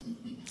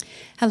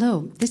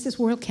Hello, this is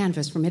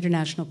WorldCanvass from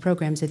International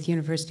Programs at the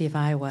University of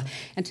Iowa,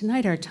 and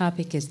tonight our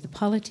topic is the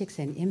politics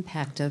and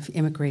impact of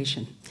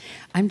immigration.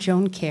 I'm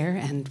Joan Kerr,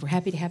 and we're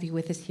happy to have you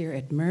with us here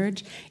at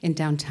Merge in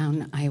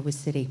downtown Iowa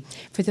City.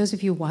 For those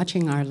of you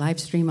watching our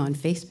live stream on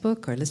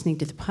Facebook or listening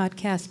to the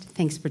podcast,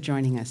 thanks for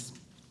joining us.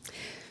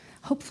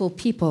 Hopeful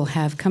people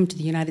have come to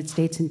the United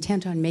States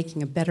intent on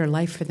making a better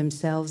life for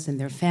themselves and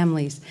their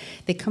families.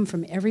 They come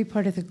from every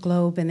part of the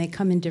globe, and they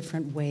come in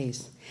different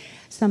ways.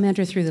 Some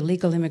enter through the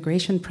legal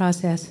immigration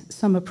process.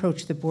 Some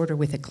approach the border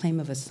with a claim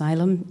of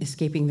asylum,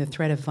 escaping the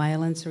threat of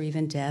violence or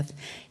even death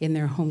in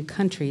their home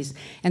countries.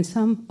 And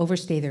some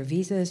overstay their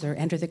visas or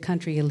enter the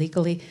country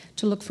illegally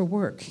to look for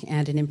work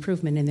and an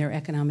improvement in their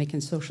economic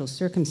and social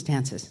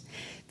circumstances.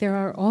 There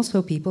are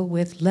also people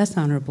with less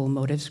honorable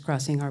motives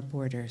crossing our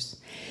borders.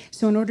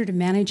 So in order to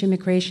manage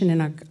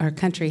immigration, our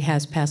country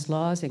has passed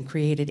laws and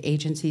created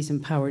agencies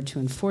empowered to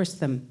enforce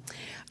them.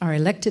 Our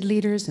elected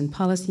leaders and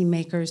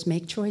policymakers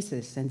make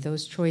choices, and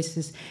those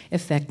choices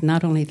affect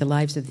not only the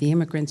lives of the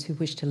immigrants who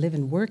wish to live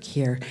and work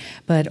here,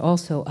 but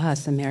also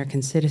us,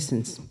 American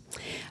citizens.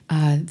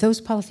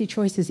 Those policy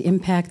choices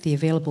impact the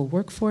available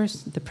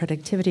workforce, the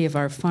productivity of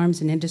our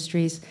farms and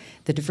industries,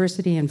 the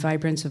diversity and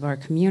vibrance of our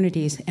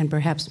communities, and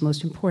perhaps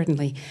most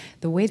importantly,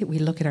 the way that we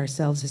look at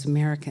ourselves as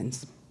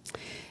Americans.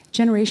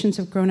 Generations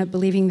have grown up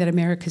believing that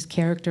America's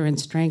character and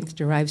strength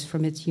derives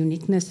from its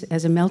uniqueness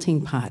as a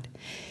melting pot.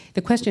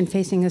 The question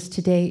facing us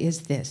today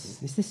is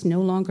this: is this no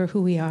longer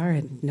who we are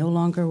and no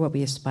longer what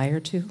we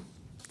aspire to?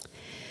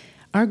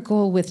 Our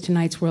goal with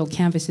tonight's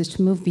WorldCanvass is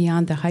to move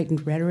beyond the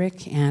heightened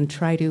rhetoric and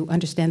try to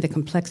understand the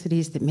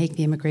complexities that make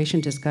the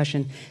immigration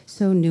discussion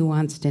so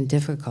nuanced and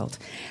difficult.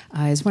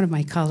 As one of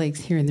my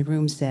colleagues here in the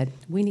room said,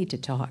 we need to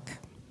talk.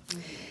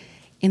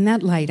 In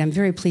that light, I'm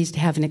very pleased to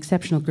have an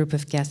exceptional group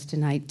of guests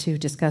tonight to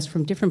discuss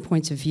from different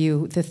points of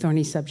view the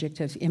thorny subject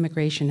of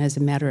immigration as a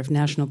matter of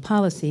national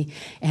policy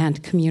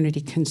and community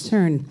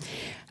concern.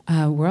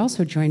 We're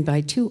also joined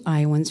by two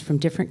Iowans from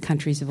different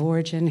countries of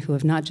origin who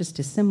have not just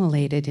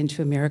assimilated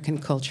into American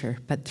culture,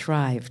 but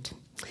thrived.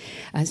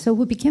 So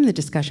we'll begin the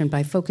discussion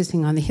by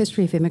focusing on the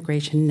history of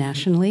immigration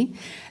nationally,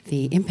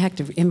 the impact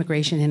of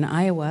immigration in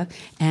Iowa,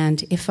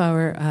 and if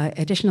our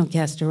additional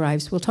guest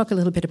arrives, we'll talk a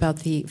little bit about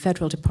the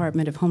Federal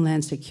Department of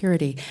Homeland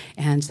Security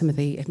and some of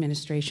the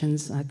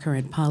administration's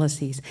current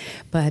policies.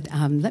 But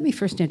let me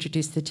first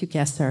introduce the two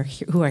guests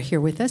who are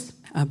here with us.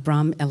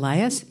 Bram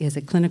Elias is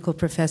a clinical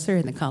professor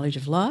in the College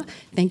of Law.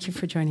 Thank you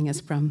for joining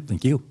us, Bram.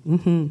 Thank you.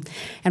 Mm-hmm.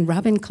 And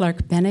Robin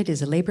Clark Bennett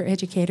is a labor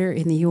educator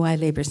in the UI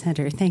Labor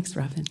Center. Thanks,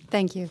 Robin.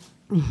 Thank you.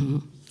 Mm-hmm.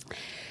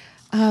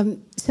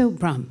 So,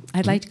 Bram,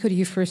 I'd like to go to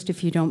you first,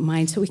 if you don't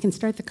mind, so we can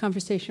start the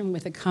conversation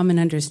with a common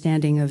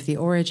understanding of the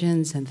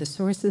origins and the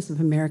sources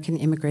of American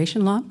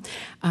immigration law.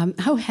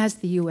 How has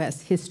the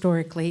U.S.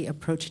 historically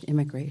approached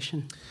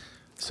immigration?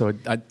 So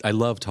I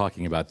love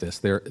talking about this.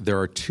 There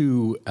are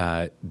two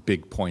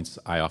big points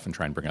I often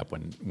try and bring up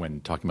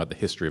when talking about the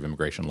history of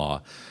immigration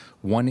law.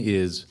 One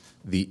is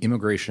the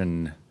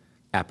immigration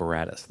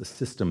apparatus, the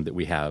system that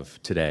we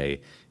have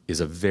today, is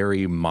a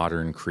very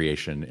modern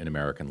creation in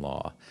American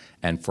law.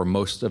 And for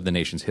most of the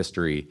nation's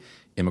history,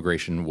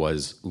 immigration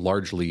was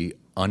largely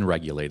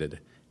unregulated,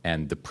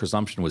 and the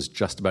presumption was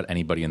just about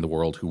anybody in the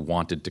world who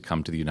wanted to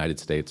come to the United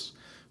States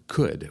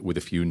could, with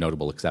a few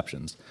notable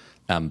exceptions.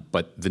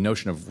 But the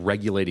notion of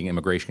regulating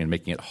immigration and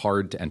making it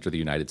hard to enter the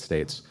United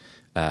States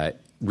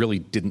really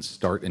didn't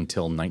start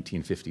until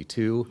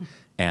 1952.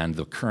 And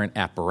the current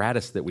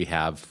apparatus that we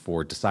have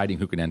for deciding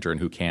who can enter and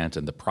who can't,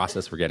 and the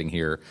process for getting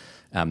here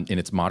in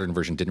its modern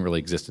version didn't really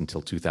exist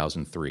until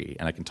 2003.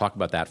 And I can talk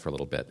about that for a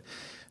little bit.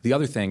 The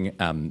other thing,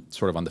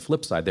 sort of on the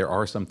flip side, there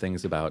are some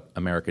things about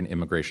American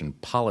immigration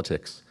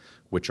politics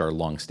which are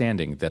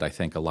longstanding that I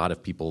think a lot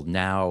of people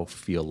now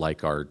feel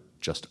like are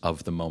just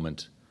of the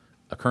moment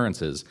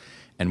occurrences.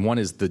 And one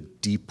is the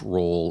deep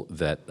role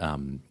that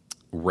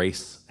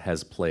race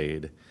has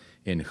played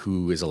in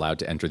who is allowed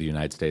to enter the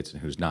United States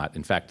and who's not.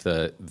 In fact,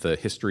 the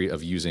history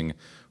of using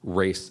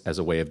race as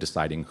a way of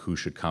deciding who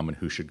should come and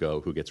who should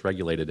go, who gets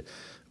regulated,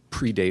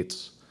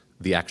 predates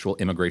the actual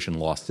immigration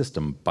law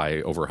system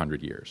by over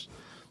 100 years.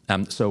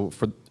 So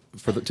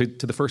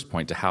to the first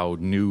point, to how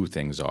new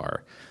things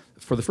are,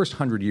 for the first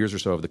 100 years or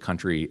so of the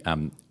country,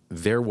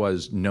 there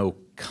was no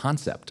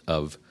concept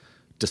of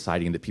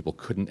deciding that people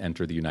couldn't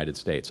enter the United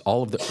States.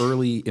 All of the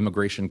early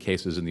immigration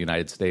cases in the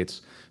United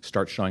States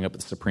start showing up at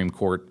the Supreme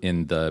Court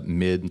in the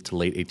mid to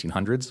late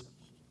 1800s.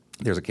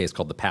 There's a case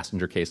called the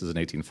Passenger Cases in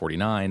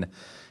 1849,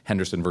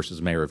 Henderson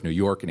versus Mayor of New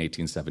York in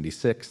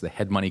 1876, the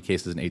Head Money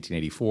cases in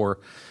 1884.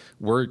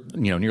 We're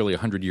nearly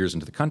 100 years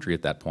into the country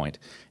at that point.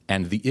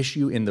 And the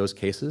issue in those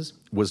cases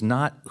was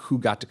not who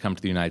got to come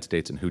to the United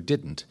States and who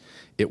didn't.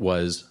 It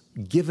was,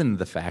 given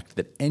the fact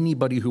that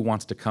anybody who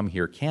wants to come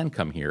here can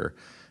come here,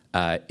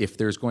 if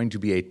there's going to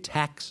be a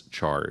tax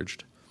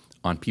charged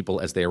on people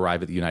as they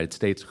arrive at the United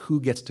States,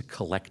 who gets to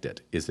collect it?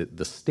 Is it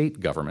the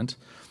state government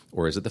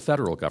or is it the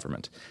federal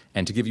government?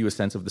 And to give you a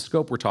sense of the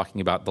scope, we're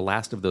talking about the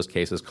last of those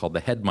cases called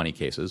the Head Money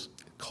cases,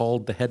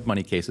 called the Head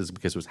Money cases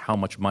because it was how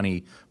much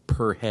money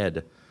per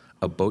head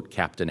a boat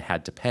captain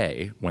had to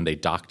pay when they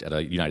docked at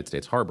a United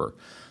States harbor.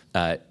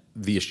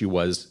 The issue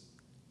was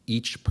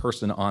each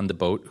person on the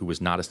boat who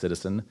was not a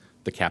citizen,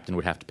 the captain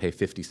would have to pay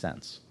 50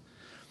 cents.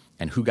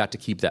 And who got to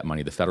keep that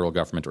money, the federal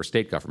government or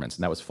state governments?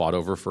 And that was fought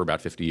over for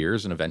about 50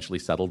 years and eventually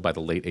settled by the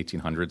late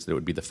 1800s that it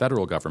would be the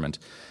federal government.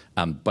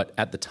 But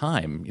at the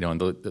time, in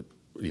the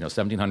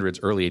 1700s,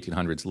 early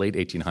 1800s, late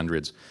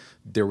 1800s,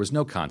 there was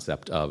no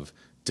concept of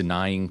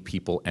denying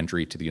people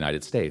entry to the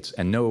United States,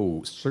 and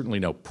certainly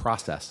no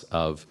process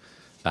of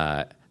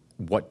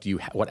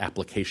what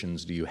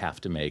applications do you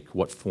have to make,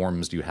 what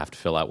forms do you have to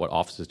fill out, what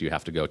offices do you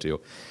have to go to.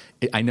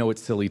 I know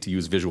it's silly to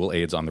use visual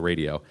aids on the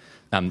radio,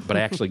 but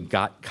I actually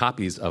got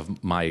copies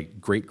of my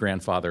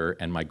great-grandfather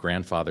and my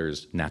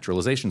grandfather's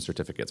naturalization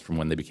certificates from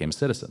when they became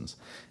citizens.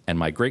 And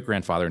my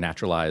great-grandfather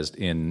naturalized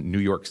in New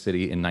York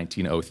City in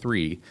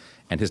 1903,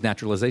 and his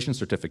naturalization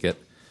certificate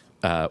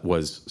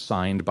was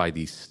signed by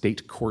the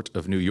State Court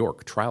of New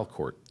York, trial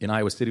court. In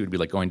Iowa City, it would be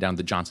like going down to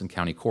the Johnson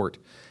County Court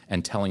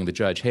and telling the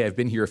judge, hey, I've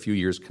been here a few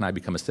years, can I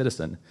become a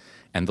citizen?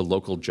 And the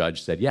local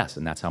judge said yes,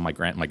 and that's how my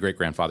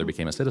great-grandfather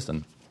became a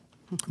citizen.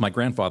 My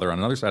grandfather, on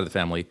another side of the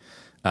family,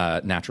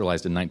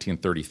 naturalized in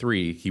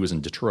 1933. He was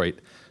in Detroit.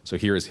 So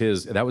here is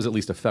his. That was at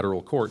least a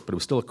federal court, but it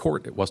was still a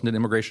court. It wasn't an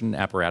immigration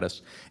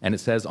apparatus. And it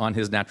says on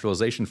his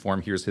naturalization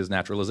form, here's his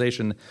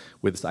naturalization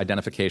with this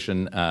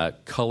identification,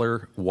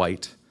 color,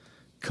 white,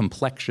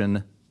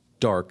 complexion,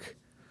 dark,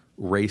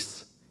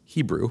 race,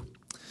 Hebrew.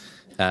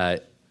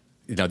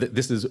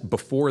 This is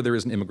before there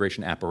is an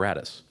immigration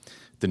apparatus.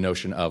 The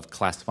notion of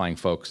classifying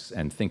folks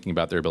and thinking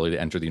about their ability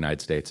to enter the United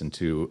States and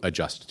to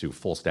adjust to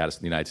full status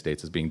in the United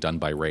States as being done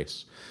by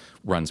race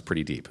runs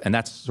pretty deep. And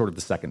that's sort of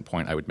the second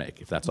point I would make,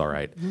 if that's all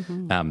right,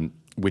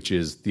 which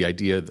is the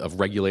idea of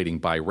regulating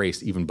by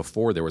race even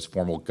before there was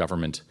formal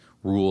government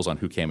rules on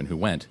who came and who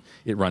went.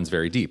 It runs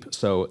very deep.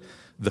 So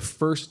the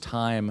first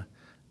time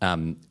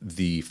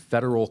the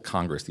federal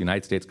Congress, the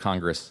United States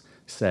Congress,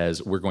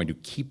 says we're going to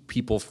keep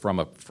people from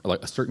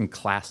a certain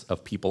class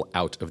of people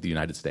out of the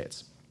United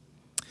States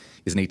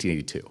is in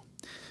 1882.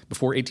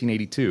 Before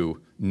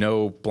 1882,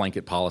 no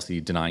blanket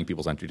policy denying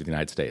people's entry to the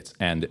United States.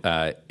 And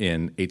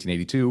in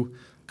 1882,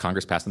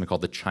 Congress passed something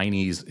called the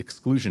Chinese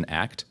Exclusion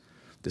Act.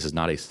 This is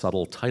not a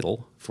subtle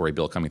title for a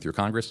bill coming through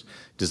Congress,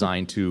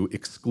 designed to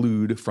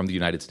exclude from the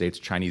United States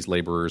Chinese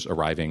laborers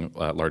arriving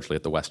largely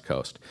at the West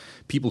Coast.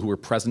 People who were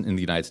present in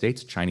the United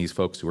States, Chinese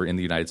folks who were in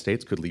the United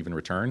States, could leave and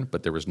return,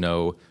 but there was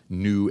no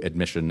new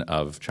admission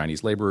of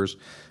Chinese laborers.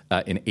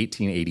 In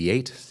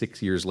 1888,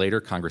 6 years later,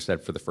 Congress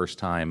said for the first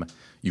time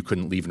you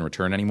couldn't leave and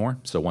return anymore.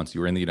 So once you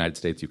were in the United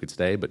States, you could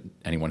stay, but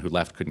anyone who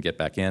left couldn't get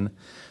back in.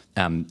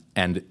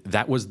 And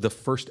that was the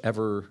first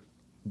ever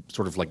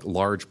sort of like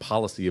large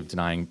policy of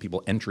denying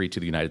people entry to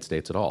the United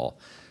States at all.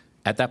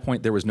 At that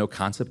point, there was no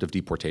concept of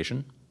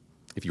deportation.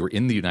 If you were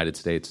in the United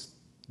States,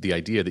 the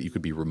idea that you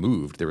could be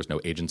removed, there was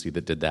no agency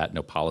that did that,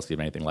 no policy of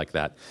anything like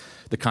that.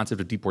 The concept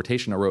of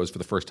deportation arose for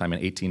the first time in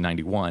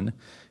 1891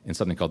 in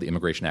something called the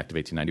Immigration Act of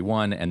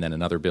 1891, and then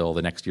another bill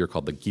the next year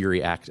called the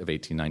Geary Act of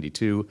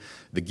 1892.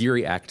 The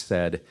Geary Act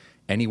said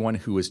anyone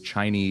who was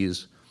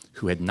Chinese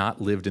who had not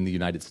lived in the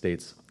United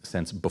States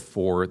since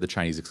before the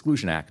Chinese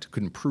Exclusion Act,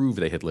 couldn't prove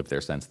they had lived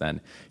there since then,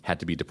 had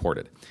to be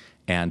deported.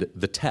 And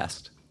the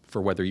test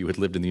for whether you had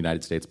lived in the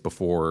United States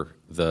before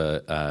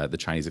the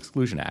Chinese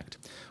Exclusion Act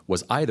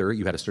was either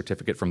you had a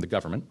certificate from the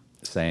government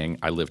saying,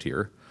 I lived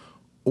here,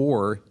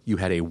 or you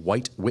had a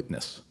white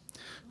witness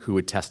who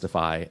would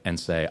testify and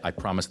say, I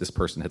promise this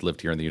person had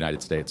lived here in the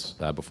United States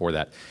before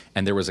that.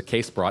 And there was a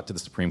case brought to the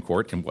Supreme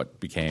Court in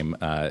what became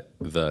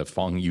the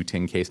Fong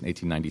Yu-Ting case in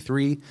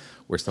 1893,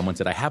 where someone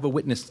said, I have a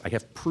witness, I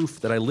have proof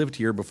that I lived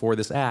here before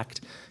this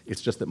act.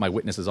 It's just that my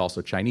witness is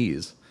also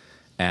Chinese.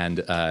 And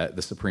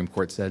the Supreme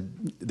Court said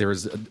there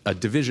was a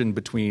division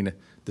between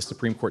the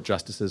Supreme Court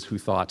justices who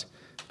thought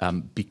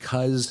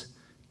because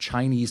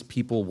Chinese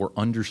people were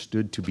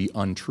understood to be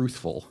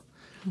untruthful,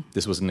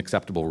 this was an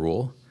acceptable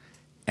rule.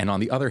 And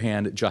on the other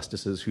hand,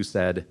 justices who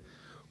said,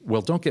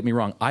 well, don't get me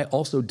wrong, I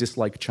also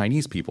dislike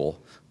Chinese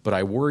people, but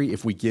I worry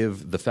if we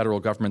give the federal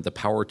government the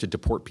power to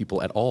deport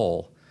people at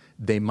all,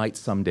 they might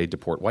someday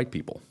deport white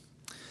people.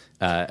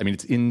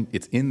 It's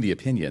in the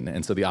opinion,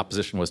 and so the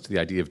opposition was to the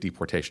idea of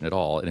deportation at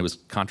all, and it was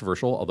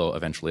controversial, although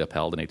eventually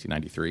upheld in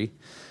 1893.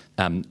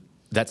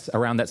 That's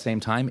around that same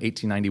time,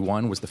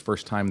 1891 was the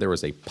first time there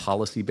was a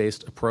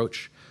policy-based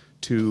approach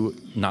to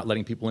not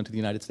letting people into the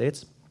United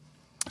States.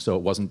 So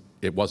it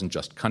wasn't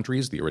just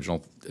countries. The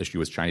original issue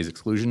was Chinese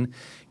exclusion.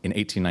 In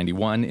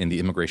 1891, in the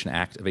Immigration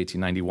Act of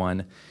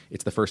 1891,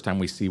 it's the first time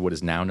we see what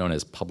is now known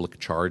as public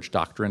charge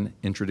doctrine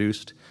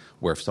introduced,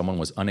 where if someone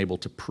was unable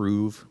to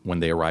prove when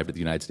they arrived at the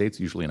United States,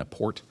 usually in a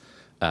port,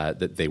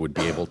 that they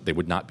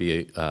would not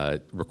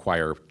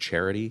require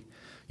charity.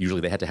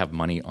 Usually they had to have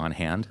money on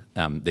hand.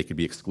 They could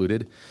be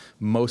excluded.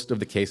 Most of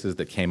the cases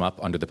that came up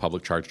under the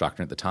public charge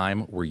doctrine at the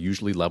time were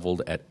usually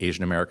leveled at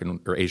Asian American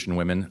or Asian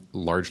women,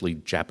 largely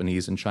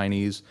Japanese and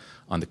Chinese,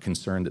 on the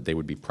concern that they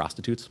would be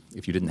prostitutes.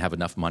 If you didn't have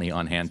enough money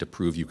on hand to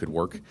prove you could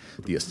work,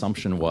 the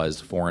assumption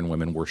was foreign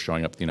women were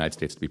showing up to the United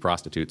States to be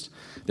prostitutes.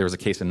 There was a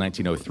case in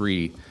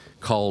 1903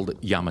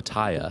 called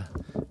Yamataya.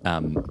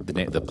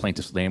 The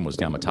plaintiff's name was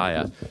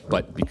Yamataya,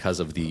 but because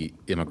of the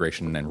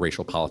immigration and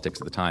racial politics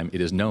at the time,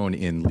 it is known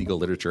in legal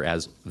literature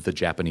as the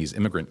Japanese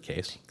immigrant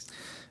case.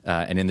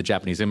 And in the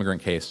Japanese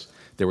immigrant case,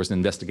 there was an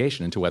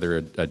investigation into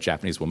whether a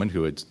Japanese woman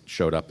who had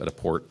showed up at a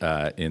port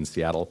in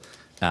Seattle,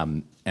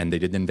 and they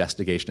did an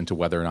investigation into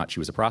whether or not she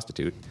was a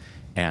prostitute.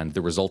 And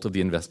the result of the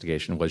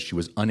investigation was she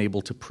was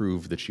unable to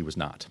prove that she was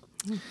not.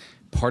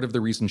 Part of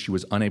the reason she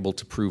was unable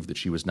to prove that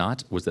she was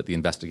not was that the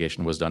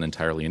investigation was done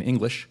entirely in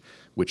English,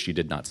 which she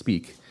did not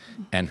speak,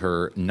 and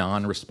her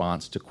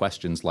non-response to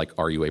questions like,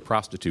 "Are you a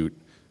prostitute?"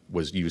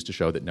 was used to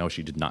show that no,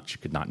 she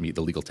could not meet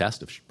the legal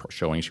test of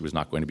showing she was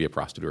not going to be a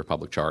prostitute or a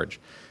public charge,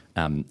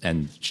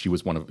 and she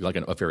was one of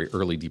a very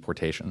early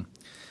deportation.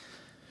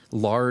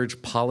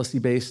 Large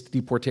policy-based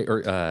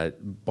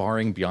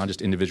barring beyond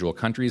just individual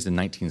countries. In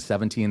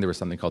 1917, there was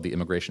something called the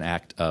Immigration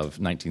Act of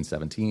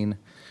 1917,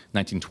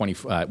 1920,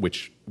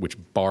 which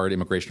barred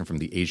immigration from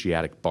the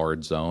Asiatic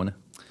barred zone,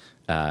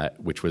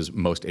 which was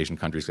most Asian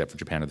countries except for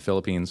Japan and the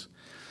Philippines.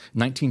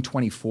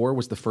 1924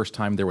 was the first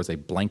time there was a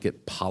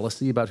blanket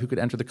policy about who could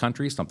enter the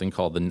country. Something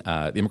called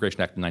the Immigration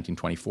Act of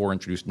 1924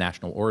 introduced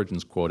national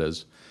origins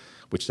quotas,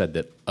 which said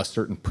that a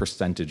certain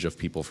percentage of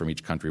people from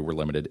each country were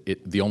limited.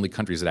 The only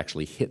countries that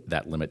actually hit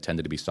that limit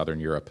tended to be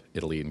Southern Europe,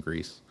 Italy, and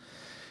Greece.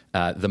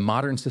 The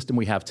modern system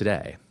we have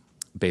today,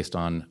 based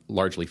on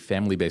largely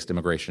family-based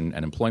immigration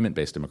and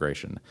employment-based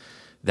immigration,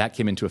 that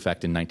came into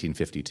effect in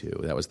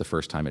 1952. That was the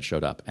first time it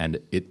showed up. And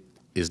it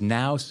is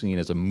now seen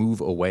as a move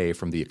away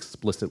from the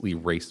explicitly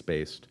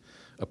race-based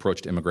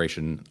approach to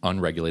immigration,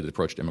 unregulated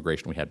approach to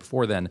immigration we had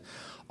before then.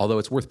 Although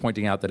it's worth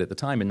pointing out that at the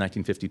time in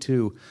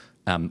 1952,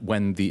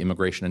 when the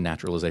Immigration and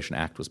Naturalization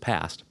Act was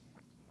passed,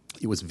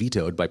 it was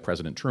vetoed by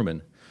President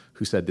Truman,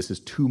 who said this is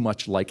too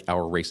much like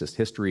our racist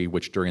history,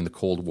 which during the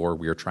Cold War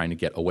we are trying to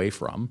get away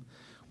from.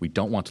 We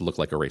don't want to look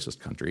like a racist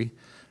country.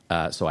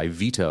 So I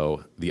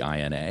veto the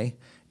INA,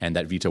 and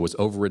that veto was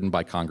overridden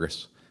by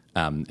Congress.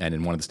 And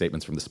in one of the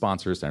statements from the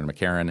sponsors, Senator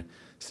McCarran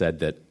said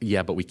that,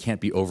 yeah, but we can't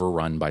be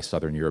overrun by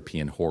Southern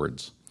European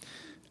hordes.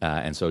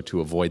 And so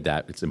to avoid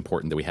that, it's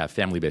important that we have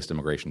family-based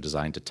immigration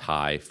designed to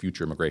tie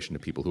future immigration to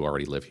people who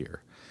already live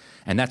here.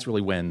 And that's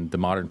really when the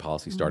modern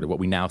policy started, what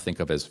we now think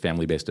of as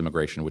family-based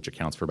immigration, which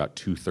accounts for about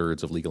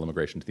 2/3 of legal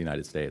immigration to the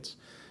United States.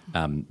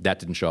 That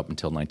didn't show up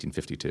until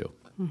 1952.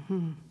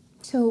 Mm-hmm.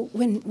 So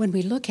when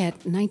we look at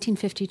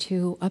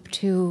 1952 up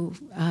to,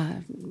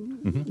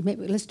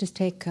 maybe let's just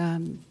take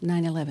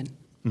 9/11.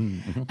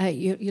 Mm-hmm.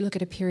 You look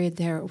at a period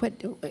there.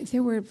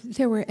 There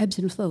were ebbs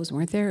and flows,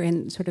 weren't there,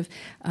 in sort of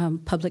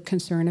public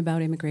concern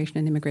about immigration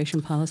and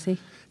immigration policy?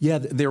 Yeah,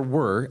 there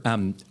were.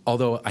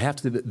 Although I have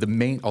to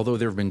say although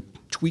there have been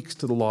tweaks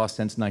to the law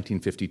since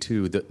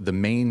 1952, the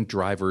main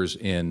drivers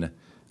in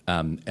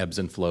ebbs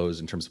and flows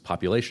in terms of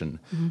population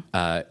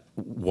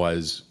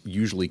was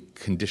usually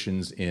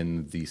conditions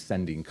in the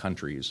sending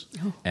countries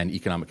and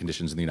economic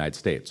conditions in the United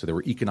States. So there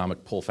were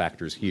economic pull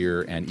factors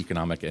here and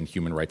economic and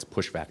human rights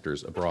push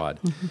factors abroad.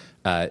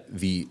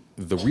 The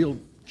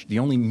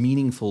only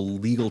meaningful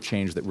legal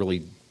change that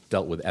really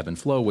dealt with ebb and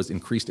flow was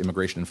increased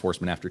immigration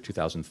enforcement after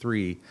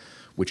 2003,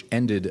 which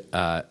ended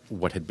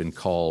what had been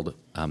called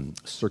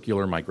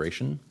circular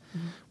migration,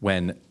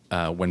 when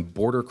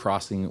border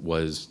crossing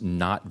was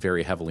not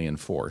very heavily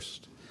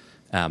enforced.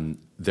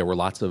 There were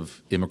lots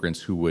of immigrants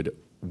who would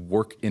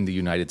work in the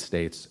United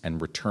States and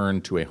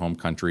return to a home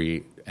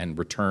country and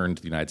return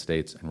to the United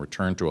States and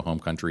return to a home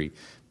country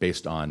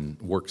based on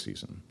work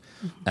season.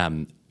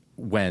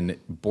 When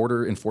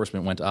border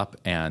enforcement went up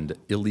and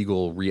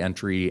illegal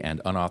reentry and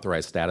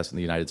unauthorized status in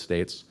the United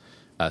States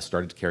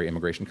started to carry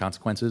immigration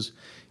consequences,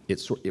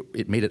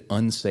 it made it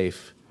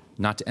unsafe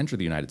not to enter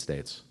the United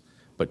States,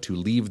 but to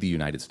leave the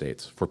United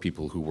States for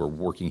people who were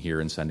working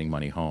here and sending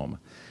money home.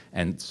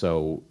 And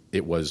so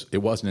it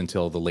wasn't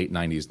until the late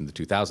 90s and the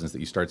 2000s that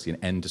you started to see an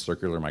end to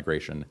circular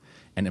migration,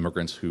 and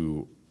immigrants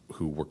who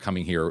were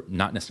coming here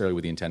not necessarily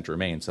with the intent to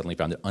remain suddenly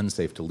found it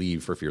unsafe to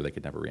leave for fear they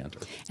could never reenter.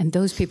 And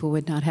those people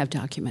would not have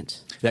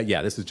documents.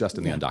 This is just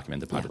in the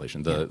undocumented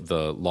population.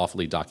 The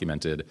lawfully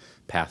documented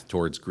path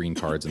towards green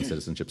cards and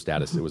citizenship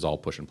status, it was all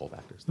push and pull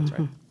factors. That's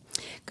right.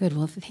 Good.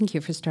 Well, thank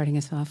you for starting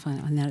us off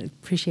on that. I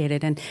appreciate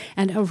it. And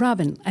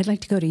Robin, I'd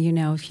like to go to you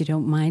now, if you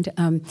don't mind.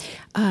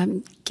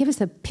 Give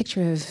us a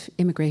picture of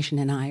immigration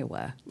in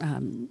Iowa,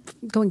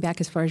 going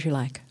back as far as you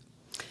like.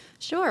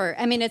 Sure.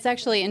 I mean, it's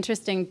actually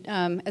interesting.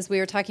 As we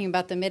were talking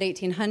about the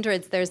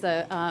mid-1800s, there's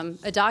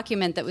a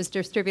document that was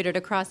distributed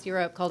across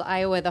Europe called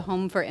Iowa, the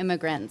Home for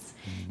Immigrants.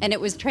 And it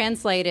was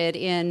translated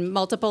in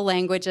multiple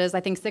languages,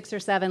 I think 6 or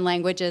 7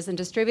 languages, and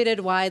distributed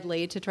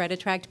widely to try to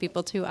attract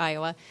people to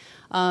Iowa.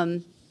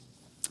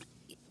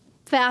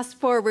 Fast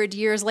forward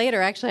years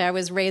later, actually, I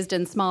was raised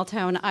in small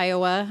town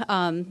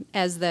Iowa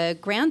as the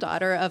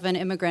granddaughter of an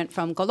immigrant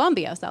from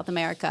Colombia, South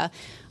America.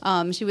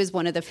 She was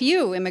one of the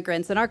few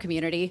immigrants in our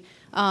community.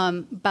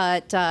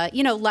 But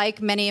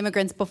like many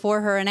immigrants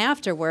before her and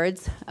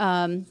afterwards,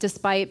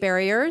 despite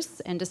barriers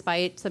and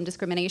despite some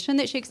discrimination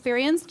that she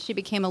experienced, she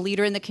became a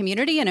leader in the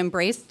community and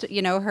embraced,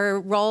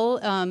 her role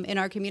in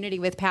our community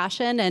with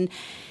passion.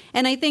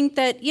 And I think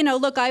that,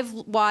 look, I've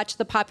watched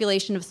the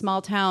population of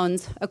small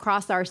towns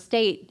across our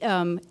state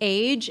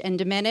age and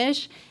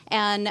diminish,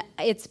 and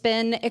it's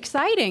been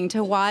exciting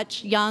to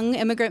watch young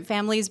immigrant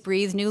families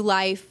breathe new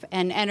life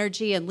and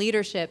energy and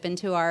leadership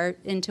into our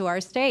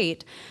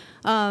state.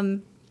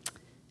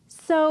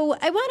 So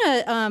I want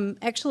to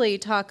actually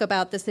talk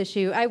about this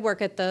issue. I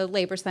work at the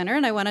Labor Center,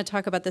 and I want to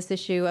talk about this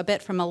issue a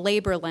bit from a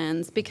labor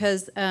lens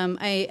because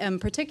I am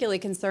particularly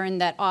concerned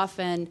that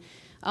often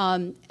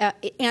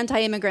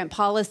anti-immigrant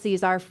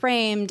policies are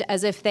framed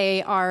as if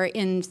they are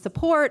in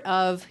support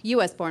of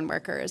U.S.-born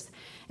workers.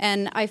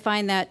 And I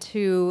find that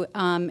to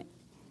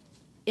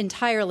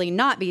entirely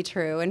not be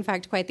true. In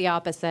fact, quite the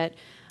opposite.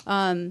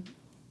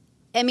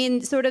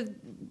 Sort of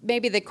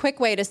maybe the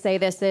quick way to say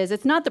this is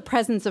it's not the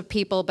presence of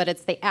people, but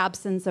it's the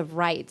absence of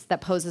rights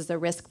that poses a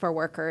risk for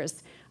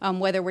workers,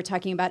 whether we're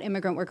talking about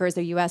immigrant workers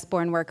or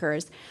U.S.-born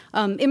workers.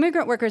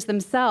 Immigrant workers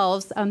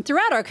themselves,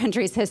 throughout our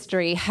country's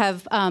history,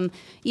 have, come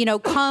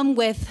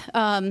with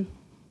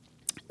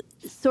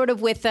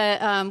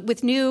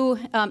with new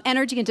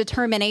energy and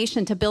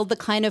determination to build the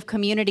kind of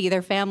community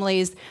their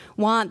families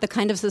want, the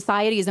kind of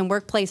societies and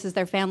workplaces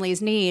their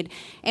families need.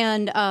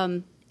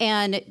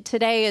 And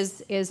today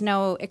is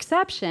no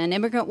exception.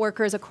 Immigrant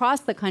workers across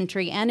the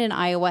country and in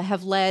Iowa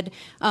have led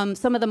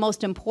some of the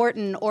most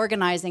important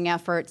organizing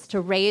efforts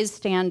to raise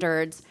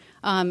standards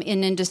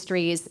in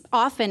industries,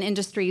 often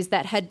industries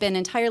that had been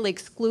entirely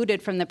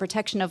excluded from the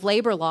protection of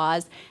labor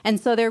laws. And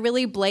so they're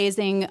really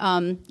blazing,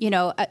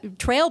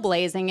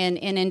 trailblazing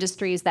in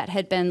industries that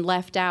had been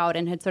left out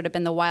and had sort of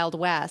been the Wild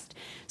West.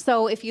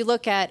 So if you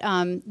look at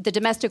the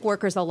Domestic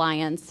Workers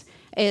Alliance,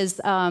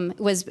 was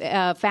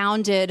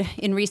founded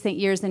in recent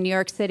years in New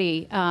York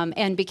City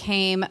and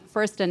became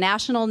first a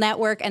national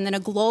network and then a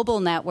global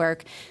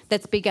network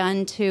that's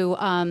begun to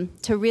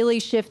really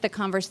shift the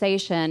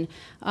conversation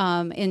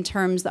in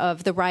terms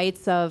of the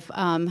rights of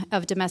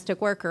domestic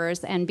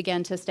workers and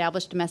began to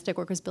establish domestic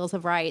workers' bills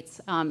of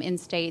rights in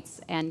states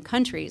and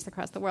countries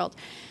across the world.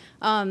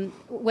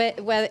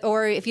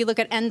 Or if you look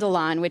at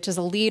Endelon, which is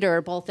a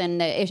leader both in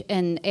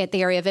the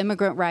area of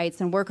immigrant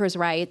rights and workers'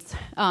 rights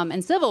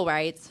and civil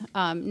rights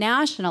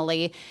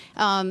nationally,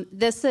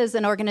 this is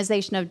an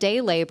organization of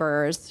day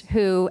laborers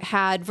who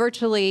had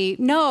virtually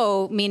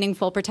no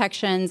meaningful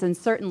protections and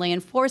certainly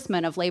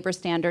enforcement of labor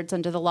standards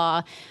under the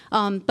law,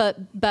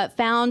 but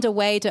found a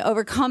way to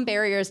overcome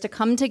barriers, to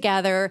come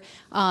together,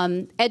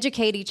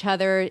 educate each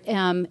other,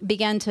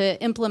 began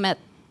to implement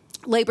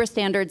labor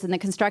standards in the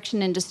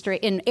construction industry,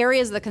 in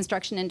areas of the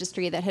construction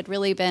industry that had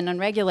really been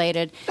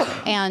unregulated,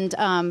 and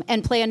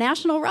play a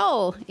national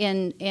role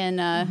in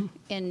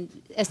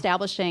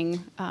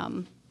establishing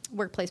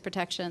workplace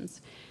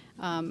protections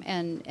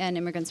and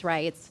immigrants'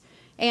 rights.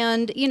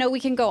 And we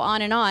can go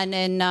on.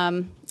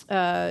 And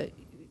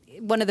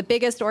one of the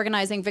biggest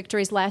organizing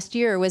victories last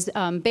year was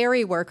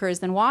berry workers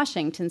in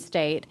Washington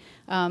State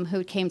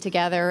who came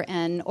together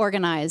and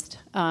organized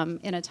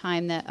in a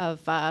time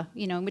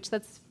in which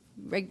that's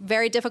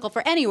very difficult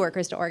for any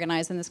workers to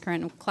organize in this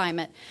current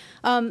climate.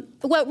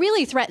 What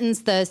really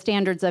threatens the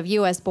standards of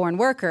U.S.-born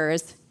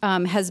workers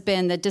has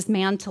been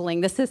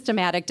the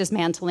systematic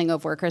dismantling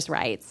of workers'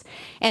 rights.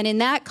 And in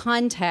that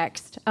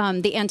context,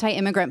 the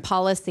anti-immigrant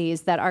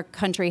policies that our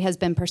country has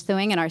been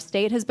pursuing and our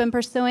state has been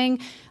pursuing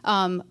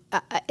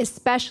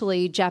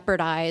especially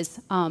jeopardize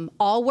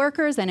all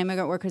workers and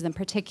immigrant workers in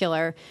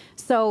particular.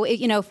 So,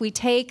 if we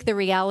take the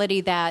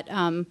reality that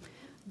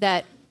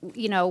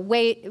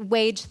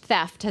wage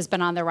theft has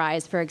been on the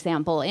rise, for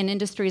example, in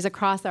industries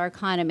across our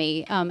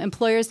economy.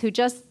 Employers who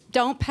just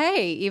don't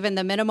pay even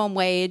the minimum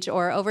wage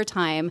or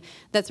overtime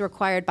that's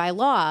required by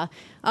law.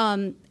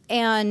 And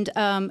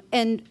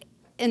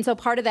so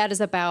part of that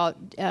is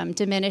about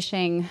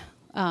diminishing,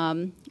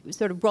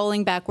 sort of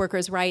rolling back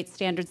workers' rights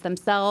standards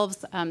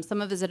themselves.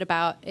 Some of it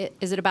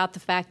is about the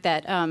fact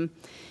that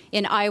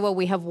in Iowa,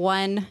 we have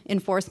one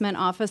enforcement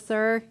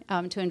officer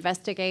to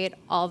investigate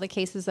all the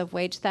cases of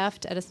wage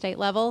theft at a state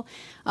level.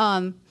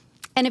 And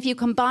if you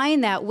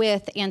combine that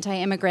with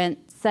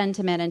anti-immigrant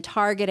sentiment and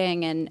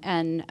targeting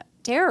and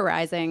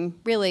terrorizing,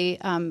 really,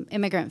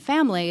 immigrant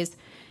families,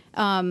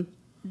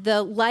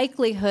 the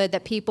likelihood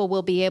that people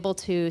will be able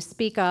to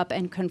speak up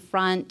and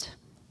confront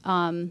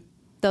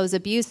those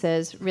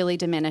abuses really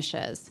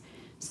diminishes.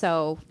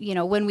 So,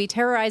 when we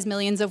terrorize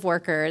millions of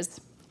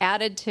workers,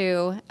 added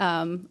to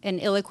an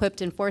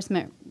ill-equipped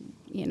enforcement,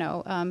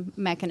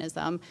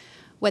 mechanism,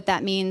 what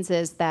that means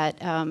is that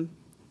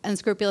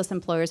unscrupulous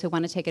employers who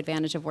want to take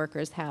advantage of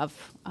workers have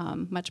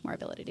much more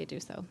ability to do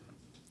so.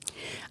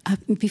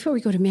 Before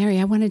we go to Mary,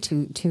 I wanted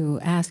to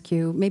ask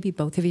you, maybe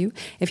both of you,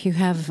 if you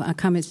have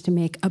comments to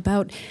make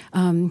about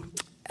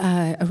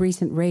a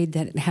recent raid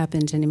that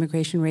happened, an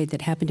immigration raid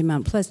that happened in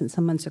Mount Pleasant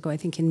some months ago, I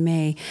think in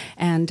May.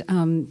 And,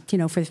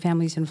 for the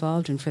families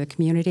involved and for the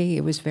community,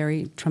 it was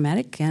very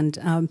traumatic. And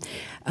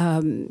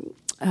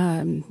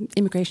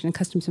Immigration and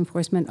Customs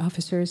Enforcement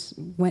officers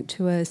went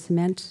to a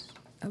cement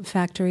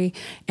factory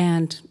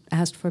and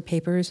asked for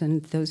papers,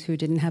 and those who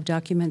didn't have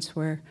documents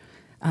were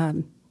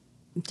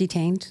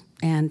detained,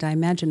 and I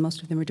imagine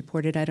most of them were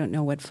deported. I don't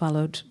know what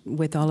followed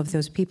with all of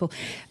those people.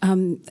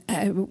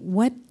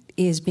 What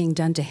is being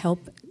done to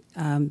help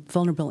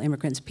vulnerable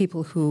immigrants,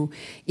 people who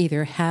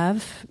either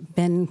have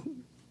been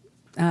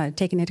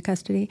taken into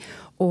custody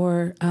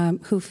or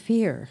who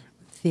fear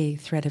the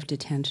threat of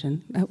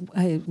detention,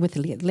 with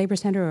the Labor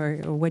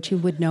Center or what you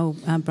would know,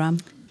 Bram?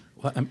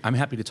 Well, I'm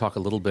happy to talk a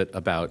little bit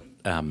about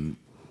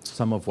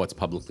some of what's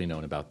publicly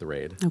known about the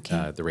raid,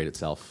 the raid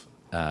itself.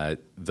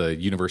 The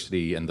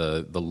university and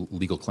the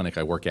legal clinic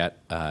I work at,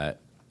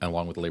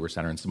 along with the Labor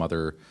Center and some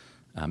other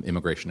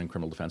immigration and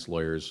criminal defense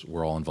lawyers,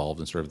 were all involved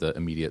in sort of the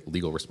immediate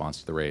legal response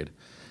to the raid.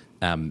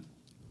 That's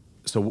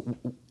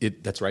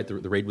right,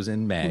 the raid was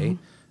in May.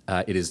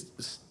 It is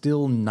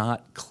still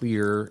not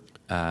clear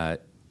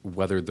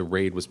whether the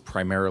raid was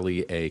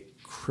primarily a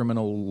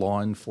criminal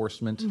law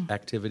enforcement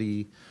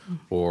activity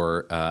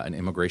or an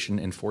immigration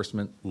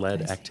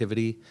enforcement-led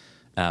activity.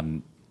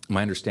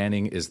 My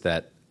understanding is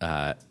that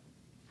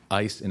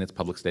ICE, in its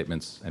public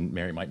statements, and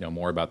Mary might know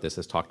more about this,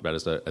 has talked about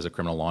it as a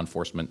criminal law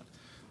enforcement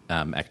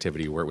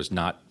activity where it was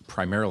not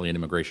primarily an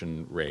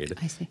immigration raid.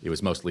 I see. It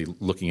was mostly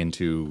looking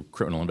into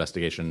criminal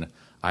investigation,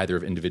 either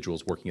of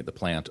individuals working at the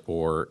plant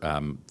or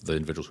the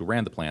individuals who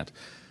ran the plant.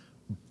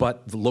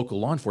 But the local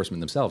law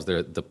enforcement themselves,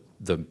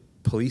 the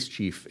police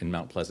chief in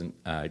Mount Pleasant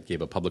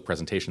gave a public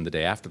presentation the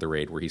day after the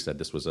raid where he said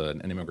this was an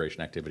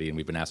immigration activity, and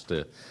we've been asked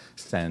to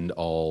send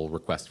all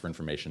requests for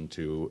information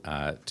to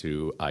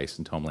ICE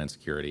and Homeland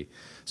Security.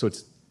 So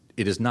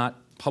it is not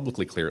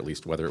publicly clear, at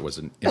least, whether it was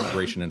an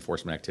immigration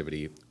enforcement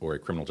activity or a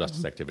criminal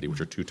justice activity,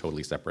 which are two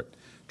totally separate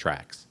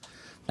tracks.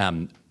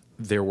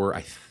 There were,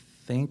 I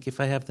think, if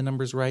I have the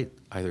numbers right,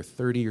 either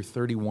 30 or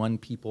 31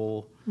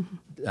 people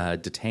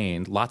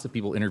detained. Lots of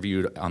people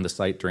interviewed on the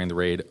site during the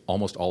raid,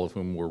 almost all of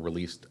whom were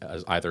released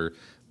as either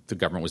the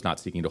government was not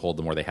seeking to hold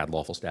them or they had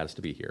lawful status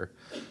to be here.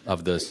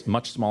 Of this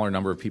much smaller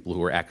number of people who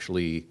were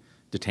actually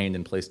detained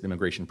and placed in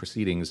immigration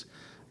proceedings,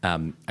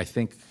 I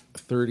think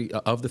 30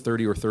 of the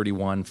 30 or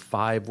 31,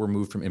 5 were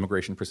moved from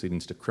immigration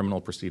proceedings to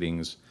criminal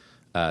proceedings,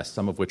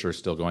 some of which are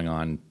still going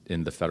on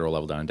in the federal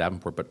level down in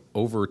Davenport, but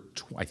over,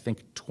 I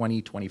think,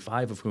 20,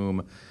 25 of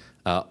whom,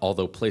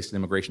 although placed in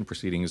immigration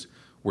proceedings,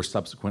 were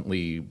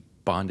subsequently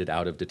bonded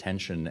out of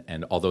detention.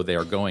 And although they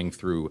are going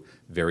through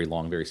very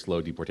long, very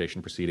slow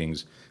deportation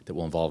proceedings that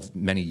will involve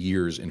many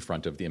years in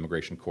front of the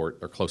immigration court,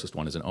 our closest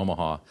one is in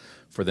Omaha,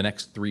 for the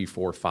next 3,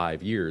 4,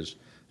 5 years,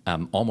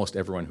 almost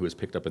everyone who is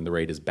picked up in the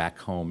raid is back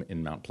home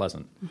in Mount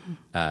Pleasant,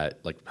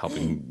 like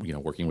helping,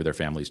 working with their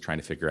families, trying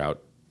to figure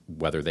out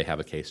whether they have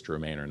a case to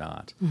remain or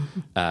not.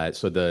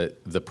 So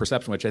the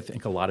perception, which I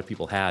think a lot of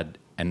people had,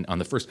 and on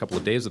the first couple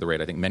of days of the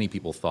raid, I think many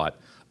people thought,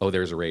 oh,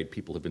 there's a raid,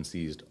 people have been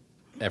seized,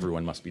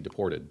 everyone must be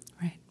deported.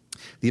 Right.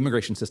 The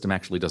immigration system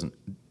actually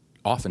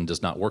often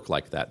does not work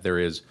like that. There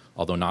is,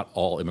 although not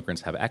all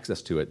immigrants have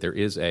access to it, there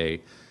is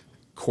a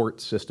court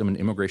system, an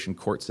immigration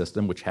court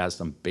system, which has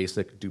some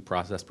basic due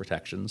process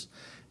protections.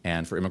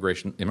 And for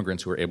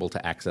immigrants who are able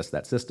to access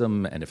that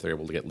system, and if they're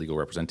able to get legal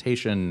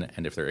representation,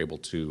 and if they're able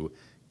to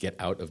get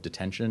out of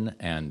detention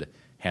and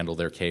handle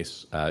their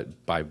case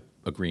by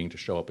agreeing to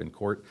show up in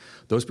court,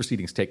 those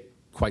proceedings take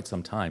quite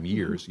some time,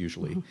 years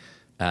usually.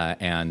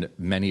 And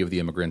many of the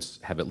immigrants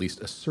have at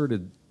least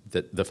asserted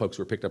that the folks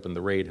who were picked up in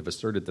the raid have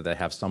asserted that they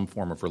have some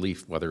form of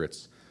relief, whether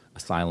it's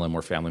asylum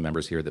or family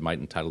members here that might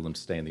entitle them to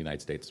stay in the United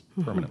States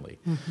permanently.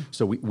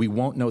 So we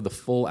won't know the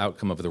full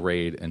outcome of the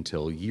raid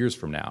until years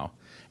from now.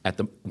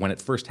 When it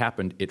first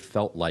happened, it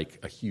felt like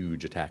a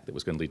huge attack that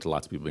was going to lead to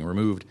lots of people being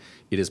removed.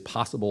 It is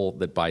possible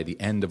that by the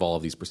end of all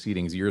of these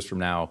proceedings, years from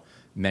now,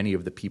 many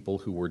of the people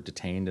who were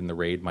detained in the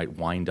raid might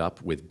wind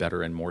up with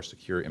better and more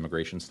secure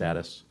immigration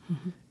status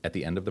at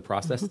the end of the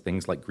process,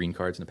 things like green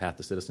cards and a path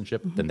to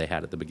citizenship than they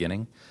had at the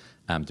beginning,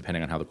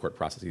 depending on how the court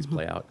processes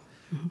play out.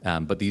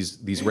 But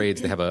these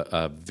raids, they have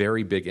a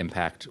very big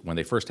impact when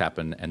they first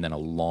happen, and then a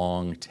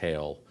long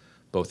tail,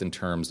 both in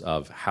terms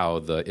of how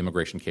the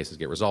immigration cases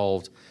get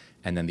resolved,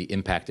 and then the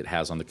impact it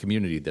has on the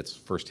community that's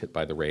first hit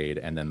by the raid,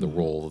 and then the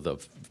role of the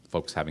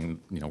folks having,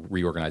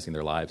 reorganizing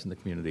their lives in the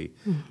community.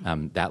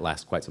 That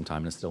lasts quite some time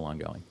and is still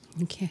ongoing.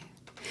 Okay.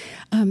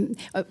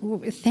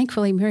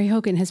 Thankfully, Mary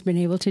Hogan has been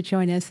able to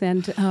join us,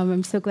 and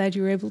I'm so glad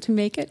you were able to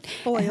make it.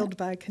 Foiled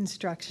by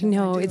construction.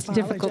 No, it's a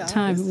difficult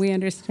time. We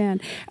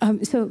understand.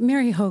 So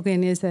Mary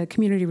Hogan is a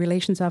community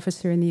relations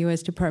officer in the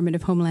U.S. Department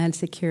of Homeland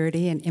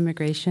Security and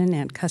Immigration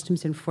and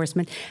Customs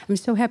Enforcement. I'm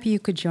so happy you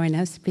could join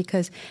us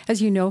because,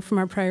 as you know from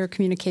our prior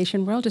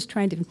communication, we're all just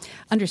trying to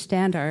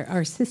understand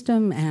our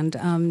system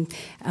and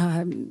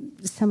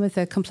some of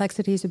the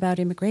complexities about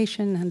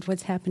immigration and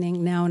what's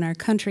happening now in our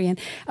country. And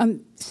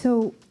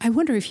so I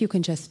wonder if you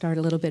can just start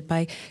a little bit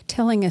by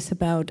telling us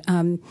about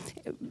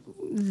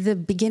the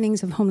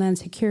beginnings of Homeland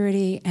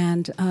Security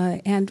and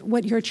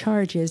what your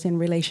charge is in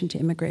relation to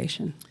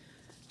immigration.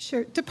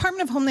 Sure.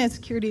 Department of Homeland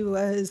Security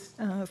was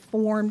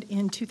formed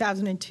in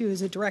 2002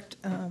 as a direct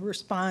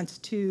response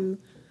to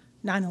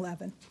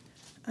 9/11.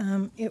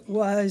 It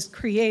was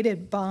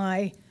created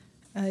by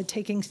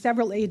taking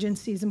several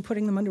agencies and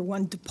putting them under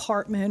one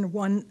department,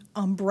 one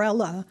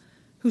umbrella,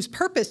 whose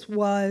purpose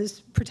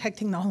was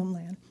protecting the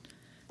homeland.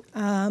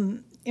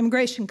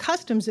 Immigration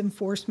Customs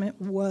Enforcement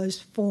was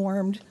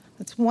formed,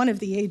 that's one of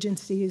the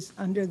agencies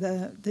under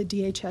the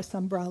DHS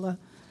umbrella,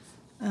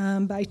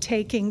 by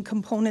taking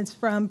components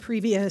from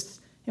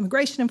previous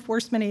Immigration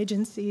Enforcement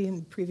Agency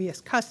and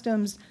previous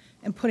customs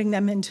and putting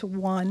them into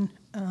one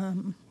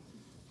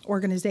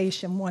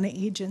organization, one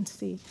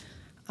agency.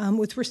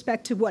 With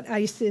respect to what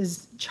ICE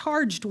is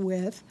charged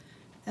with,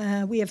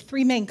 we have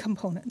three main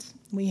components.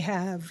 We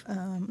have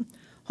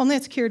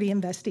Homeland Security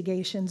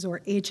Investigations, or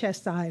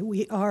HSI.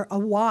 We are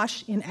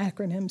awash in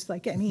acronyms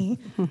like any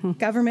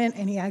government,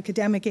 any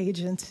academic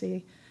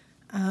agency.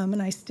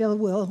 And I still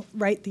will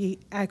write the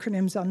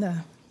acronyms on the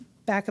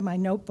back of my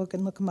notebook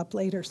and look them up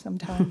later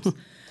sometimes.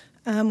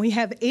 We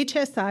have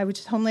HSI, which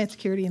is Homeland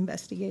Security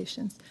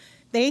Investigations.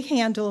 They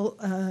handle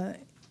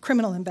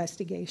criminal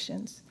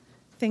investigations,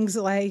 things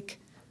like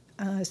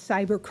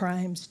cyber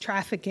crimes,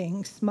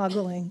 trafficking,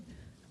 smuggling,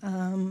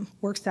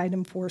 worksite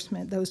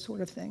enforcement, those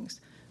sort of things.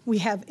 We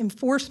have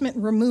Enforcement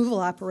Removal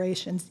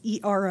Operations,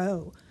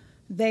 ERO.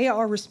 They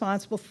are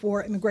responsible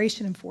for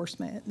immigration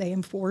enforcement. They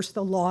enforce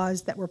the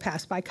laws that were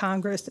passed by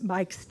Congress, and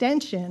by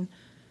extension,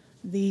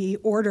 the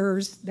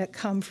orders that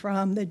come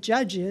from the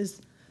judges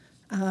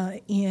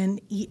in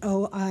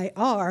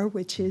EOIR,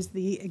 which is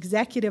the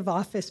Executive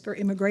Office for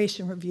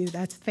Immigration Review.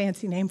 That's the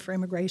fancy name for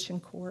immigration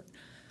court.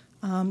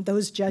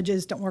 Those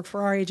judges don't work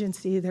for our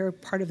agency. They're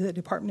part of the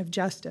Department of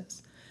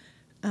Justice.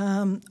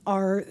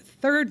 Our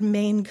third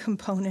main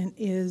component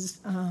is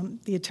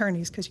the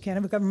attorneys, because you can't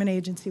have a government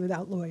agency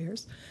without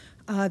lawyers.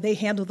 They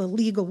handle the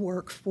legal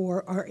work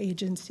for our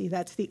agency.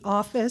 That's the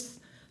Office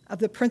of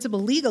the Principal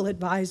Legal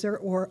Advisor,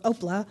 or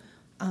OPLA,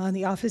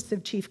 the Office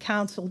of Chief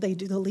Counsel. They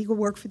do the legal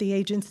work for the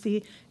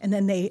agency, and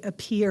then they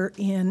appear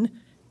in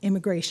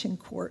immigration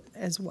court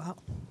as well.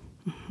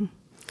 Mm-hmm.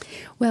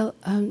 Well,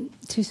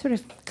 to sort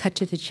of cut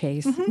to the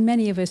chase,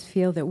 many of us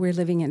feel that we're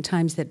living in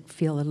times that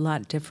feel a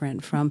lot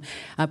different from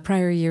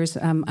prior years.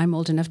 I'm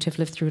old enough to have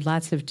lived through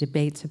lots of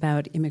debates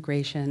about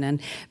immigration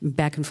and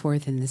back and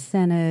forth in the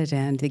Senate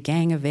and the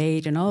Gang of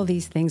Eight and all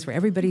these things where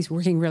everybody's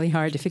working really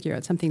hard to figure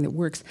out something that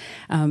works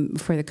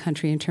for the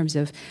country in terms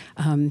of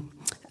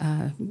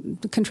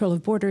control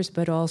of borders,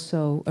 but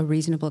also a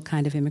reasonable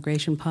kind of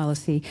immigration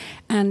policy.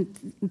 And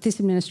this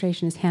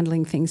administration is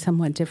handling things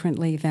somewhat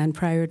differently than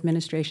prior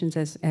administrations,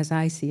 as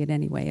I see it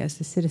anyway, as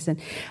a citizen.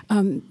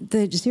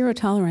 The zero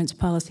tolerance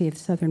policy at the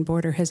southern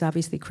border has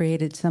obviously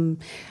created some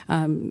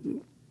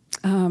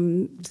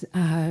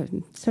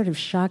sort of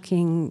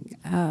shocking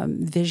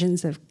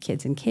visions of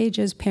kids in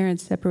cages,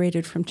 parents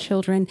separated from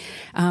children,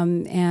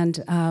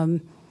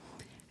 and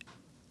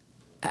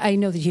I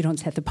know that you don't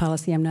set the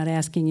policy. I'm not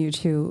asking you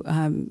to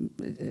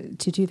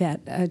do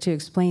that, to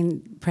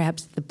explain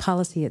perhaps the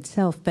policy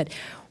itself. But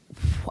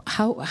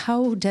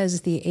how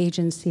does the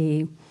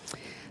agency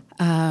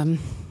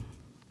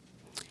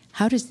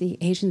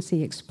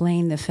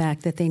explain the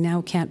fact that they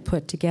now can't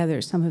put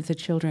together some of the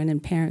children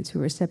and parents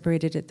who are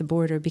separated at the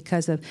border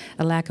because of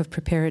a lack of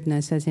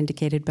preparedness, as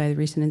indicated by the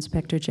recent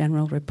Inspector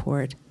General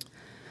report?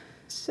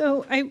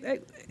 So I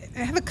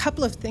have a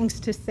couple of things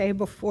to say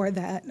before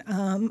that.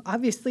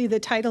 Obviously, the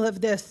title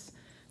of this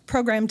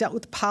program dealt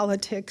with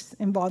politics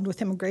involved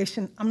with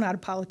immigration. I'm not a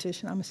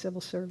politician. I'm a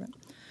civil servant.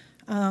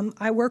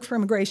 I work for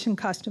Immigration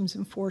Customs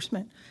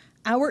Enforcement.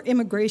 Our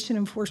immigration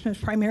enforcement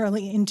is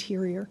primarily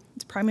interior.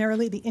 It's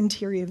primarily the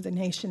interior of the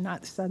nation,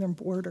 not the southern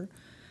border.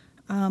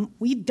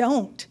 We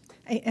don't.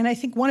 And I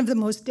think one of the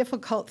most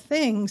difficult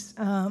things,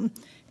 and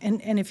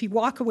if you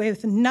walk away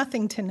with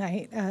nothing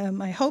tonight,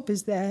 my hope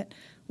is that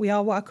we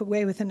all walk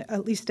away with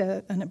at least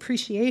an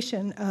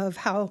appreciation of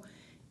how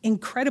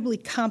incredibly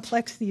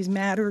complex these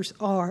matters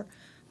are.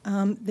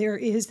 There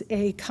is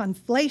a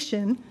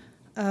conflation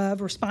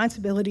of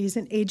responsibilities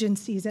and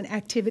agencies and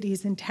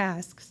activities and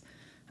tasks.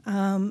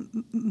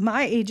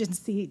 My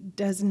agency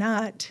does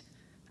not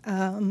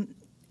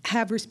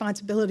have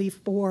responsibility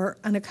for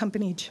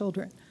unaccompanied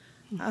children.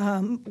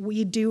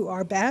 We do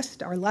our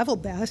best, our level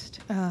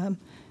best,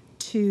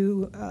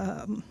 to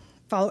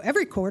follow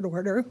every court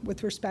order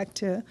with respect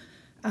to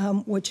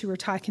what you were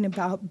talking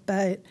about,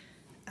 but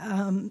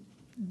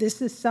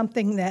this is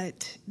something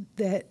that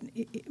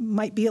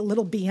might be a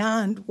little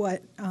beyond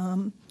what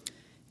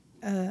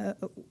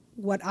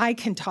I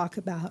can talk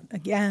about.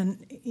 Again,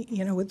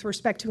 with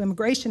respect to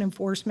immigration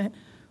enforcement,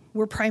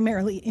 we're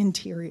primarily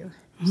interior,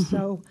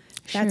 so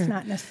that's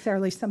not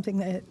necessarily something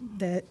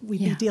that we'd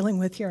be dealing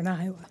with here in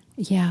Iowa.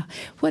 Yeah.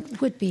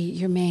 What would be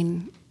your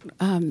main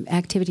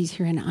activities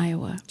here in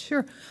Iowa?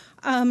 Sure.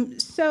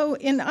 So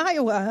in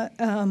Iowa,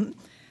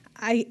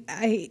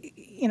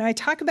 I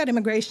talk about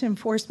immigration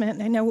enforcement,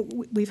 and I know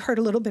we've heard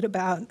a little bit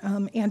about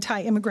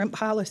anti-immigrant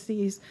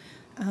policies,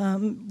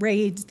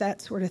 raids,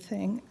 that sort of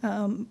thing.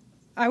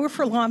 I work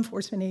for a law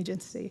enforcement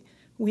agency.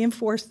 We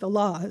enforce the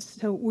laws,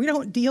 so we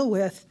don't deal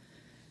with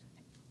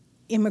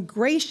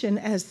immigration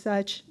as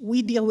such.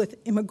 We deal with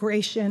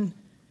immigration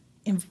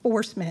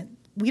enforcement.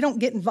 We don't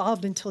get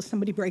involved until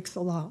somebody breaks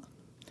the law.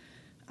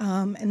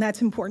 And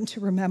that's important to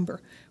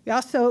remember. We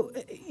also,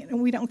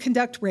 we don't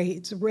conduct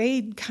raids. A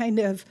raid kind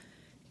of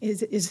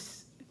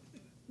is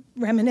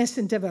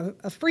reminiscent of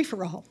a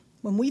free-for-all.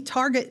 When we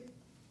target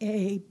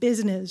a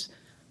business,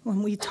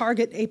 when we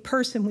target a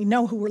person, we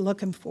know who we're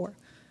looking for.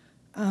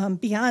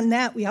 Beyond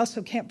that, we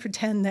also can't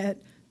pretend that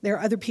there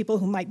are other people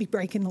who might be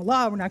breaking the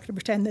law. We're not going to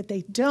pretend that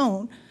they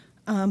don't.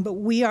 But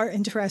we are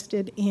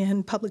interested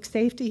in public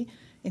safety,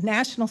 in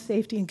national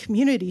safety, and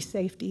community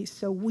safety.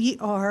 So we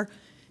are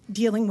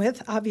dealing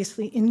with,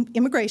 obviously,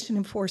 immigration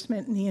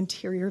enforcement in the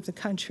interior of the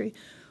country.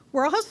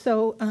 We're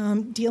also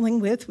dealing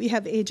with, we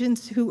have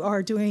agents who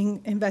are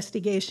doing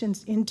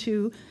investigations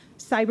into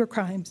cyber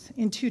crimes,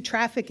 into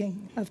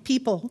trafficking of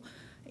people,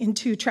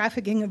 into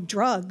trafficking of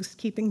drugs,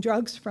 keeping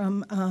drugs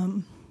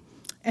from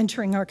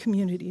entering our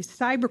communities.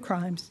 Cyber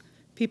crimes,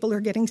 people are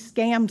getting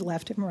scammed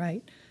left and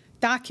right.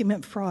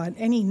 Document fraud,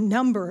 any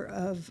number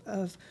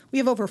of we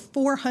have over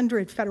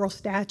 400 federal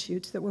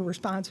statutes that we're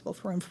responsible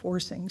for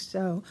enforcing.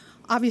 So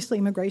obviously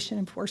immigration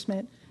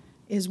enforcement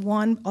is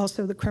one.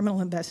 Also the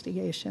criminal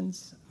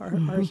investigations are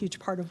a huge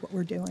part of what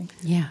we're doing.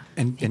 Yeah.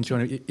 And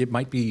Joanna, it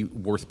might be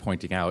worth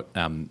pointing out,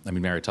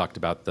 Mary talked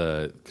about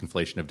the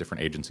conflation of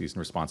different agencies and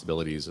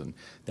responsibilities, and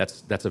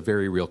that's a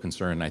very real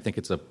concern. And I think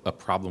it's a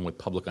problem with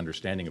public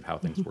understanding of how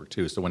things work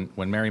too. So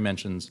when Mary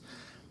mentions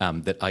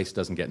that ICE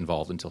doesn't get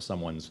involved until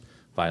someone's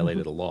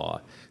violated a law,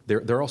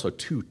 there are also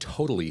two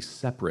totally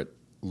separate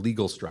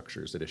legal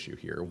structures at issue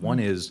here. One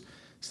is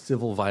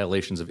civil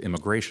violations of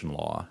immigration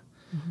law,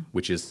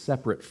 which is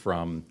separate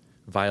from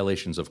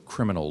violations of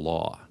criminal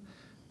law.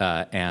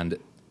 And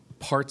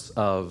parts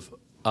of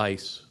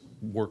ICE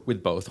work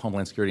with both.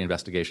 Homeland Security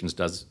Investigations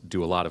does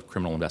do a lot of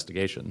criminal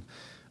investigation.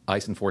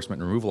 ICE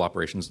enforcement and removal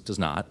operations does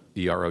not.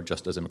 ERO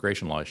just does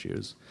immigration law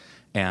issues.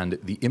 And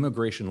the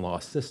immigration law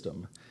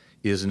system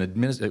is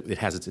it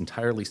has its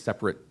entirely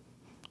separate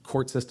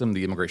court system,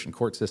 the immigration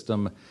court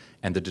system,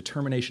 and the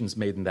determinations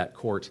made in that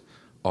court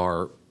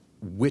are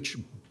which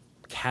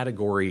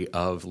category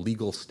of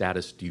legal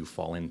status do you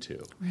fall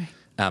into.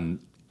 Right.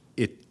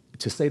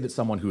 To say that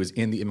someone who is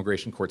in the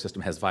immigration court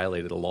system has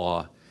violated a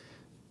law,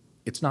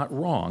 it's not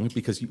wrong,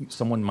 because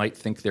someone might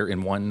think they're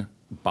in one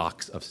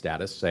box of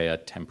status, say a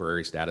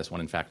temporary status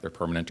when in fact they're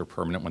permanent, or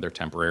permanent when they're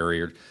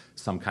temporary, or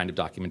some kind of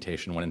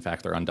documentation when in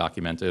fact they're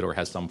undocumented or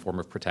has some form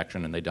of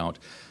protection and they don't.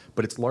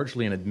 But it's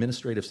largely an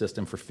administrative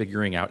system for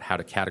figuring out how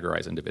to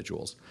categorize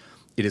individuals.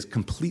 It is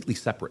completely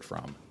separate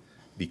from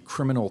the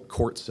criminal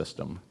court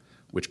system,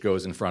 which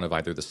goes in front of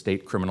either the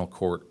state criminal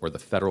court or the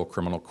federal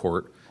criminal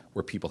court,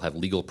 where people have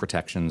legal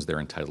protections. They're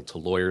entitled to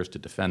lawyers to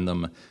defend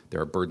them.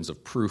 There are burdens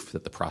of proof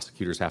that the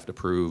prosecutors have to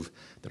prove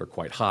that are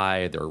quite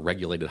high. They're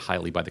regulated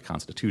highly by the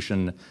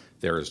Constitution.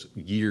 There's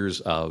years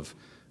of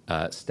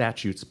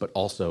statutes, but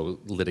also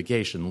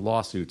litigation,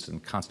 lawsuits,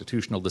 and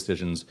constitutional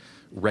decisions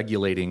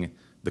regulating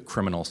the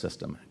criminal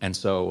system. And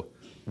so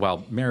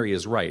while Mary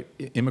is right,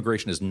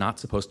 immigration is not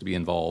supposed to be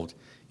involved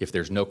if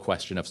there's no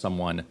question of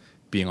someone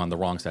being on the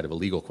wrong side of a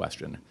legal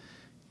question.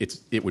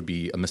 It would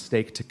be a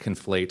mistake to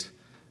conflate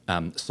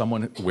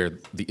someone where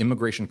the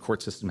immigration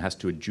court system has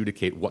to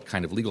adjudicate what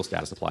kind of legal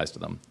status applies to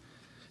them.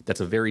 That's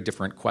a very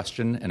different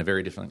question and a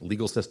very different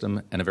legal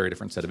system and a very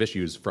different set of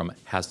issues from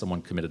has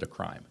someone committed a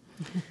crime.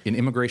 In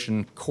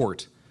immigration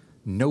court,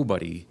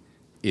 nobody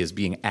is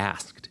being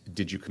asked,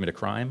 did you commit a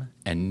crime?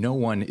 And no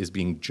one is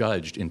being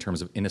judged in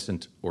terms of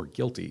innocent or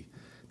guilty.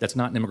 That's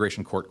not an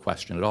immigration court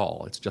question at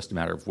all. It's just a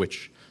matter of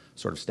which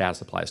sort of status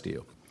applies to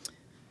you.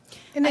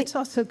 And it's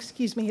also,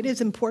 it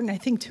is important, I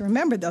think, to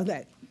remember, though,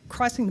 that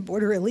crossing the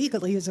border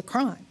illegally is a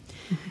crime.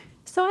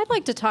 So I'd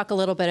like to talk a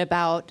little bit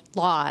about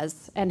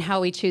laws and how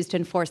we choose to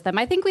enforce them.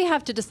 I think we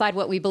have to decide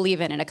what we believe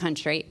in a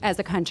country,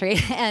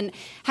 and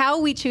how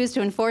we choose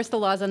to enforce the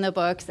laws on the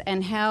books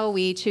and how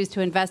we choose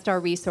to invest our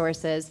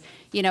resources,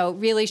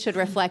 really should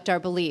reflect our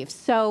beliefs.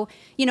 So,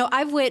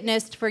 I've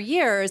witnessed for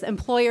years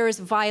employers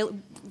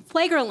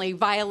flagrantly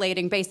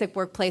violating basic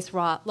workplace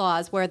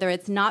laws, whether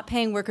it's not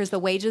paying workers the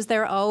wages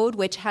they're owed,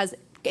 which has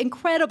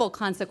incredible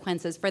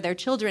consequences for their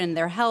children,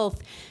 their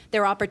health,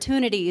 their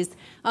opportunities,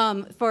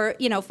 for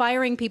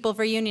firing people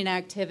for union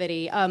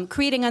activity,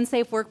 creating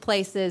unsafe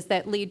workplaces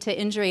that lead to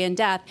injury and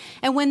death.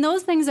 And when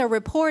those things are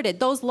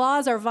reported, those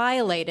laws are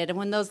violated. And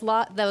when those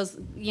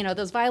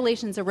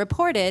violations are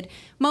reported,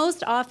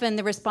 most often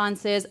the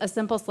response is a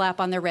simple slap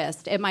on the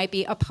wrist. It might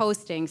be a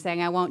posting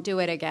saying, "I won't do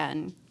it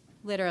again."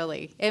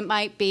 Literally. It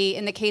might be,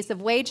 in the case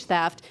of wage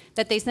theft,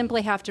 that they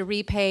simply have to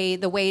repay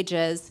the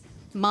wages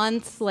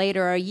months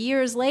later or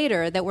years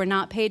later that were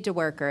not paid to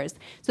workers.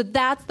 So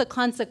that's the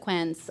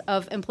consequence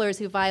of employers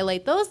who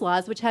violate those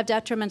laws, which have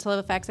detrimental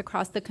effects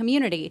across the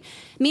community.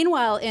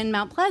 Meanwhile, in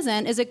Mount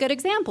Pleasant is a good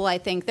example, I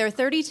think. There are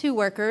 32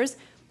 workers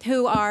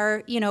who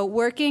are,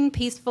 working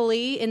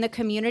peacefully in the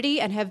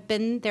community and have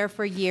been there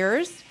for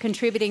years,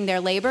 contributing their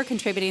labor,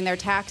 contributing their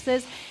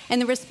taxes.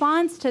 And the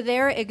response to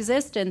their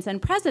existence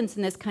and presence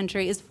in this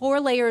country is 4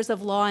 layers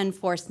of law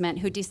enforcement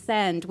who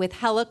descend with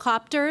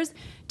helicopters,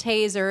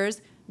 tasers,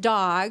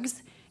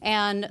 dogs,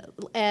 and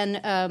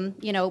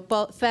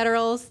both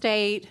federal,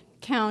 state,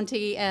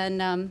 county,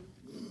 and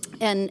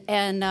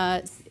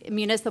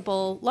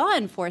municipal law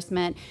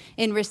enforcement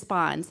in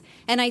response.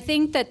 And I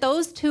think that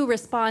those two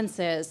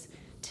responses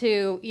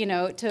to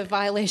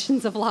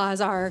violations of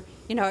laws are,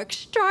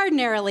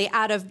 extraordinarily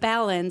out of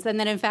balance. And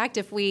then, in fact,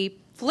 if we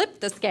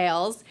flipped the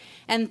scales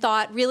and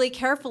thought really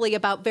carefully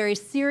about very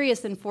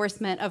serious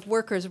enforcement of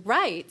workers'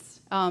 rights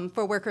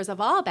for workers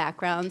of all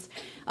backgrounds,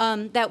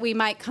 that we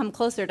might come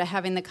closer to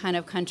having the kind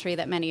of country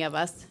that many of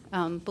us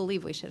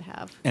believe we should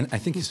have. And I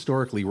think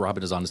historically,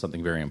 Robin is onto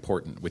something very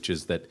important, which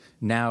is that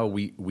now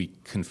we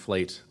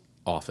conflate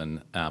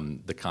often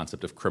the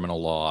concept of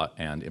criminal law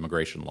and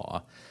immigration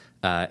law.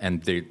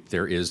 And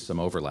there is some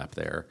overlap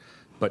there,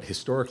 but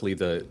historically,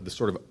 the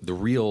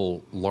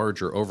real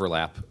larger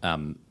overlap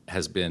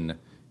has been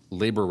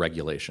labor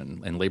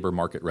regulation and labor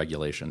market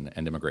regulation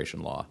and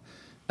immigration law.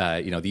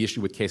 The issue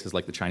with cases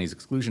like the Chinese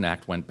Exclusion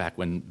Act went back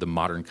when the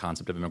modern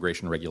concept of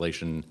immigration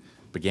regulation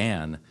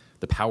began,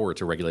 the power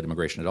to regulate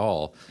immigration at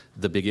all.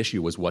 The big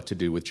issue was what to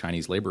do with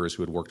Chinese laborers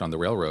who had worked on the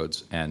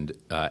railroads, and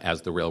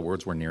as the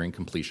railroads were nearing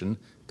completion,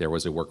 there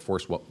was a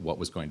workforce, what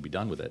was going to be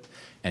done with it.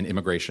 And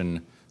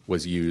immigration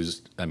was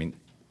used,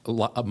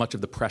 much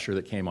of the pressure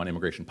that came on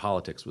immigration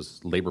politics was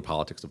labor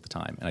politics of the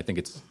time. And I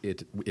think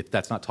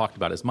that's not talked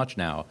about as much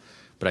now,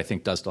 but I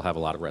think does still have a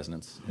lot of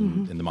resonance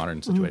in the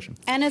modern situation.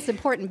 And it's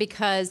important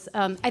because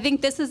I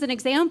think this is an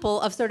example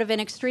of sort of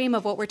an extreme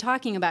of what we're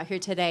talking about here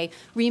today.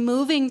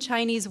 Removing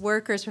Chinese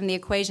workers from the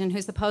equation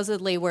who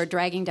supposedly were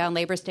dragging down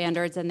labor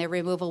standards and their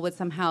removal would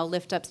somehow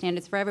lift up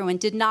standards for everyone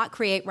did not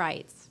create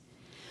rights.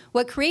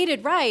 What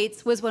created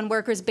rights was when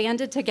workers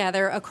banded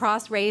together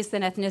across race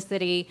and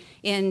ethnicity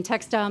in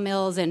textile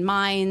mills and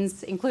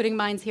mines, including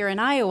mines here in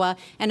Iowa,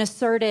 and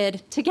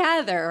asserted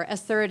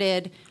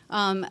the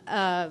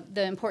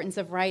importance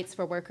of rights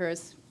for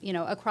workers,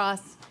 across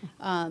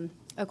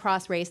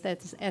race,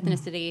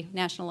 ethnicity,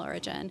 national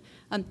origin.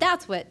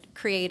 That's what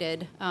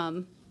created,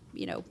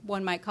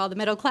 one might call the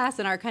middle class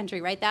in our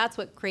country, right? That's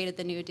what created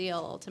the New Deal,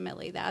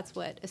 ultimately. That's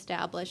what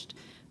established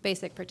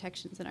basic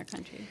protections in our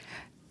country.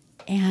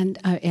 And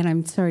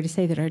I'm sorry to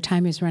say that our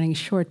time is running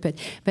short,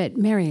 but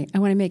Mary, I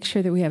want to make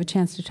sure that we have a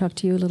chance to talk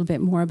to you a little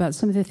bit more about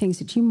some of the things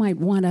that you might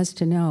want us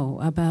to know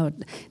about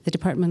the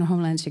Department of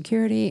Homeland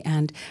Security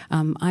and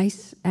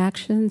ICE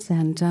actions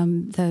and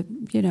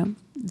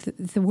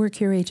the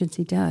work your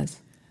agency does.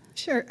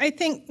 Sure. I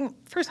think,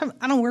 first,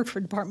 I don't work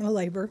for Department of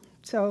Labor,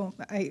 so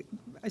I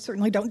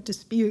certainly don't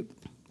dispute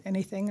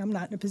anything. I'm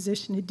not in a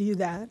position to do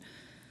that.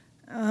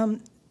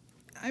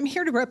 I'm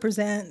here to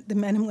represent the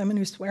men and women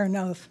who swear an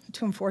oath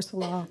to enforce the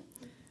law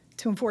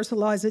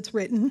as it's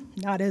written,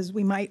 not as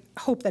we might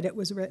hope that it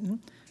was written.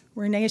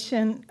 We're a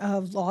nation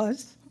of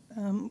laws.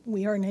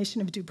 We are a nation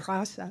of due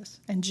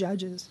process and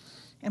judges.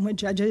 And when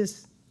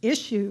judges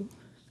issue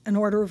an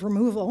order of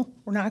removal,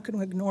 we're not going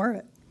to ignore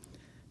it.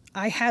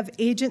 I have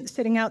agents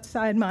sitting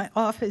outside my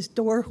office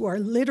door who are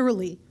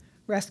literally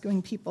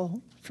rescuing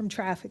people from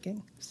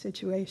trafficking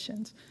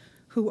situations,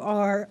 who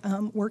are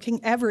working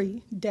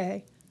every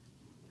day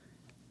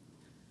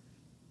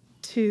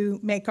to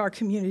make our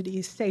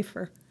communities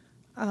safer,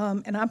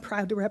 and I'm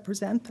proud to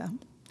represent them.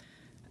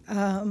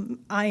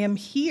 I am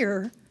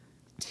here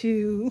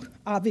to,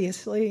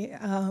 obviously,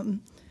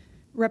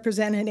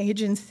 represent an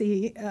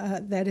agency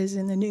that is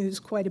in the news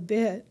quite a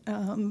bit,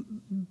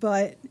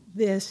 but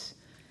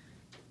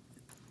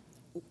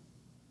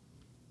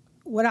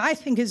what I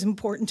think is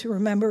important to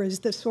remember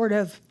is the sort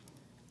of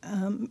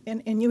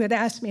and you had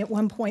asked me at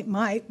one point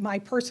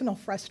my personal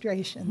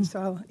frustration.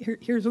 So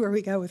here's where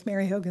we go with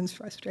Mary Hogan's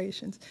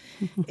frustrations.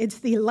 It's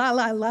the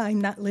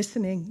I'm not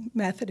listening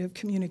method of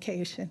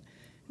communication.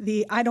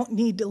 I don't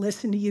need to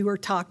listen to you or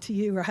talk to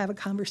you or have a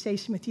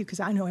conversation with you because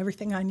I know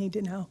everything I need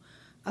to know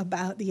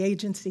about the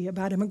agency,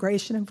 about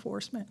immigration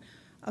enforcement,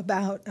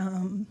 about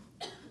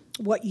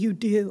what you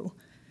do.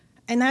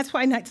 And that's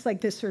why nights like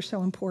this are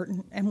so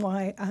important and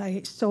why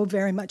I so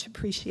very much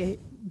appreciate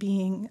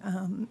being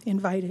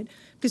invited,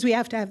 because we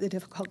have to have the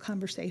difficult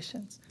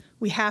conversations.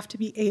 We have to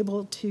be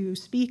able to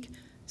speak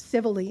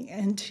civilly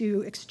and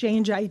to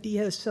exchange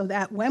ideas so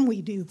that when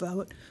we do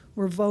vote,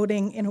 we're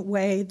voting in a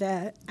way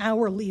that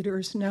our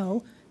leaders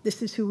know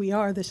this is who we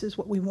are, this is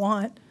what we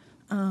want,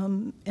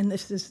 and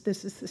this is the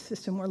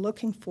system we're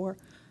looking for.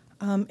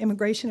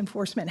 Immigration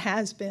enforcement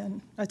has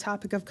been a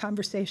topic of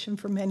conversation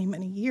for many,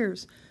 many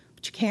years,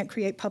 but you can't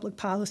create public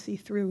policy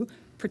through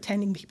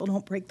pretending people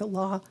don't break the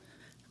law.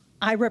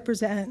 I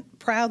represent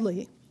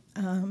proudly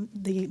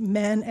the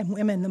men and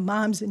women, the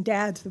moms and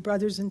dads, the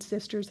brothers and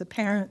sisters, the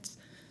parents,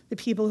 the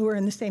people who are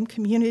in the same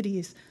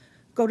communities,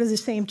 go to the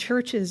same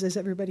churches as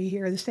everybody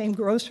here, the same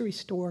grocery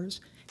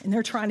stores, and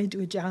they're trying to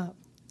do a job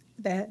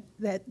that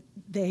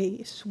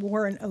they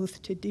swore an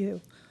oath to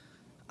do.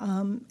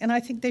 And I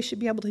think they should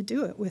be able to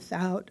do it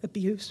without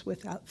abuse,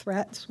 without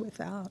threats,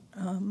 without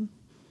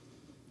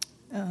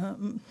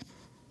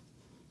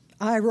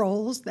eye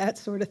rolls, that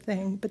sort of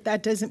thing. But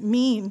that doesn't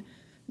mean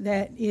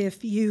that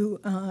if you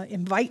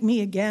invite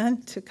me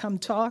again to come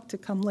talk, to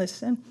come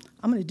listen,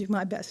 I'm going to do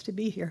my best to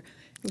be here.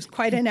 It was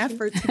quite an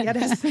effort to get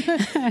us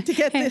to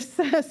get this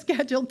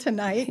scheduled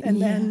tonight,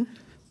 and then,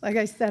 like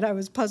I said, I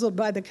was puzzled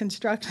by the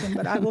construction.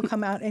 But I will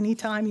come out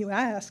anytime you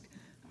ask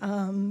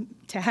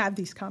to have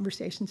these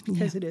conversations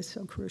because it is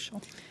so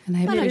crucial. And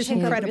it is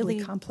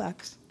incredibly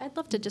complex. I'd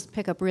love to just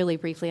pick up really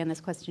briefly on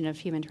this question of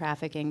human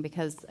trafficking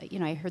because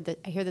I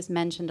hear this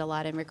mentioned a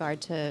lot in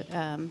regard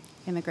to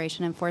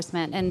immigration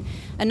enforcement, and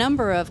a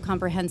number of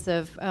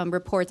comprehensive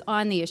reports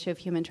on the issue of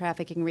human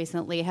trafficking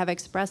recently have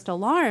expressed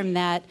alarm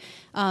that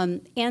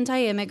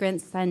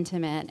anti-immigrant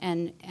sentiment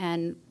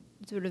and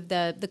sort of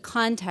the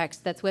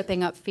context that's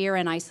whipping up fear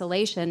and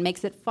isolation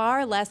makes it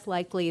far less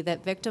likely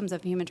that victims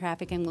of human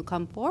trafficking will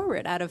come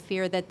forward out of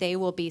fear that they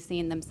will be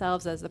seen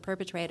themselves as the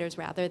perpetrators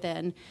rather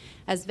than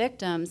as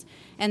victims.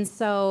 And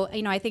so,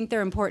 I think there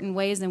are important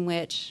ways in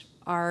which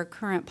our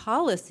current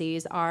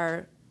policies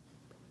are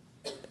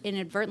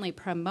inadvertently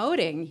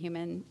promoting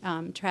human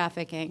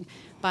trafficking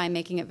by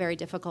making it very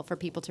difficult for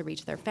people to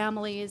reach their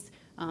families,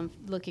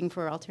 looking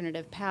for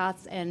alternative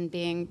paths, and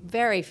being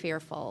very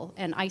fearful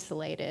and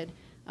isolated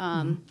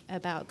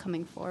about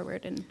coming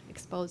forward and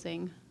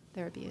exposing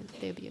the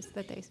abuse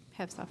that they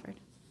have suffered.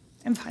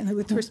 And finally,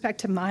 with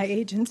respect to my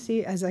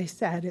agency, as I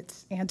said,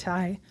 it's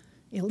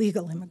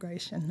anti-illegal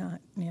immigration, not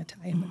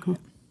anti-immigrant.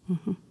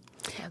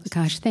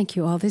 Gosh, thank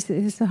you all. This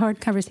is a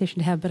hard conversation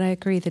to have, but I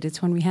agree that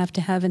it's one we have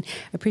to have, and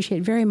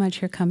appreciate very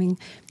much your coming,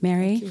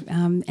 Mary.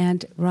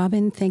 And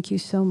Robin, thank you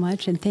so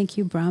much, and thank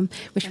you, Bram.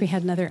 Wish we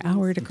had another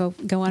hour to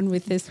go on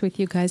with this with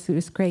you guys. It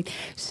was great.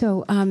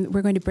 So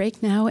we're going to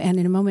break now, and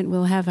in a moment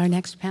we'll have our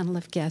next panel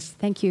of guests.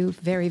 Thank you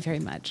very, very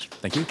much.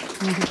 Thank you.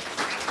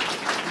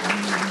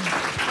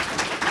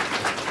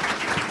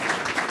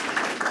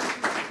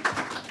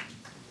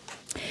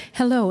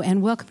 Hello,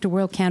 and welcome to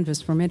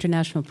WorldCanvass from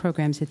International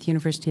Programs at the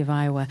University of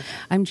Iowa.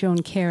 I'm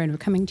Joan Kerr, and we're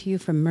coming to you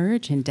from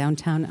Merge in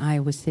downtown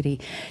Iowa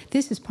City.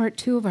 This is part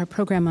 2 of our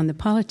program on the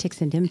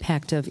politics and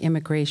impact of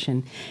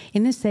immigration.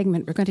 In this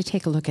segment, we're going to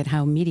take a look at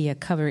how media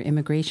cover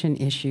immigration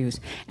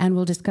issues, and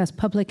we'll discuss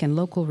public and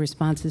local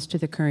responses to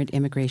the current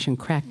immigration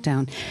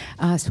crackdown.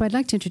 So I'd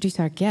like to introduce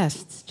our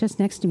guests. Just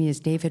next to me is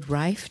David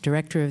Reif,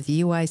 director of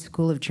the UI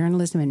School of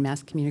Journalism and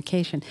Mass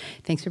Communication.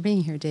 Thanks for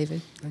being here,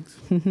 David. Thanks.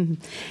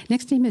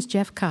 Next to him is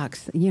Jeff Cox,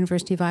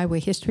 University of Iowa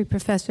history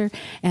professor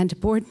and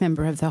board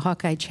member of the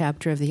Hawkeye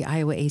chapter of the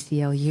Iowa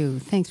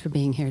ACLU. Thanks for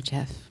being here,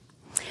 Jeff.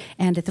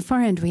 And at the far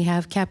end, we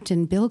have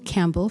Captain Bill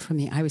Campbell from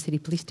the Iowa City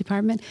Police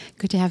Department.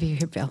 Good to have you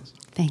here, Bill.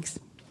 Thanks.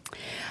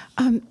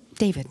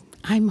 David,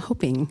 I'm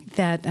hoping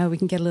that we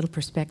can get a little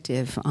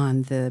perspective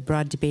on the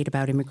broad debate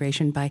about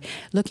immigration by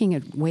looking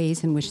at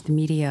ways in which the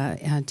media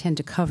tend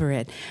to cover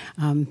it.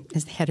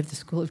 As the head of the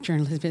School of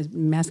Journalism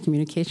and Mass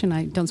Communication,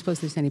 I don't suppose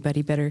there's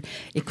anybody better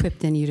equipped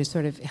than you to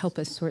sort of help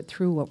us sort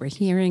through what we're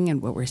hearing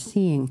and what we're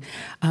seeing.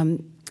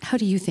 How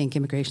do you think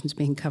immigration is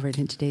being covered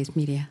in today's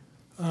media?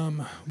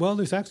 Well,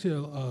 there's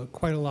actually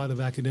quite a lot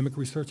of academic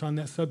research on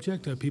that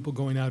subject, people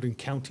going out and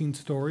counting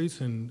stories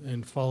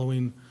and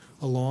following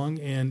along.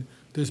 And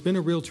there's been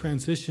a real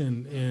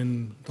transition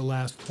in the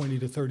last 20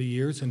 to 30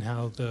 years in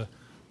how the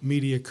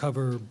media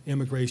cover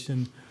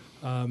immigration.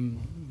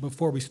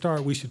 Before we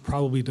start, we should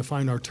probably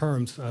define our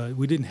terms.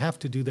 We didn't have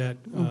to do that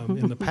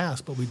in the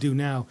past, but we do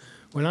now.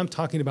 When I'm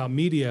talking about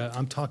media,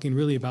 I'm talking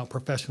really about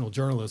professional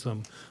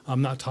journalism.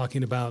 I'm not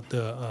talking about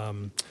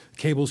the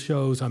cable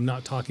shows. I'm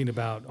not talking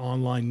about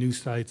online news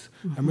sites.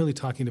 I'm really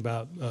talking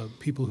about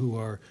people who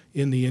are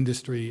in the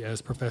industry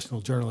as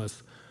professional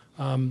journalists.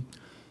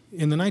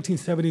 In the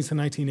 1970s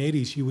and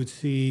 1980s, you would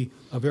see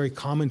a very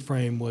common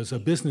frame was a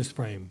business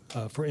frame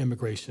for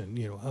immigration.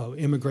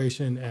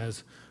 Immigration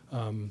as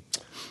a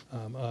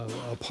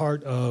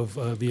part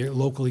of the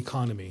local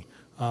economy.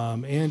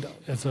 And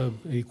as an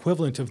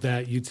equivalent of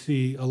that, you'd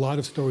see a lot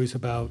of stories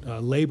about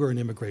labor and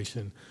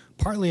immigration.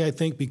 Partly, I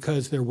think,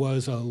 because there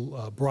was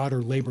a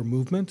broader labor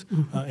movement,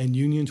 and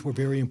unions were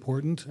very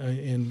important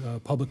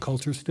in public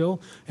culture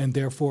still, and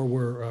therefore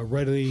were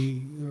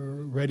ready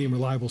and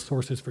reliable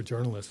sources for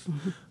journalists.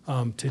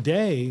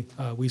 Today,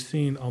 we've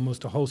seen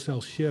almost a wholesale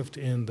shift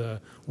in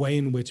the way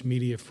in which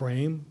media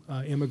frame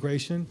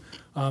immigration.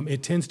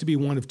 It tends to be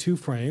one of two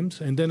frames,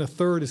 and then a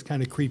third is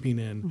kind of creeping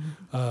in.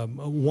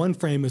 One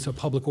frame is a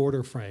public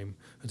order frame.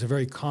 It's a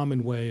very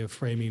common way of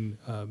framing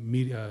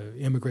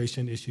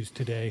immigration issues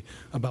today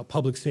about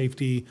public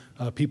safety,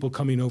 people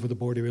coming over the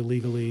border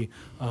illegally,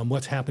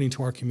 what's happening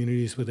to our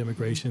communities with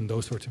immigration,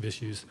 those sorts of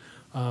issues.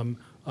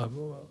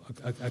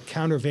 A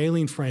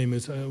countervailing frame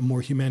is a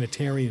more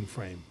humanitarian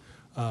frame.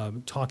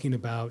 talking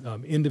about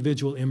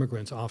individual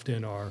immigrants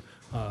often are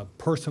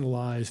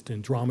personalized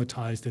and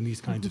dramatized in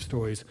these kinds of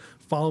stories,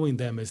 following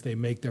them as they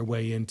make their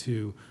way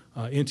into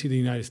the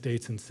United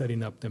States and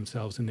setting up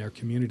themselves in their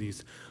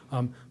communities.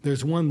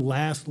 There's one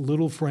last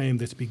little frame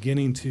that's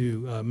beginning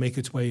to make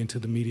its way into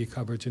the media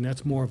coverage, and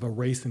that's more of a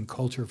race and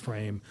culture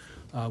frame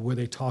where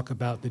they talk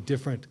about the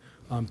different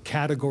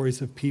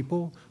categories of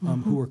people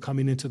who are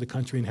coming into the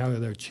country and how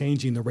they're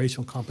changing the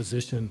racial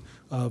composition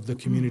of the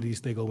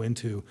communities they go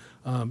into.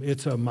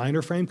 It's a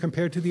minor frame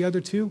compared to the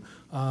other two,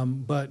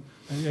 but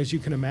as you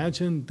can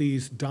imagine,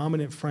 these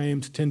dominant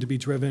frames tend to be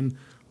driven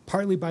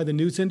partly by the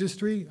news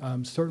industry.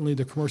 Certainly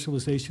the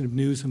commercialization of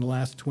news in the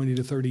last 20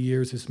 to 30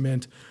 years has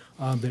meant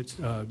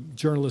that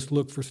journalists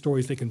look for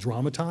stories they can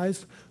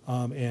dramatize,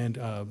 and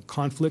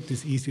conflict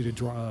is easy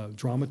to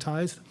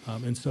dramatize.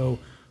 And so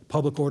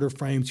public order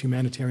frames,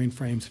 humanitarian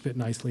frames fit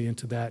nicely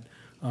into that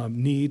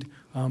need.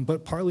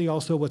 But partly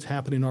also what's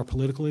happening in our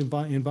political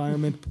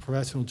environment.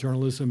 Professional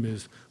journalism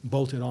is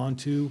bolted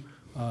onto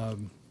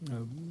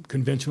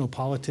conventional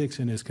politics,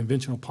 and as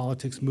conventional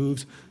politics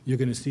moves, you're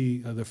going to see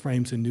the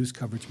frames and news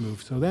coverage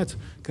move. So that's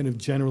kind of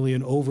generally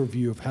an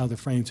overview of how the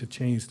frames have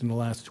changed in the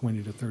last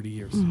 20 to 30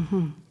 years.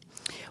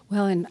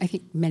 Well, and I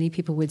think many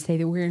people would say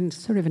that we're in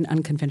sort of an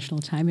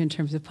unconventional time in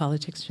terms of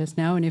politics just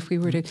now. And if we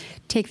were to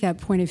take that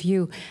point of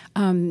view,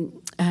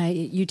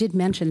 you did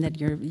mention that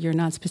you're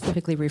not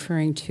specifically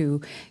referring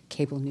to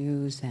cable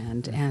news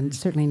and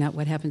certainly not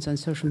what happens on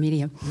social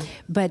media,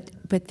 but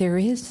there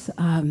is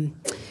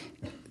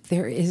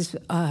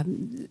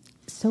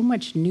so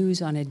much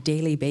news on a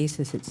daily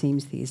basis, it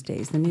seems, these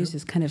days. The news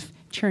is kind of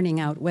churning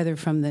out, whether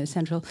from the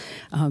central,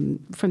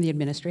 from the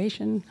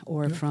administration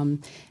or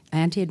from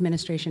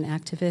anti-administration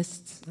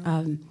activists.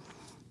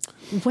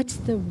 What's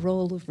the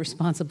role of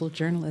responsible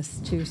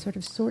journalists to sort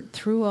of sort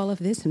through all of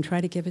this and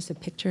try to give us a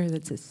picture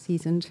that's a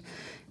seasoned,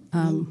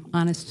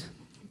 honest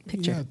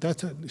picture? Yeah,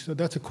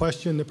 that's a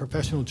question that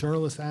professional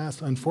journalists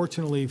ask.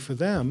 Unfortunately for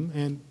them,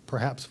 and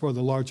perhaps for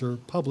the larger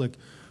public,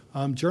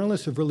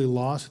 journalists have really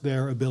lost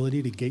their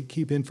ability to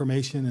gatekeep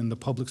information in the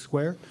public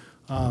square.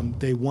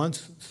 They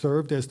once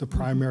served as the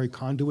primary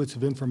conduits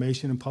of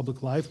information in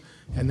public life,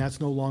 and that's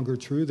no longer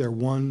true. They're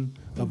one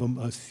of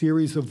a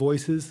series of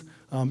voices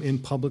in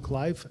public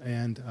life,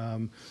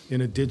 and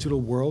in a digital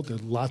world, there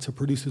are lots of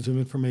producers of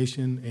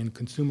information and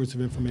consumers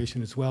of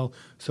information as well.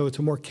 So it's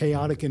a more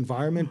chaotic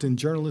environment, and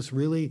journalists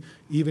really,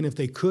 even if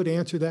they could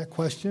answer that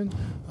question,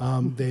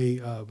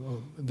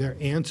 their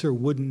answer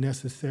wouldn't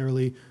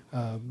necessarily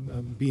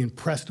be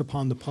impressed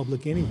upon the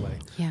public anyway.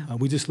 Yeah.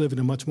 We just live in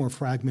a much more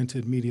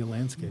fragmented media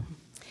landscape.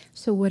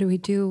 So what do we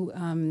do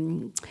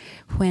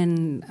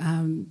when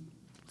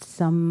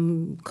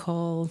some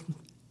call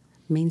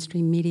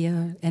mainstream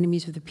media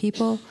enemies of the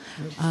people?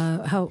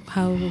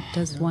 How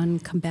does one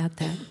combat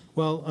that?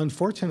 Well,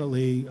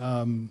 unfortunately,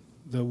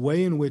 the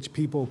way in which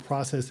people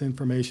process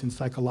information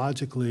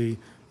psychologically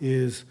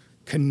is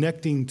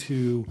connecting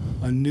to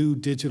a new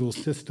digital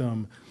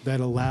system that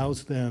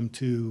allows them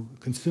to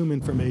consume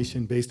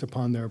information based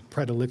upon their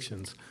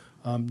predilections.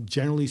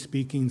 Generally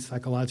speaking,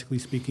 psychologically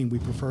speaking, we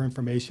prefer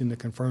information that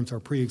confirms our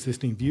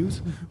pre-existing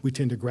views. We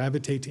tend to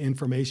gravitate to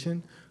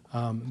information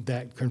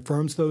that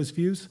confirms those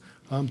views.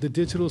 The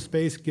digital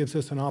space gives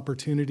us an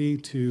opportunity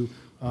to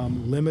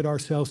limit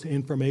ourselves to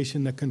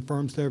information that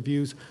confirms their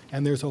views,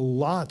 and there's a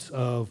lot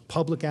of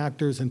public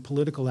actors and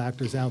political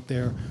actors out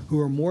there who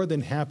are more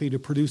than happy to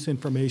produce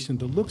information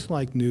that looks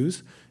like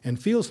news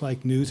and feels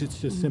like news. It's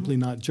just simply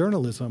not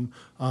journalism,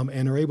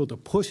 and are able to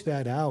push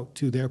that out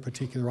to their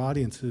particular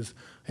audiences,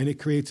 and it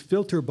creates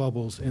filter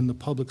bubbles in the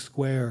public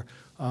square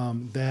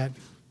that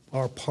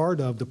are part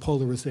of the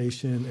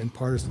polarization and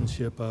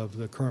partisanship of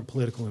the current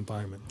political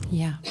environment.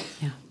 Yeah.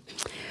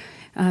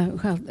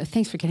 Well,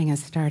 thanks for getting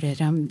us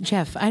started.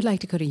 Jeff, I'd like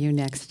to go to you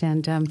next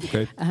and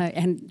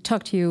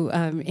talk to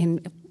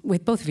you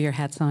with both of your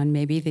hats on,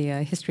 maybe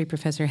the history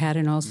professor hat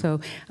and also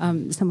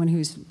someone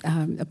who's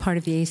a part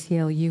of the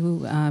ACLU.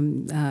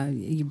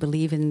 You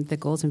believe in the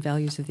goals and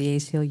values of the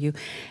ACLU.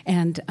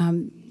 And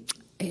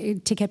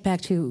to get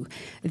back to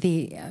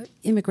the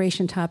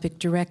immigration topic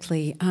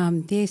directly,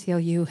 the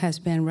ACLU has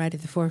been right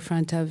at the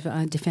forefront of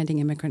defending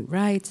immigrant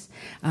rights,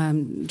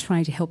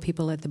 trying to help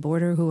people at the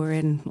border who are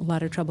in a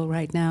lot of trouble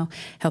right now,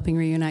 helping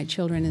reunite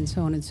children, and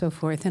so on and so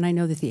forth. And I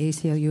know that the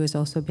ACLU has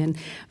also been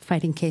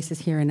fighting cases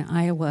here in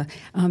Iowa.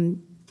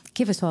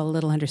 Give us all a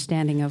little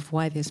understanding of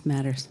why this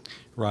matters.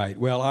 Right.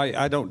 Well,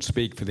 I don't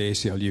speak for the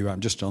ACLU.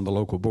 I'm just on the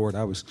local board.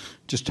 I was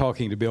just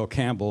talking to Bill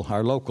Campbell,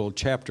 our local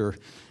chapter.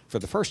 For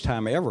the first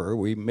time ever,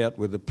 we met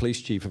with the police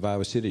chief of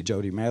Iowa City,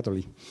 Jody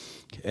Matherly,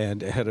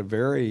 and had a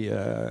very,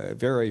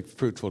 very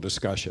fruitful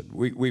discussion.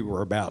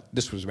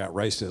 This was about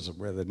racism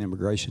rather than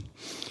immigration.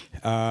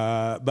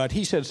 But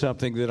he said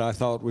something that I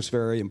thought was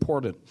very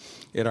important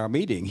at our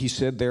meeting. He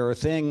said there are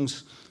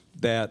things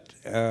that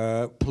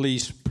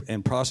police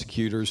and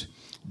prosecutors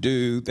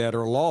do that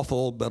are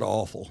lawful but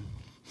awful.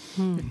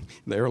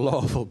 They're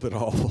lawful but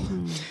awful.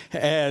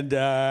 And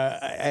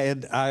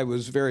I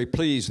was very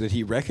pleased that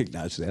he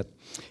recognized that.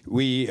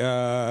 We, in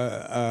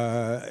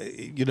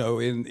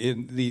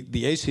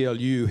the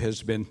ACLU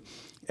has been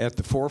at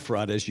the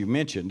forefront, as you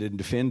mentioned, in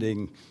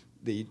defending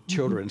the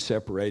children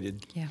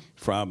separated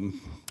from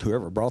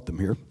whoever brought them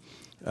here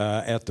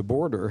at the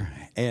border.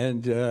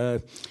 And,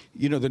 the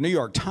New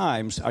York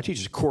Times, I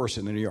teach a course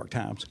in the New York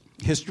Times,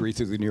 history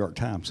through the New York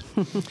Times.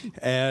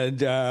 And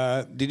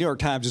the New York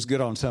Times is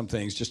good on some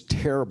things, just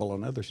terrible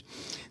on others.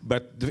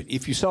 But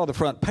if you saw the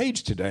front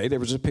page today, there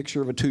was a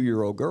picture of a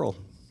 2-year-old girl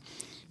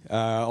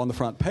on the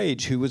front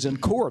page who was in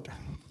court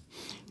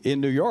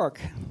in New York.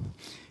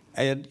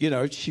 And,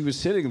 she was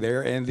sitting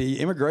there, and the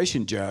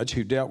immigration judge,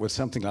 who dealt with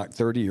something like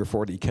 30 or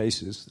 40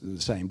 cases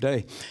the same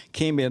day,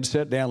 came in,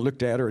 sat down,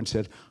 looked at her, and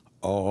said,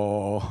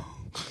 "Oh,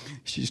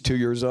 she's 2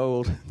 years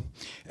old."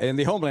 And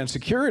the Homeland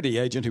Security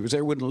agent who was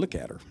there wouldn't look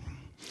at her.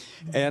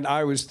 And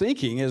I was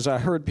thinking, as I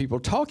heard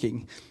people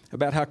talking,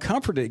 about how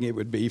comforting it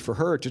would be for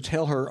her to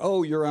tell her,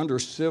 "Oh, you're under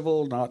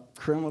civil, not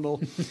criminal.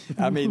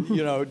 I mean,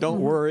 don't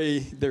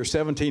worry. There's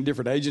 17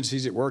 different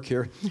agencies at work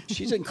here."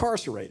 She's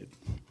incarcerated.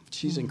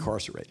 She's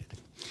incarcerated.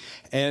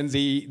 And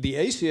the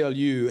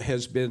ACLU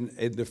has been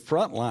in the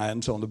front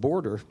lines on the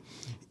border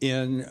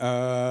in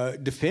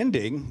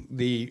defending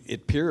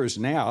it appears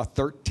now,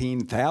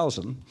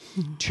 13,000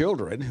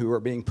 children who are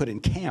being put in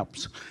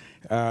camps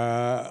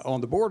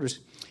on the borders.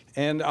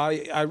 And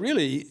I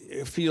really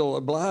feel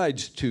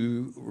obliged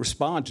to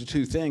respond to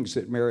two things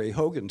that Mary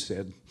Hogan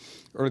said.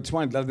 Or it's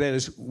one that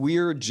is,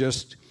 we're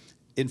just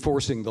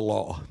enforcing the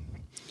law.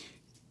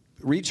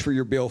 Reach for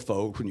your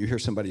billfold when you hear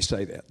somebody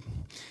say that.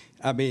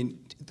 I mean,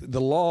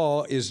 the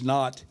law is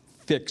not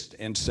fixed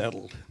and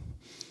settled.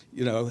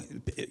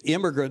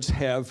 Immigrants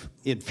have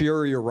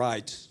inferior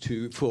rights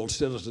to full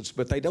citizens,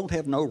 but they don't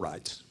have no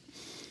rights.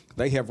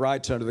 They have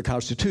rights under the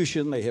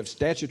Constitution. They have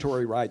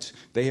statutory rights.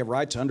 They have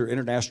rights under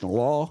international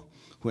law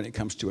when it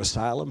comes to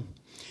asylum.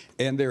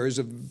 And there is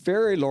a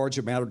very large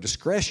amount of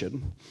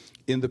discretion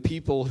in the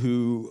people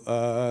who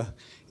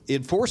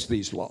enforce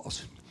these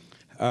laws.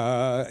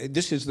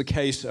 This is the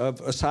case of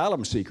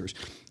asylum seekers.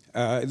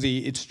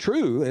 It's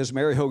true, as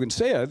Mary Hogan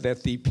said,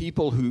 that the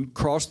people who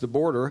crossed the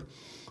border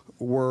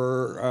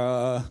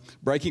were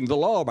breaking the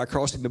law by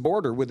crossing the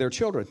border with their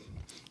children.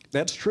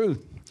 That's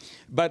true.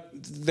 But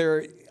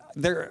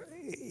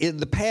in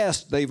the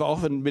past, they've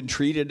often been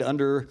treated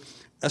under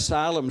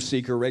asylum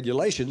seeker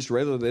regulations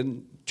rather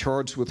than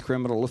charged with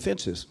criminal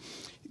offenses.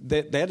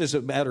 That is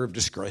a matter of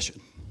discretion.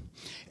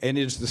 And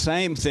it's the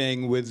same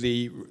thing with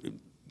the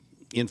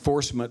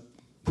enforcement,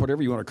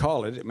 whatever you want to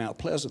call it, at Mount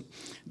Pleasant.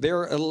 There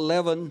are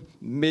 11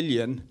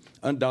 million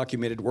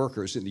undocumented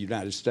workers in the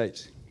United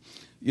States.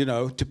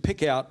 To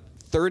pick out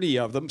 30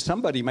 of them,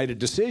 somebody made a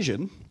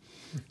decision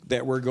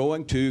that we're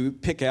going to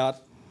pick out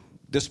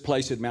this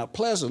place at Mount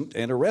Pleasant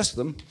and arrest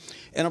them.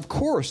 And of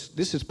course,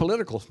 this is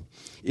political.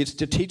 It's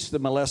to teach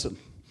them a lesson.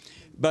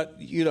 But,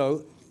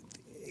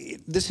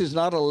 this is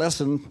not a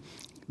lesson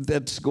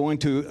that's going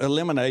to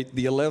eliminate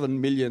the 11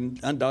 million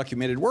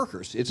undocumented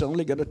workers. It's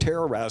only going to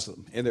terrorize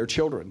them and their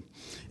children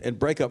and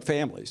break up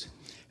families.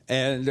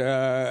 And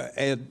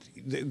there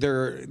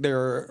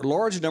are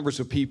large numbers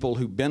of people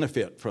who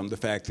benefit from the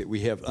fact that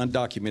we have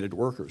undocumented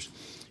workers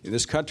in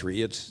this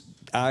country. It's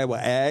Iowa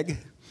Ag.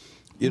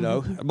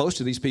 Most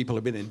of these people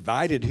have been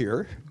invited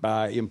here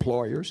by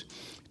employers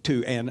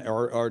and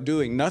are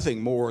doing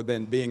nothing more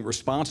than being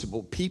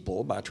responsible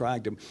people by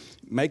trying to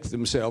make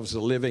themselves a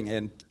living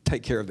and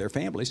take care of their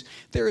families.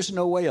 There is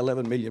no way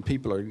 11 million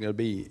people are going to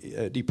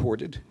be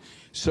deported.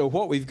 So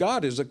what we've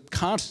got is a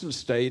constant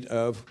state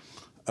of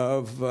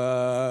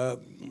a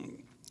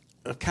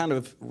kind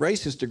of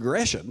racist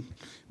aggression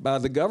by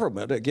the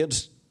government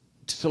against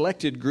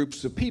selected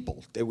groups of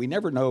people that we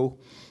never know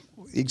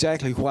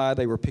exactly why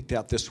they were picked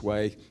out this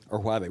way or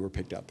why they were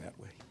picked out that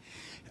way.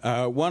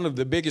 One of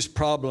the biggest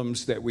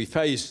problems that we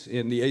face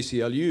in the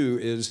ACLU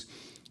is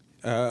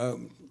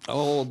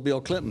all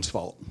Bill Clinton's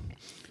fault.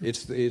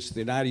 It's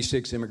the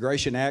 96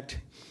 Immigration Act,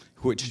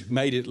 which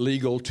made it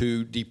legal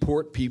to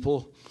deport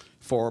people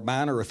for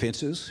minor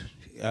offenses.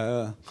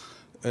 Barack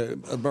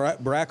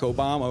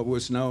Obama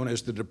was known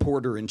as the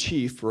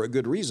deporter-in-chief for a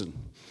good reason,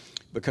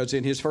 because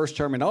in his first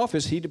term in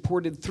office, he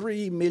deported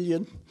 3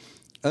 million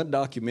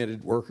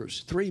undocumented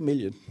workers. 3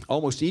 million.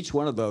 Almost each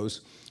one of those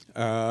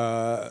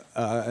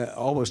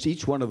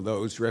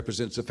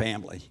represents a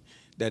family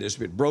that has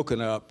been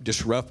broken up,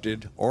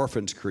 disrupted,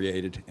 orphans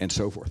created, and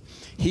so forth.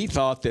 He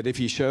thought that if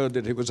he showed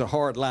that it was a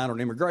hard line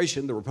on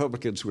immigration, the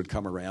Republicans would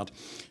come around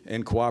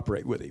and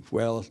cooperate with him.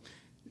 Well,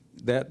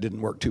 that didn't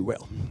work too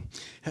well.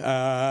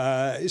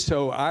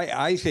 So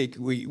I think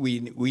we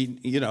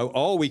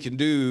all we can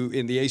do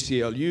in the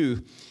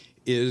ACLU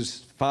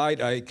is fight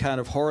a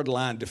kind of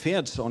hardline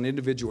defense on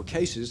individual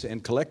cases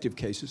and collective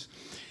cases.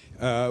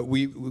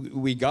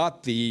 We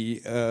got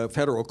the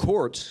federal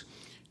courts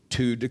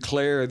to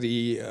declare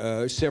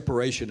the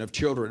separation of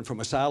children from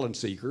asylum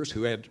seekers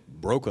who had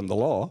broken the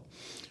law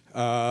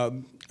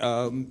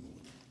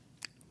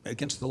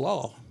against the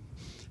law.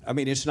 I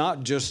mean, it's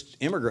not just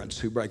immigrants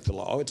who break the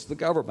law, it's the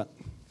government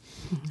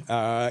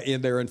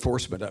in their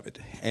enforcement of it.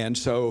 And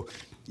so,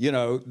 you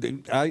know, the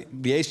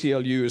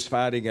ACLU is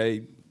fighting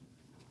a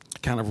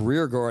kind of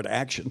rearguard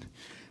action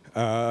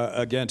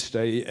against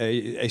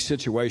a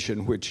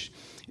situation which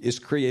is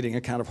creating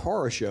a kind of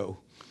horror show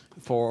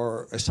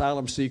for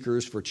asylum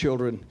seekers, for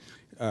children,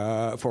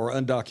 for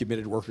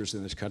undocumented workers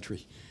in this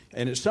country.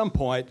 And at some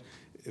point,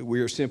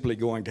 we are simply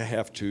going to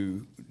have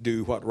to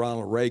do what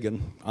Ronald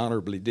Reagan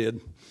honorably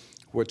did,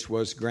 which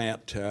was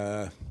grant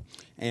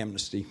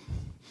amnesty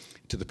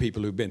to the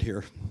people who've been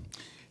here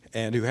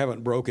and who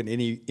haven't broken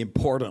any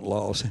important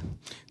laws.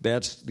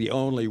 That's the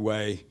only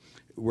way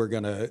we're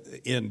going to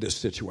end this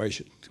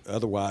situation.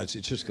 Otherwise,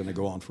 it's just going to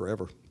go on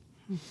forever.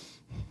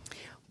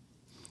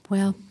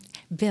 Well,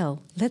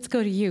 Bill, let's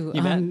go to you.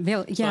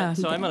 Bill, yeah.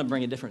 So I'm going to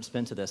bring a different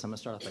spin to this. I'm going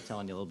to start off by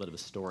telling you a little bit of a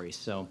story.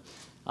 So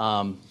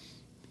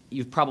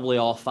you've probably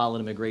all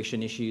followed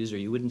immigration issues, or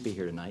you wouldn't be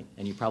here tonight,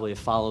 and you probably have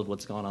followed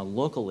what's going on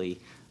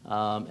locally.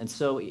 And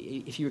so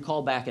if you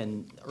recall back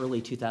in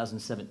early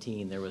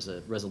 2017, there was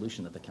a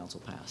resolution that the council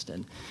passed.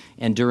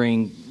 And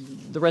during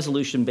the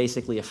resolution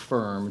basically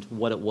affirmed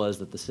what it was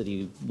that the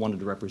city wanted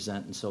to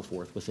represent and so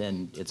forth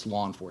within its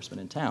law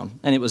enforcement in town.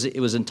 And it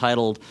was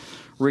entitled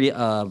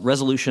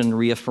Resolution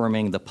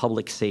Reaffirming the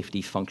Public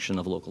Safety Function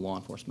of Local Law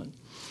Enforcement.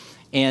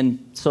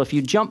 And so if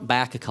you jump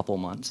back a couple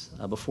months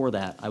before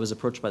that, I was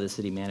approached by the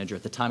city manager.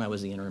 At the time, I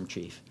was the interim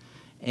chief.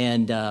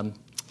 And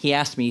he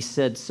asked me, he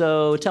said,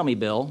 so tell me,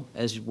 Bill,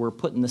 as we're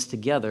putting this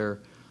together,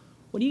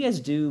 what do you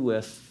guys do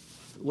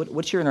with,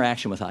 what's your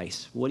interaction with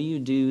ICE? What do you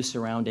do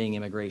surrounding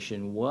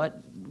immigration?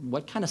 What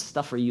kind of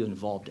stuff are you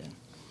involved in?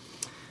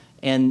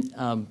 And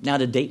now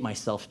to date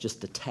myself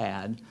just a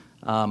tad,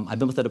 I've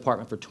been with the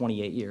department for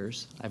 28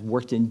 years. I've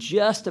worked in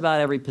just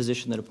about every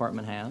position the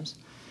department has.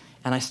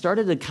 And I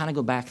started to kind of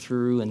go back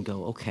through and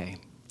go, okay,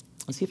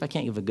 let's see if I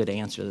can't give a good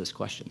answer to this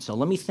question. So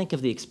let me think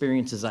of the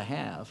experiences I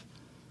have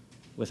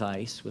with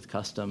ICE, with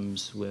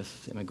customs,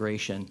 with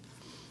immigration.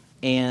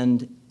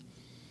 And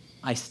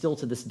I still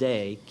to this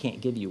day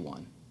can't give you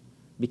one.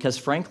 Because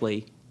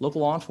frankly, local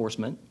law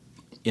enforcement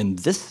in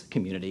this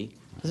community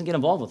doesn't get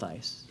involved with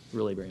ICE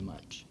really very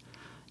much.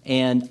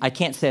 And I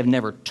can't say I've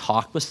never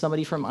talked with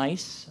somebody from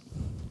ICE,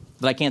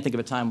 but I can't think of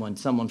a time when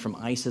someone from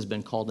ICE has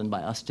been called in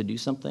by us to do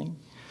something.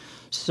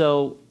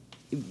 So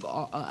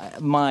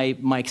my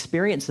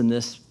experience in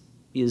this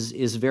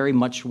is very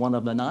much one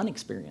of a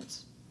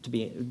non-experience, to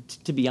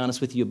be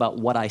honest with you, about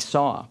what I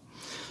saw.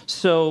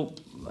 So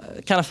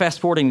kind of fast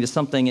forwarding to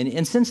something,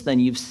 and since then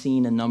you've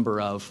seen a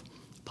number of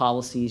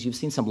policies, you've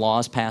seen some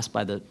laws passed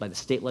by the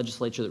state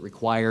legislature that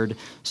required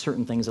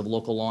certain things of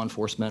local law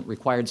enforcement,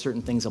 required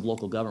certain things of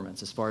local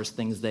governments as far as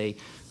things they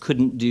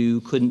couldn't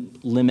do,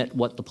 couldn't limit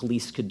what the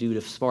police could do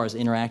as far as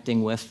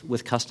interacting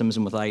with customs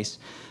and with ICE.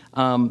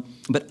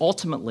 But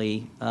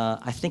ultimately,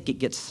 I think it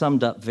gets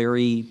summed up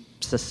very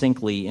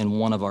succinctly in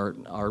one of our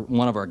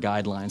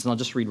guidelines, and I'll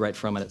just read right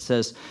from it. It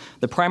says,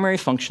 the primary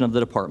function of the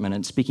department,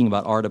 and speaking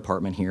about our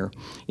department here,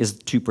 is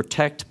to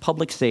protect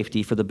public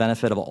safety for the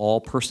benefit of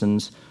all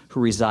persons who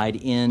reside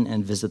in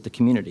and visit the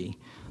community.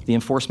 The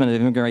enforcement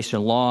of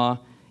immigration law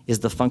is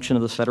the function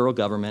of the federal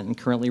government and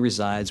currently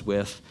resides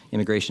with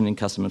Immigration and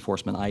Customs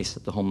Enforcement, ICE,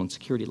 at the Homeland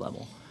Security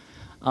level.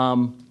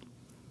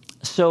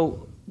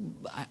 So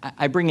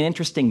I bring an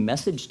interesting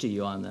message to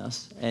you on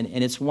this, and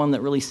it's one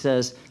that really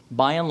says,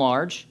 by and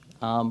large,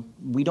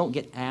 we don't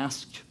get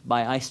asked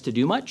by ICE to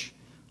do much.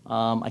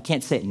 I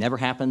can't say it never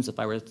happens. If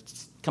I were to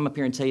come up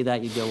here and tell you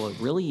that, you'd go, well,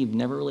 really? You've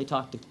never really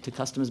talked to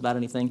Customs about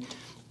anything?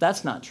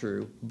 That's not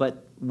true,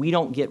 but we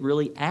don't get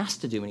really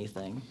asked to do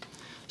anything.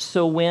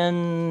 So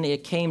when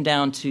it came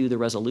down to the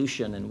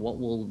resolution and what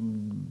we'll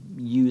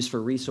use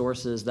for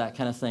resources, that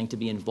kind of thing, to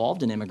be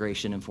involved in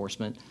immigration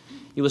enforcement,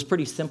 it was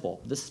pretty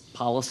simple. This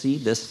policy,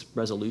 this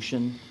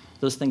resolution,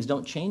 those things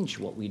don't change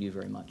what we do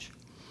very much.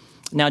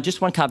 Now,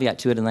 just one caveat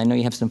to it, and I know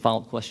you have some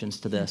follow-up questions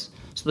to this.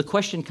 So the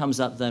question comes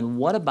up then,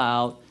 what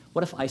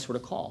if ICE were to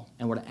call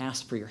and were to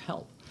ask for your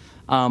help?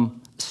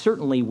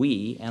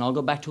 Certainly and I'll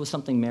go back to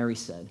something Mary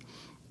said,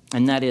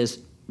 and that is,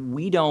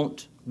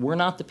 we're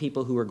not the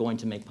people who are going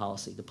to make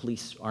policy. The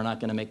police are not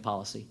going to make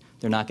policy.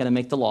 They're not going to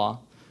make the law.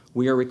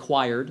 We are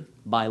required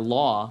by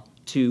law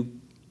to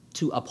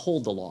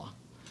uphold the law.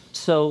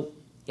 So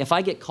if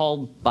I get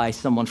called by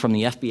someone from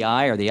the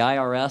FBI or the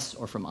IRS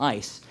or from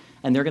ICE,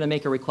 and they're going to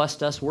make a request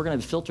to us, we're going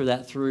to filter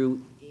that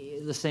through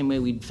the same way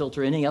we'd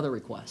filter any other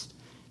request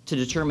to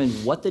determine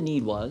what the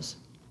need was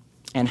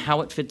and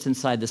how it fits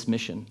inside this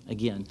mission.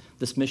 Again,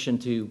 this mission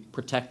to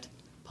protect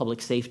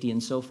public safety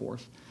and so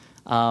forth.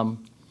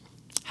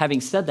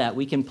 Having said that,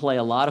 we can play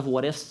a lot of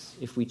what ifs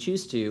if we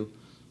choose to,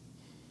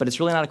 but it's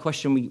really not a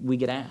question we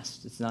get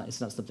asked. It's not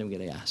something we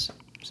get asked.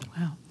 So.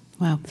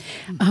 Wow.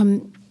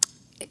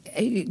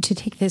 to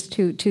take this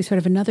to sort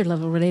of another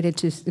level related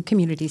to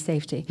community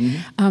safety.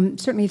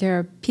 Certainly there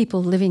are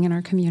people living in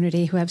our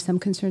community who have some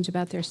concerns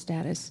about their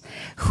status,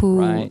 who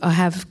Right.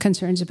 have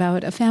concerns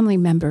about a family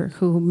member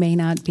who may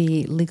not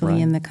be legally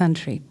Right. in the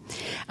country.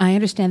 I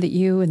understand that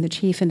you and the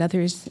chief and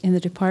others in the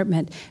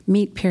department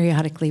meet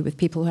periodically with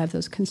people who have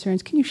those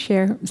concerns. Can you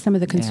share some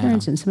of the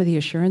concerns and some of the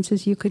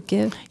assurances you could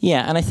give?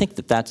 Yeah, and I think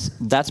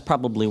that's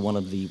probably one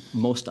of the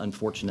most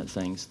unfortunate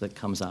things that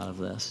comes out of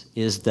this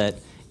is that,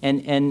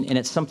 and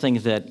it's something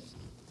that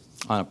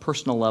on a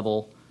personal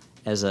level,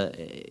 as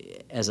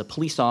a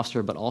police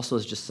officer, but also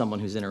as just someone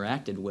who's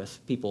interacted with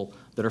people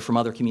that are from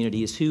other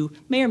communities who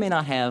may or may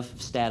not have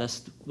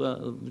status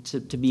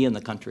to be in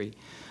the country,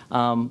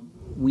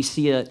 we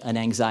see an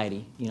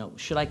anxiety. You know,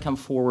 should I come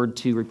forward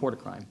to report a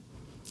crime?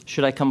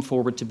 Should I come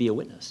forward to be a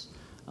witness?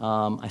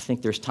 I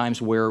think there's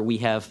times where we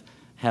have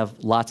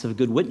lots of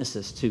good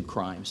witnesses to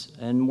crimes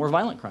and more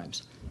violent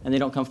crimes, and they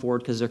don't come forward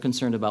because they're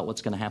concerned about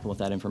what's going to happen with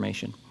that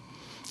information.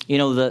 You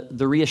know,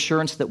 the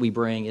reassurance that we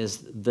bring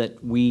is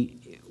that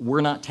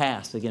we're not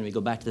tasked, again, we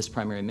go back to this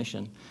primary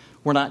mission,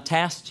 we're not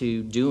tasked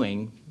to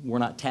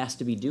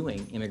be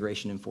doing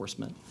immigration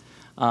enforcement.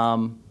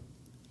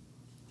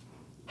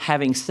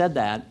 Having said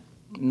that,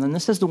 and then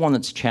this is the one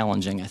that's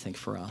challenging, I think,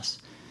 for us.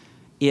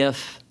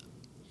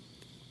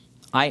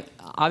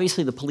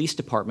 Obviously the police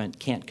department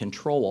can't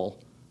control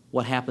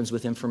what happens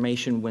with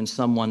information when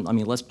someone, I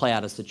mean, let's play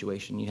out a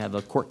situation. You have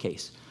a court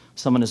case.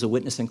 Someone is a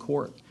witness in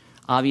court.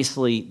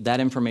 Obviously, that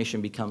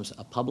information becomes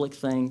a public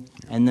thing,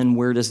 and then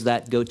where does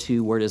that go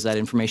to? Where does that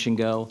information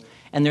go?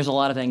 And there's a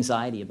lot of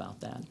anxiety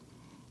about that.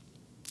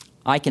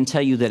 I can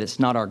tell you that it's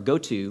not our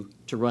go-to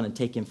to run and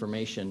take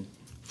information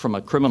from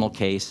a criminal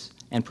case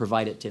and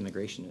provide it to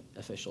immigration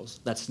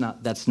officials. That's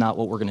not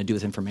what we're going to do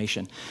with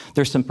information.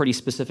 There's some pretty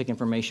specific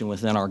information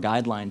within our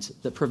guidelines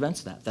that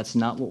prevents that. That's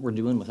not what we're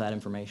doing with that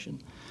information.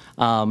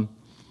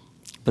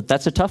 But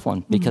that's a tough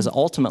one because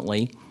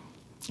ultimately,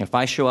 if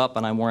I show up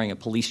and I'm wearing a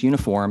police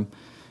uniform,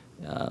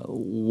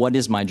 what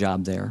is my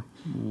job there?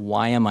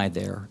 Why am I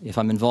there? If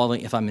I'm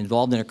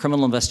involved in a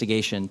criminal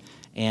investigation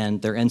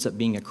and there ends up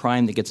being a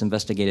crime that gets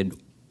investigated,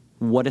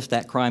 what if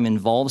that crime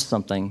involves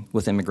something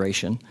with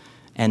immigration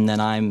and then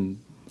I'm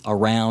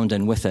around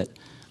and with it?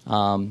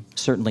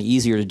 Certainly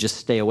easier to just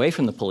stay away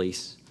from the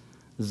police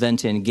than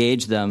to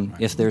engage them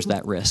if there's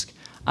that risk.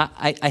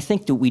 I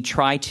think that we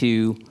try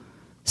to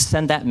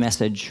send that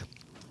message,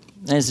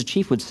 and as the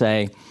chief would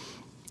say,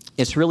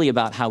 it's really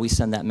about how we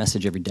send that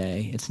message every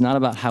day. It's not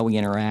about how we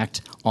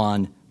interact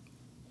on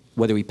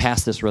whether we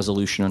pass this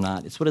resolution or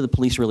not. It's what are the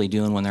police really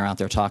doing when they're out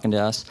there talking to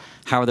us?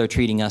 How are they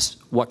treating us?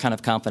 What kind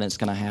of confidence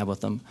can I have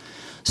with them?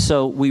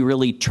 So we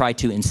really try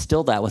to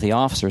instill that with the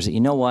officers that, you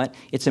know what,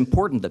 it's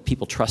important that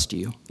people trust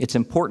you. It's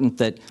important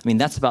that, I mean,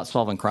 that's about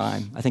solving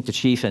crime. I think the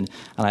chief, and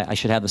I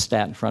should have the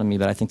stat in front of me,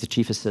 but I think the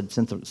chief has said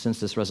since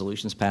this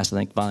resolution's passed, I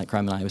think violent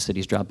crime in Iowa City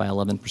has dropped by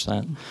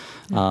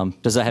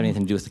 11%. Does that have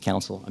anything to do with the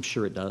council? I'm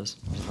sure it does.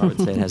 I would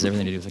say it has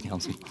everything to do with the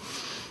council.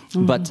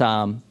 But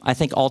I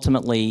think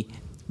ultimately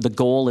the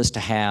goal is to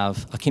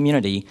have a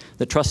community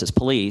that trusts its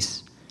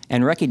police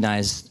and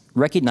recognizes,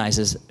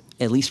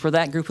 at least for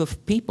that group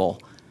of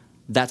people,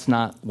 that's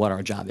not what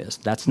our job is.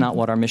 That's not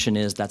what our mission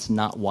is. That's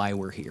not why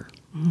we're here.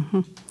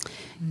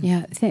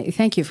 Yeah,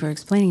 thank you for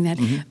explaining that.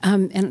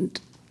 And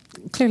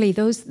clearly,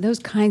 those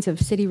kinds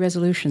of city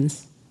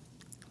resolutions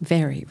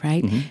vary,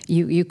 right?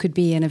 You could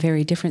be in a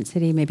very different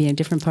city, maybe in a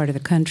different part of the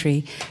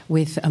country,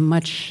 with a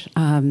much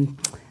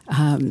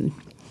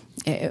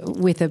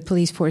with a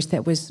police force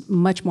that was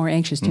much more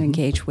anxious to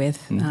engage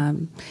with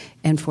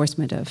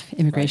enforcement of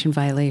immigration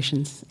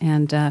violations,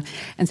 and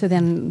so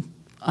then.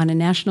 On a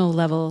national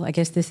level, I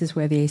guess this is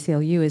where the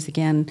ACLU is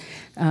again,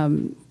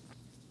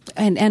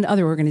 and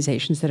other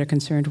organizations that are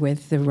concerned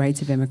with the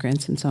rights of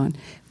immigrants and so on,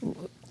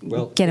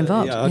 get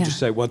involved. I'll just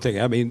say one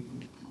thing. I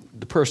mean,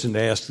 the person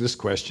to ask this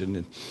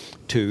question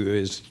to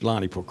is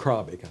Lonnie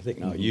Pokravic. I think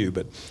not you,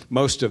 but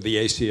most of the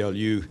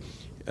ACLU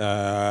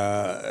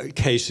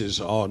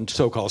cases on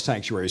so-called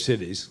sanctuary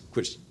cities,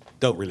 which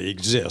don't really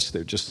exist,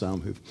 they're just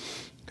some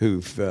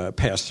who've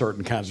passed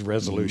certain kinds of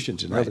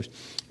resolutions and others,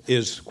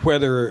 is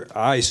whether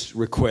ICE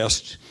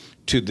requests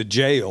to the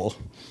jail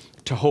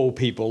to hold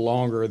people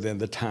longer than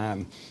the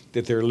time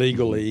that they're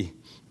legally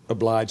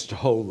obliged to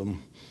hold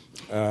them,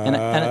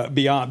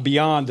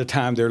 beyond the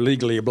time they're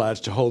legally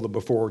obliged to hold them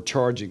before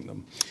charging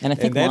them. And I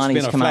think that's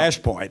Lonnie's been a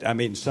flashpoint. I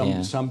mean,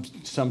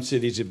 some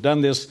cities have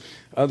done this,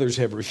 others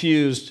have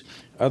refused.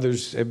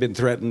 Others have been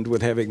threatened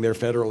with having their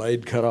federal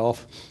aid cut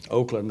off.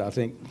 Oakland, I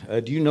think.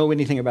 Do you know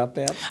anything about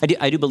that?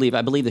 I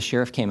believe the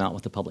sheriff came out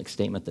with a public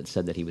statement that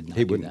said that he would not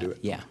wouldn't do it.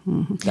 Yeah,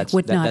 That's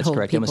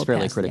correct. He was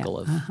fairly critical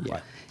of.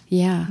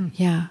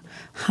 Yeah.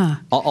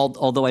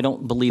 Although I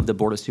don't believe the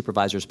Board of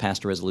Supervisors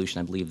passed a resolution,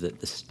 I believe that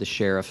the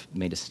sheriff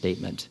made a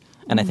statement,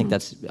 and I think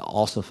that's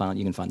also found.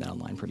 You can find that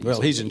online pretty easily.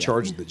 Well, he's in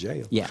charge of the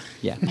jail.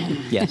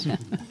 Yes.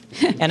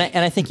 And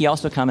I think he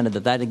also commented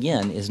that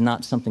again is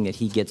not something that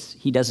he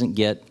doesn't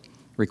get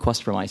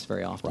request from ICE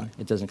very often. Right.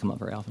 It doesn't come up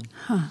very often.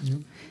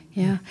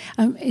 Yeah.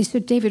 So,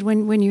 David,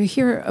 when you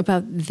hear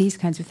about these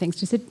kinds of things,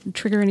 does it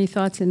trigger any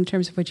thoughts in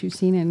terms of what you've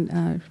seen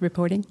in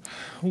reporting?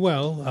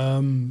 Well,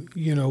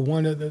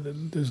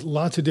 there's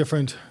lots of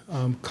different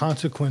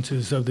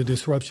consequences of the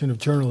disruption of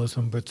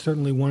journalism, but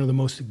certainly one of the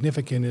most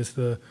significant is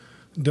the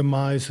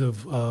demise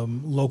of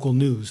local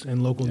news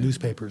and local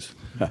newspapers.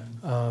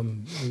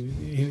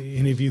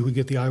 Any of you who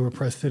get the Iowa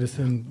Press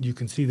Citizen, you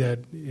can see that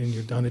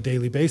on a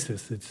daily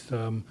basis.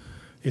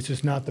 It's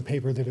just not the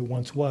paper that it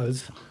once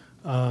was.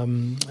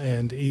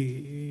 And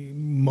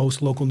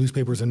most local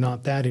newspapers are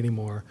not that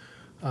anymore.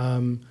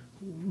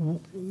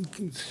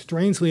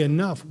 Strangely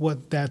enough,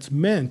 what that's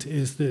meant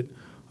is that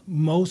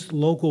most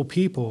local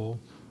people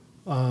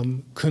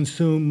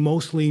consume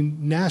mostly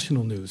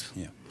national news.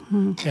 Yeah.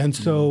 And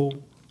so,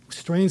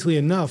 strangely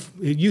enough,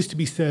 it used to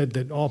be said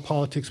that all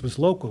politics was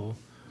local,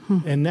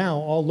 and now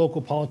all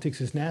local politics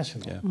is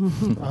national.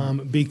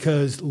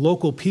 Because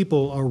local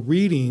people are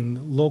reading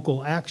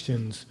local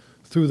actions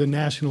through the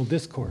national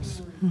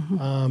discourse.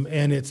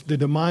 And it's the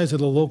demise of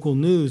the local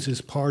news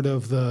is part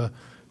of the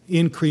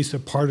increase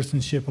of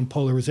partisanship and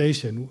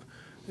polarization.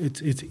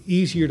 It's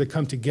easier to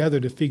come together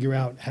to figure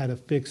out how to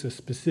fix a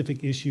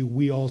specific issue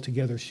we all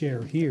together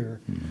share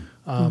here.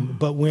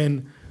 But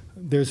when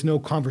there's no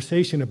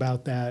conversation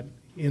about that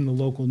in the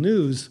local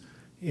news,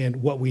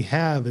 and what we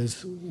have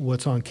is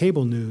what's on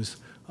cable news,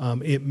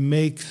 it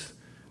makes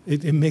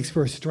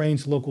for a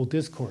strange local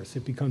discourse.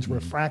 It becomes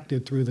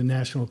refracted through the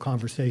national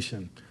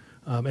conversation.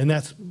 And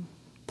that's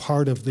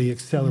part of the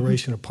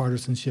acceleration of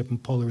partisanship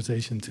and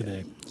polarization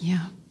today.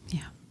 Yeah.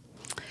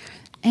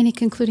 Any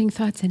concluding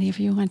thoughts any of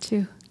you want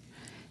to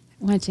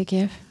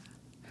give?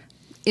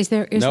 Is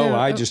there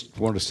I just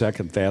want to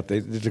second that.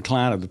 The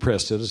decline of the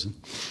Press Citizen.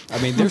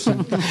 I mean,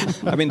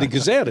 the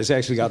Gazette has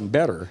actually gotten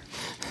better.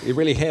 It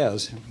really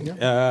has.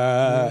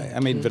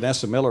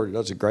 Vanessa Miller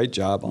does a great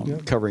job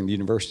on covering the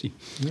university.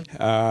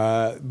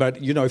 But,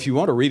 if you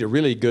want to read a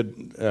really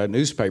good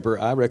newspaper,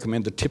 I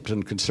recommend the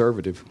Tipton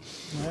Conservative.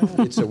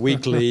 It's a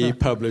weekly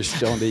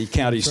published on the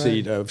county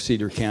seat of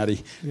Cedar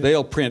County.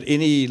 They'll print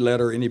any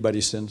letter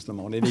anybody sends them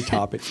on any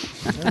topic.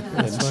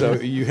 So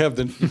you have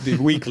the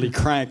weekly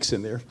cranks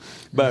in there.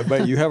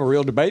 But you have a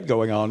real debate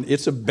going on.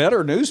 It's a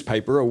better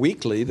newspaper, a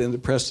weekly, than the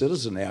Press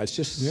Citizen now. It's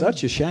just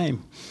such a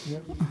shame.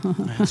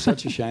 It's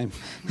such a shame.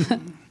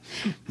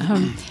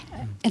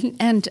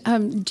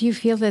 Do you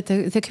feel that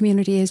the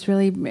community is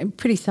really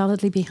pretty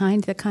solidly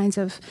behind the kinds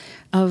of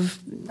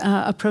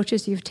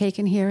approaches you've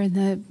taken here in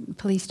the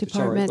police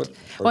department?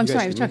 I'm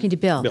sorry, I was talking to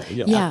Bill. Bill,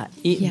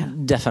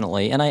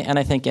 Definitely, and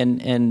I think,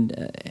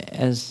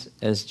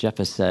 as Jeff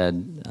has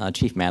said,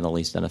 Chief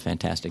Matherly's done a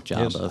fantastic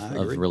job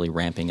of really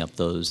ramping up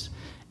those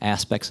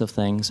aspects of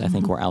things. I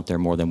think we're out there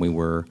more than we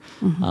were,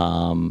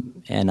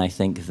 and I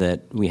think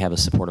that we have a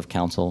supportive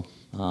council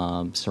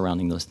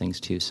surrounding those things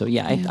too. So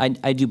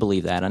I do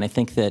believe that, and I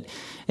think that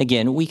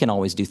again we can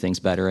always do things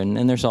better.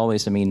 And there's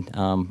always,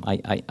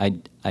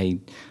 I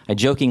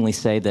jokingly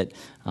say that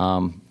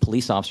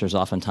police officers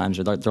oftentimes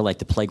they're like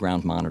the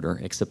playground monitor,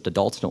 except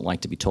adults don't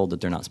like to be told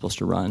that they're not supposed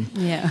to run.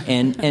 Yeah.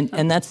 And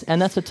that's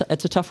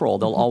a tough role.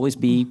 There'll always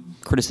be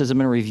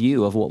criticism and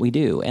review of what we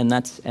do, and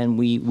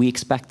we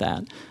expect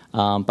that.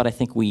 But I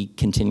think we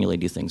continually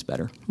do things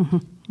better.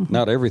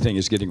 Not everything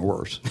is getting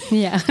worse.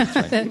 Yeah,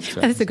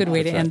 that's a good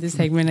way to end this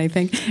segment, I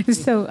think.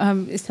 So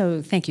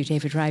thank you,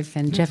 David Reif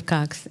and Jeff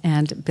Cox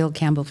and Bill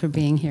Campbell for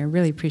being here.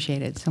 Really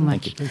appreciate it so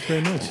much. Thanks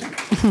very much.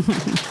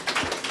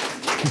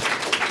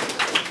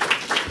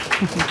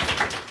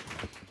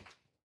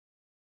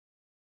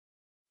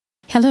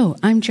 Hello,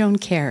 I'm Joan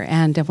Kerr,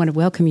 and I want to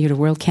welcome you to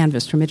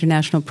WorldCanvass from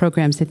International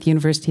Programs at the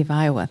University of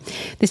Iowa.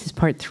 This is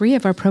part 3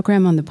 of our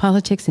program on the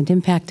politics and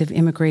impact of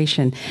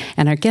immigration.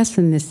 And our guests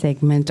in this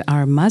segment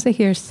are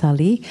Mazahir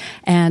Salih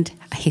and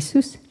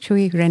Jesus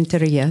Chuy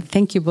Renteria.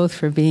 Thank you both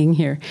for being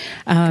here.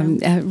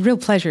 A real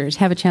pleasure to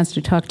have a chance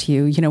to talk to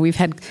you. We've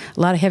had a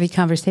lot of heavy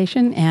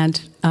conversation and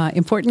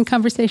important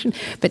conversation,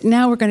 but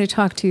now we're going to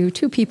talk to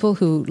 2 people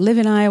who live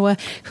in Iowa,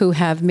 who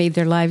have made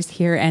their lives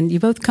here, and you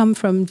both come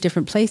from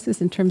different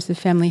places in terms of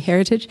family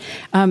heritage.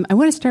 I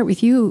want to start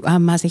with you,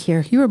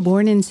 Mazahir. You were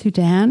born in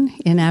Sudan,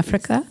 in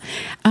Africa,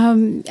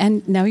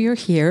 and now you're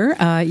here.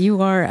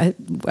 You are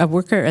a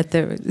worker at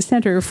the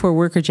Center for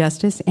Worker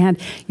Justice, and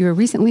you were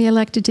recently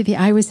elected to the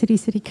Iowa City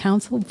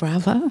Council.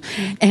 Bravo.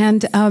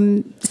 And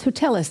so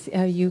tell us,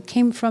 you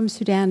came from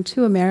Sudan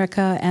to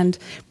America and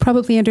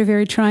probably under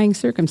very trying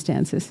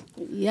circumstances.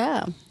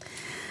 Yeah.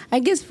 I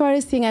guess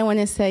first thing I want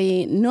to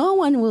say, no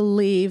one will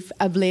leave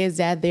a place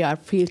that they are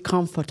feel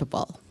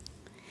comfortable.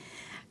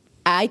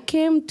 I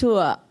came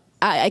to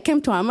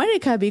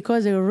America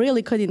because I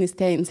really couldn't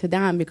stay in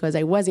Sudan because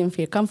I wasn't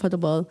feel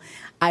comfortable.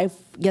 I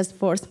just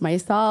forced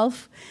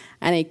myself,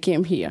 and I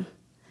came here.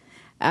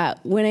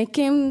 When I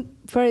came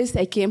first,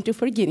 I came to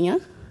Virginia,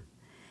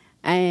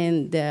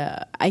 and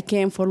I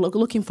came for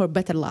looking for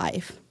better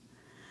life.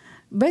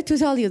 But to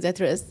tell you the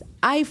truth,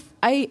 I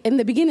in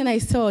the beginning I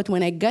thought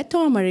when I get to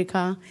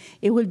America,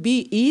 it will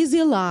be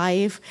easy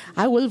life.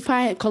 I will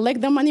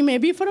collect the money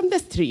maybe from the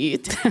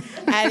street,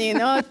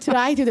 and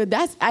try to do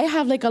that. I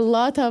have like a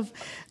lot of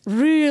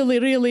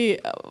really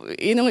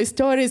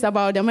stories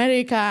about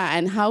America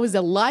and how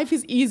the life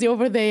is easy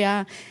over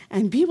there,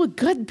 and people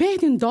got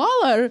paid in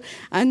dollar,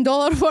 and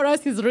dollar for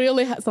us is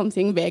really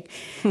something big.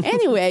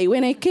 Anyway,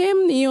 when I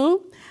came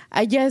new,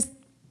 I just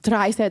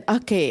said,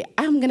 okay,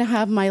 I'm going to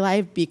have my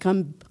life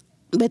become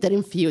better in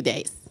a few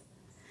days.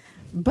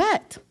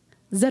 But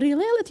the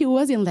reality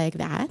wasn't like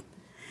that.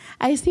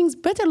 I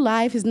think better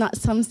life is not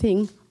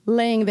something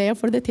laying there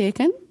for the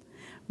taken.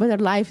 Better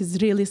life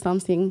is really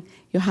something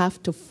you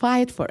have to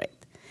fight for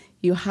it.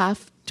 You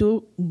have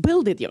to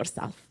build it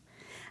yourself.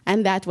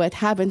 And that's what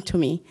happened to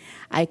me.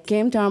 I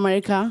came to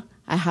America.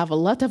 I have a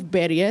lot of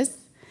barriers.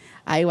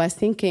 I was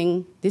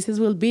thinking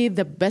will be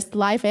the best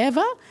life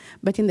ever,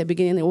 but in the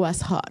beginning it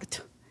was hard.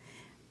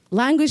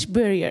 Language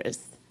barriers,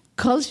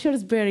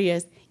 cultures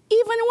barriers,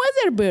 even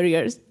weather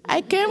barriers.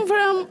 I came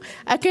from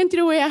a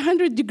country where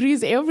 100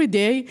 degrees every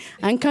day,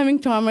 and coming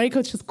to America,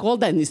 which is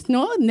cold and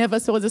snow, never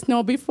saw the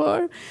snow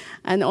before,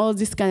 and all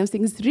these kind of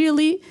things.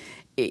 Really,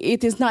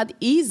 it is not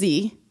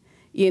easy,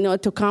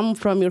 to come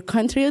from your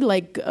country,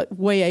 like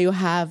where you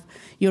have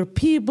your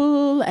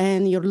people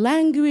and your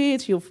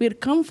language, you feel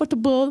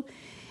comfortable.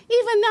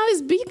 Even now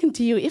speaking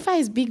to you, if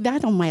I speak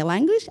that on my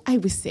language, I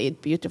will say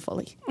it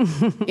beautifully,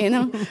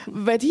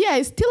 But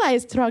yeah, still I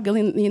struggle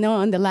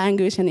on the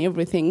language and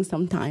everything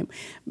sometimes.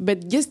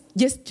 But just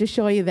to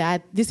show you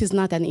that this is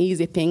not an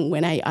easy thing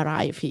when I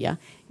arrive here.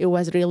 It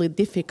was really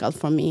difficult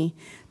for me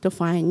to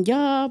find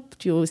job,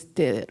 to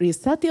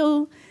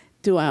resettle,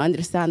 to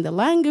understand the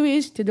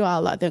language, to do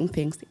a lot of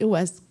things. It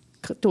was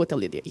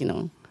totally,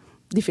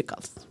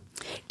 difficult.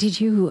 Did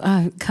you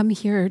come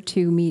here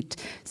to meet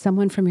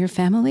someone from your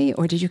family,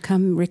 or did you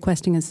come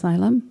requesting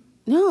asylum?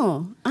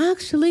 No,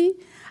 actually,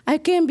 I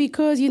came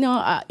because,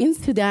 in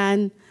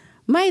Sudan,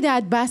 my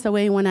dad passed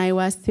away when I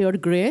was 3rd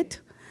grade.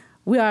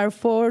 We are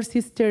 4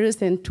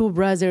 sisters and 2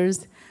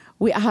 brothers.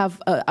 We have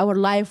our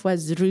life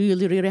was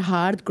really, really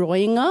hard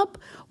growing up.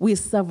 We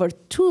suffered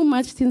too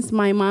much since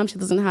my mom, she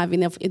doesn't have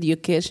enough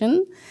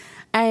education.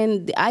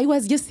 And I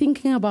was just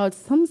thinking about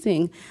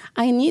something.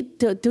 I need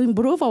to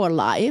improve our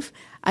life.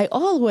 I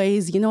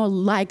always,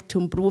 like to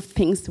improve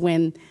things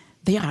when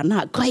they are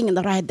not going in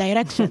the right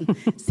direction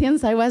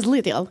since I was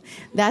little.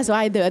 That's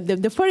why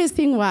the first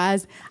thing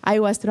was I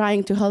was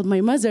trying to help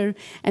my mother,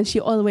 and she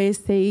always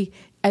say,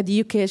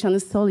 education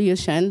is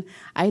solution.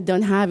 I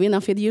don't have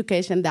enough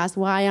education. That's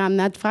why I'm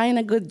not finding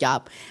a good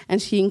job.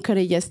 And she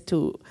encourages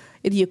to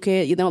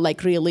educate,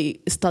 really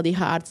study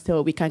hard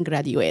so we can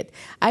graduate.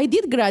 I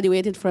did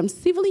graduate from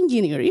civil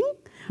engineering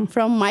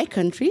from my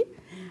country.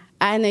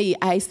 And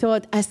I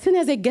thought, as soon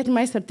as I get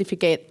my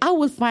certificate, I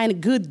will find a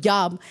good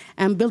job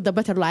and build a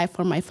better life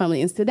for my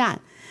family in Sudan.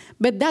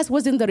 But that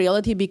wasn't the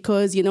reality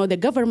because, the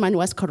government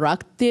was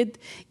corrupted.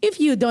 If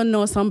you don't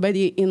know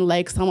somebody in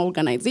some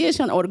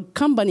organization or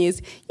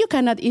companies, you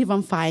cannot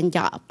even find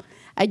job.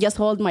 I just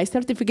hold my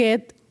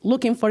certificate,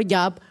 looking for a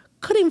job,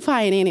 couldn't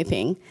find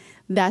anything.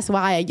 That's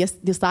why I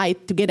just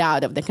decided to get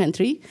out of the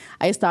country.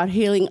 I started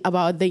hearing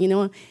about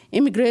the,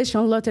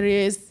 immigration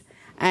lotteries,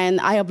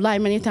 and I applied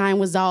many times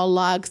without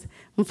luck.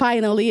 And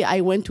finally, I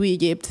went to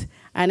Egypt,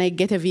 and I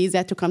get a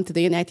visa to come to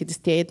the United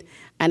States.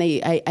 And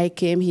I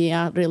came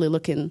here really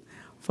looking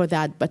for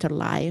that better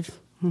life,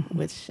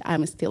 which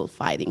I'm still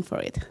fighting for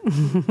it.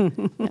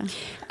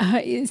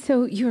 Yeah.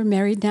 So you're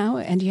married now,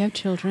 and you have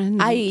children?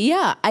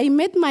 I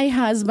met my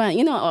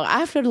husband,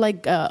 after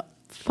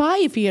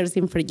 5 years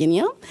in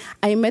Virginia.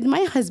 I met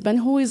my husband,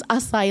 who is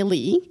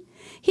asylee.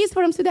 He's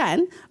from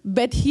Sudan,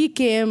 but he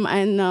came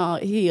and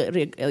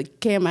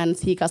came and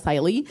seek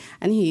asylee,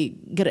 and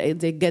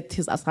they get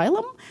his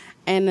asylum,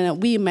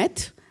 and we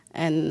met,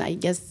 and I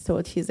just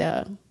thought he's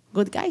a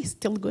good guy,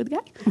 still a good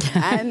guy,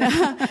 and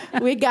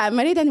we got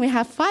married, and we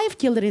have 5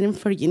 children in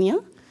Virginia.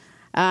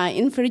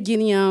 In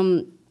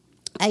Virginia,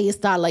 I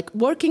start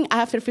working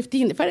after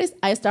 15. First,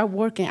 I start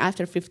working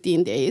after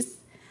 15 days.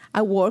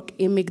 I work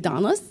in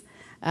McDonald's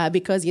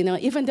because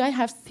even though I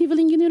have civil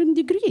engineering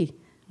degree,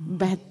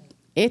 but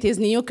it is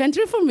new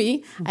country for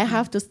me. Mm-hmm. I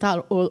have to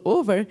start all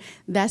over.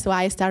 That's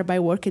why I start by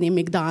working in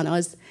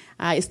McDonald's.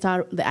 They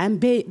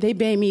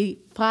pay me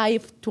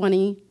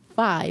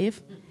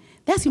 $5.25.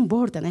 That's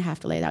important. I have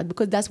to lay it out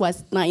because that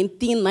was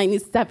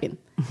 1997.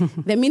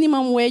 The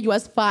minimum wage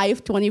was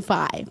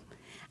 $5.25,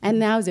 and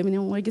now the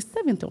minimum wage is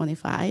 $7.25.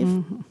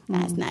 Mm-hmm.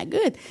 That's not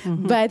good.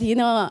 Mm-hmm. But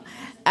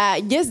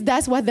yes,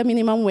 that's what the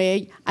minimum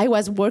wage. I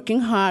was working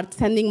hard,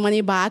 sending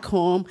money back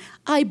home.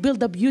 I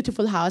built a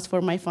beautiful house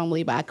for my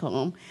family back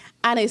home.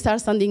 And I started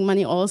sending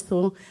money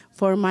also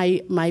for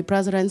my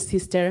brother and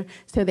sister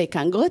so they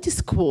can go to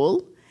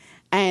school.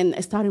 And I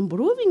started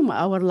improving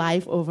our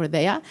life over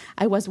there.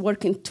 I was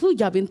working 2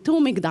 jobs in 2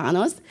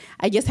 McDonald's.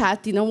 I just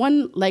had,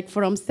 one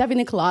from 7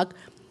 o'clock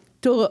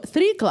to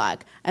 3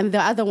 o'clock. And the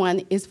other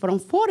one is from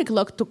 4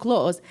 o'clock to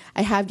close.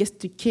 I have just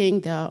to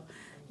change the,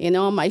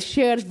 My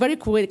shirt very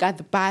quick at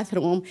the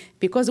bathroom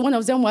because one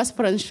of them was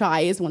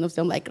franchise, one of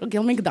them like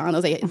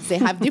McDonald's, they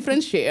have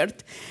different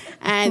shirt.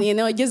 And,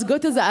 just go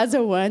to the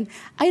other one.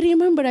 I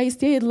remember I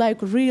stayed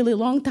like really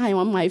long time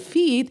on my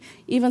feet.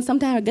 Even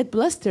sometimes I get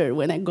blistered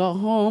when I go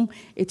home.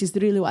 It is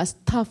really was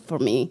tough for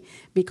me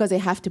because I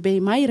have to pay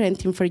my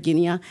rent in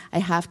Virginia. I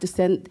have to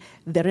send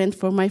the rent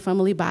for my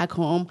family back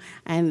home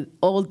and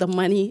all the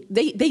money.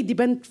 They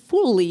depend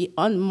fully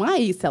on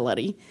my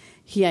salary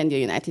here in the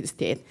United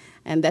States.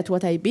 And that's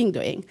what I've been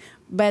doing.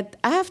 But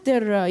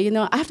after,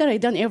 after I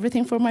done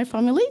everything for my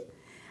family,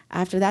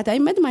 after that I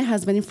met my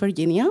husband in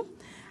Virginia.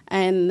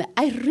 And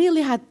I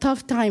really had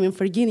tough time in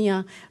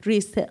Virginia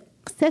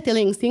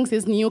settling things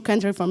is new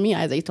country for me,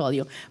 as I told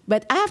you.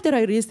 But after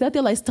I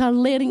resettle, I start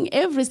learning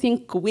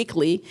everything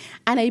quickly,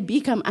 and I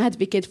become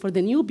advocate for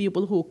the new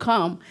people who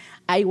come.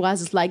 I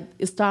was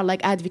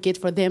advocate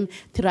for them,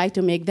 try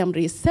to make them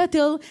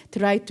resettle,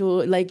 try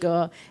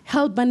to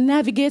help them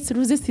navigate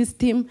through the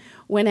system.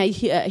 When I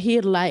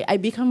hear I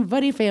become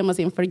very famous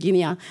in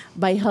Virginia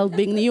by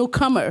helping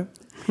newcomer.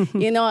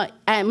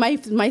 And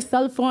my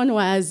cell phone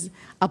was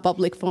a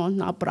public phone,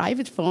 not a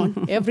private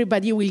phone.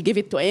 Everybody will give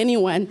it to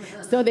anyone.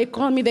 So they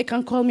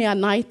can call me at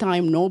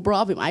nighttime, no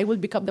problem. I will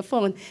pick up the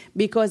phone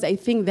because I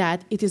think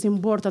that it is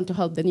important to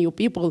help the new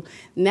people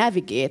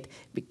navigate.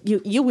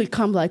 You will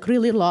come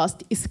really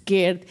lost,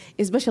 scared,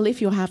 especially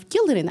if you have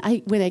children.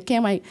 When I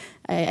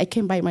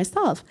came by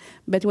myself.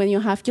 But when you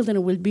have children,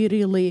 it will be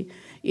really,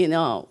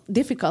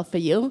 difficult for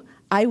you.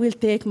 I will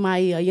take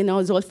my,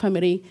 the whole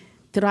family,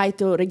 try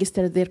to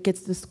register their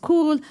kids to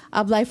school,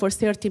 apply for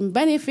certain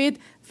benefit,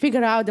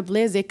 figure out the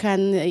place they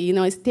can,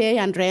 stay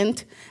and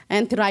rent,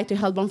 and try to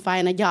help them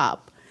find a job.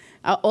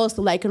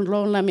 Also,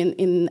 enroll them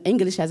in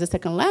English as a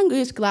second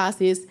language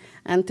classes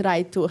and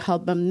try to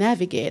help them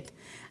navigate.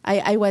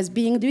 I was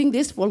doing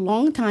this for a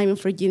long time in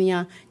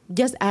Virginia,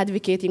 just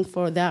advocating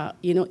for the,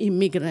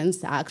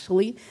 immigrants,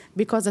 actually,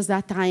 because at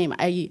that time,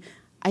 I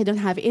don't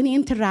have any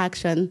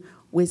interaction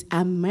with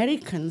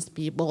Americans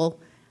people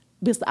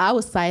just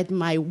outside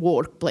my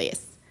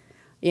workplace.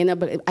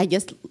 But I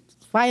just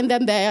find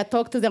them there,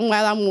 talk to them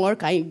while I'm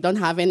work. I don't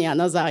have any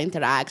another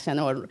interaction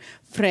or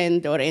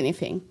friend or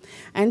anything.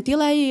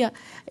 Until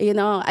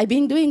I've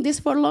been doing this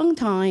for a long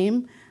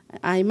time.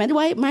 I met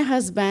my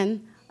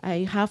husband.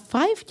 I have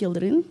 5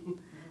 children,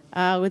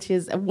 which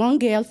is 1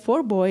 girl,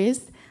 4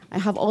 boys. I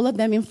have all of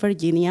them in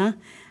Virginia.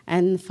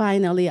 And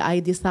finally,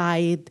 I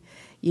decide,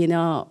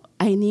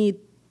 I need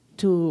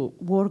to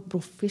work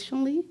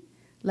professionally,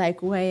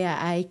 where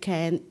I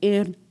can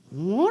earn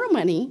more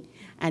money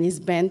and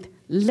spend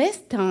less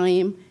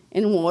time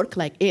in work,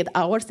 8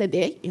 hours a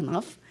day,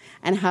 enough,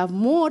 and have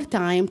more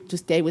time to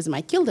stay with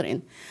my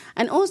children.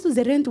 And also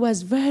the rent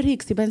was very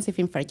expensive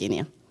in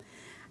Virginia.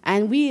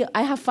 And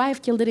I have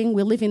 5 children.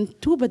 We live in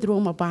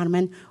 2-bedroom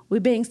apartment.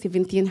 We're paying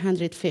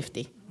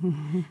 $1,750.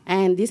 Mm-hmm.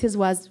 And this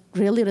was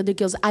really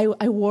ridiculous.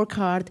 I work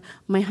hard.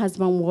 My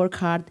husband work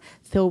hard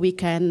so we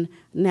can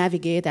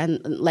navigate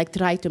and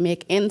try to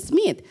make ends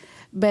meet.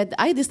 But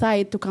I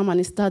decided to come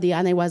and study,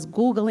 and I was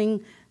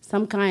Googling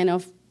some kind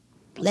of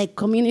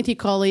community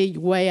college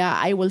where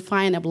I will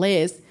find a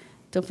place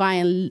to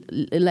find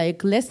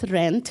less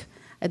rent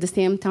at the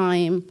same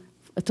time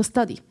to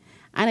study.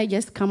 And I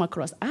just come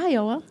across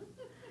Iowa,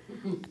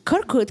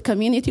 Kirkwood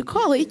Community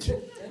College,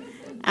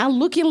 and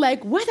looking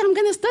what I'm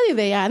going to study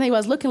there. And I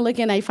was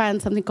looking, I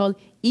found something called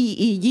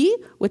EEG,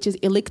 which is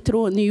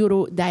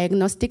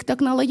electro-neurodiagnostic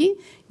technology.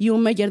 You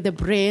measure the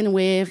brain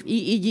with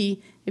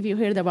EEG, if you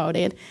heard about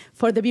it,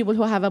 for the people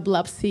who have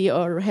epilepsy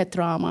or head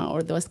trauma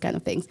or those kind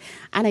of things.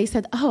 And I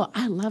said,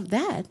 I love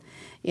that.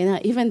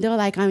 Even though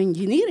I'm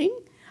engineering,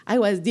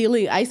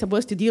 I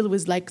supposed to deal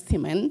with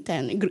cement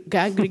and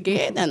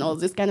aggregate and all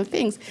these kind of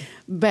things.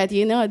 But,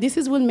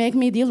 this will make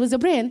me deal with the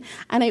brain.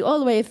 And I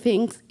always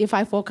think if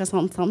I focus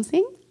on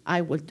something,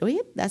 I will do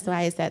it. That's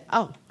why I said,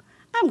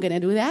 I'm going to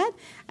do that.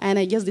 And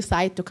I just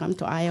decided to come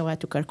to Iowa,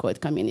 to Kirkwood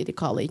Community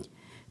College,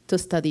 to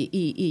study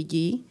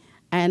EEG.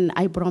 And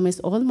I promised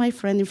all my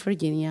friends in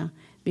Virginia,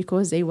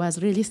 because they was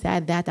really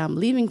sad that I'm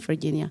leaving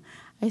Virginia.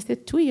 I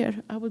said, 2 years,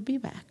 I will be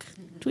back.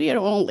 2 years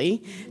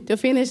only to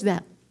finish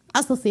that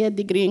associate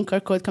degree in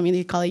Kirkwood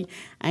Community College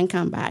and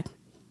come back.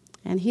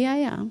 And here I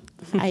am.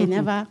 I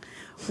never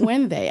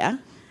went there.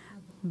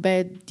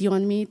 But do you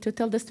want me to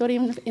tell the story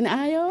in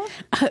Iowa?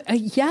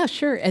 Yeah,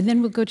 sure. And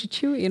then we'll go to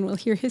Chewy and we'll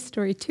hear his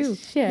story too.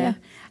 Sure.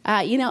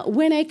 Yeah.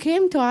 When I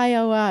came to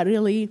Iowa,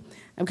 really,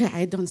 okay,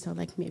 I don't sound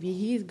like maybe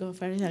he's going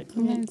for it. Yeah,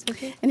 it's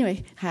okay.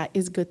 Anyway,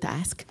 it's good to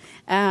ask.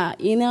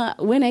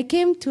 When I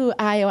came to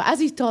Iowa, as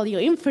I told you,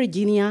 in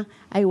Virginia,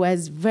 I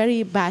was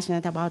very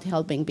passionate about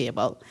helping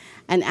people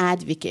and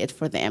advocate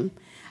for them.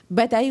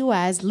 But I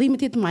was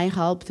limited my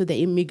help to the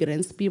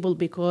immigrants people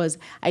because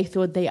I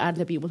thought they are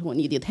the people who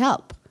needed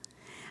help.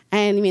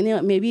 And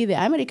maybe the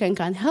American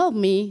can help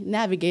me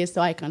navigate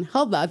so I can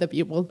help the other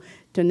people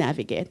to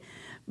navigate.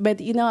 But,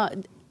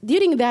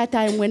 during that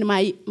time when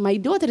my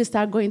daughter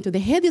started going to the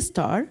Head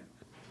Start,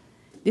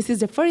 this is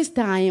the first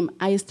time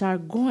I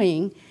start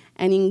going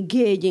and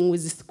engaging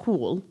with the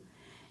school.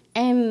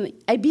 And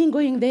I've been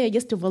going there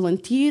just to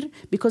volunteer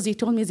because they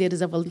told me there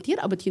is a volunteer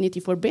opportunity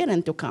for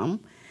parents to come.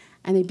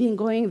 And I've been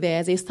going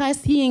there. They start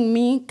seeing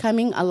me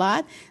coming a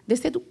lot. They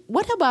said,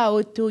 what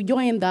about to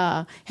join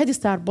the Head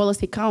Start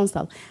Policy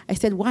Council? I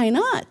said, why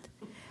not?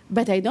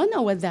 But I don't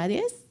know what that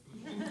is.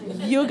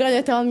 You're going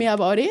to tell me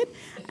about it.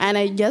 And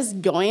I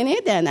just join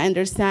it and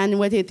understand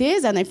what it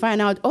is. And I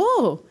find out,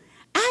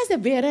 as a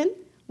parent,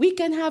 we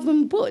can have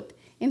input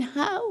in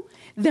how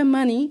the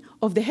money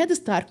of the Head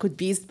Start could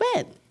be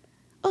spent.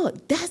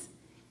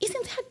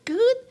 Isn't that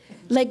good?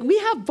 Like, we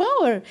have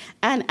power.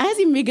 And as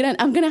immigrant,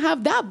 I'm going to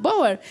have that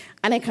power.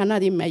 And I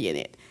cannot imagine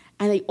it.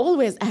 And I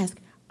always ask,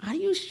 are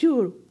you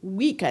sure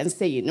we can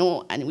say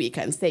no and we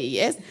can say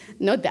yes?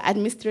 Not the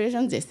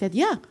administration. They said,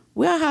 yeah,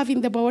 we are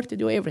having the power to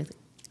do everything.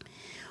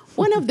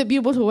 One of the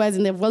people who was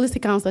in the Policy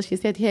Council, she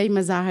said, hey,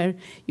 Mazahir,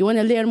 you want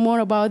to learn more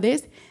about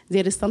this?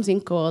 There is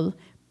something called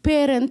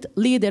Parent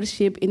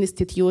Leadership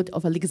Institute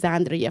of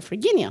Alexandria,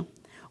 Virginia.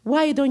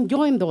 Why don't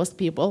join those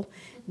people?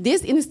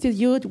 This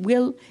institute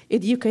will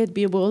educate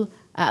people,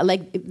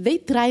 they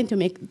trying to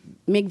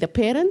make the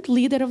parent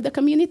leader of the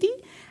community,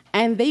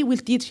 and they will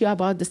teach you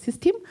about the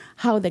system,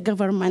 how the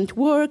government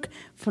work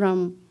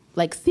from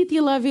like city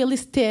level,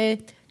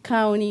 state,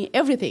 county,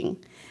 everything.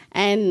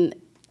 And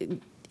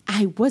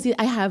I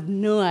have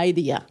no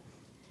idea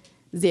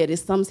there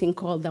is something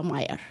called the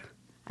mayor.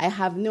 I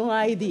have no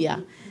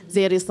idea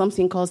there is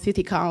something called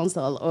city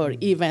council or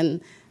even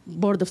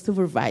board of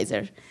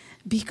supervisor,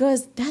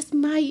 because that's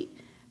my,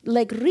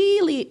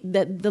 really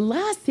the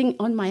last thing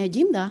on my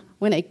agenda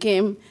when I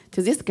came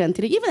to this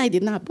country. Even I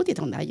did not put it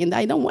on the agenda.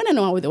 I don't want to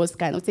know those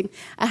kind of things.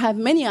 I have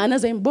many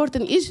other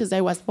important issues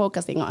I was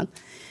focusing on.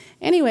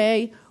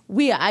 Anyway,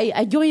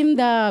 I joined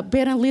the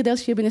Parent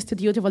Leadership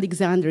Institute of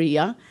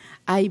Alexandria.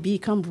 I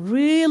become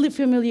really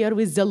familiar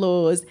with the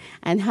laws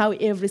and how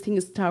everything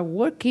started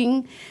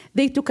working.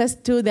 They took us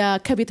to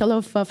the capital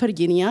of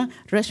Virginia,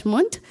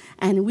 Richmond,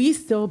 and we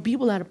saw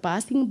people are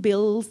passing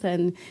bills,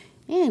 and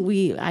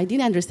I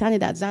didn't understand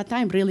it at that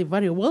time really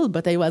very well,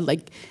 but I was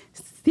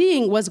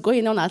seeing what's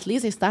going on. At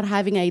least I start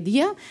having an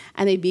idea,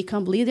 and I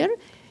become leader.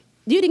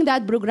 During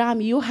that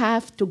program, you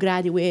have to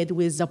graduate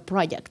with a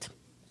project.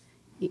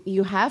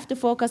 You have to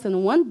focus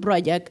on one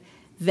project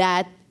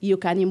that you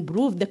can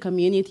improve the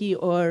community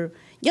or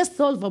just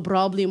solve a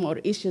problem or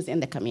issues in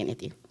the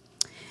community.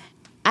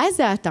 At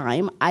that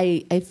time,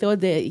 I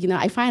thought that,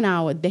 I find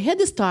out the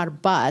Head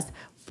Start bus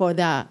for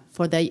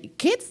the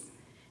kids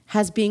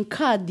has been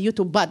cut due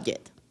to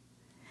budget.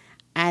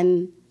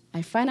 And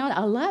I find out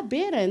a lot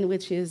better,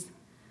 which is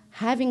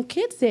having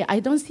kids there.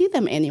 I don't see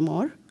them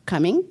anymore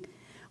coming.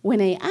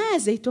 When I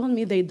asked, they told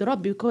me they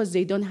dropped because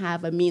they don't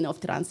have a mean of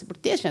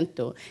transportation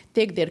to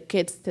take their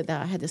kids to the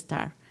Head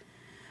Start.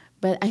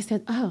 But I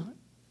said,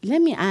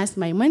 let me ask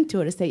my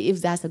mentor, say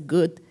if that's a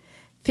good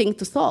thing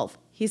to solve.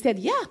 He said,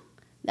 yeah,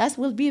 that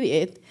will be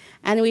it.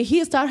 And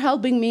he started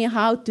helping me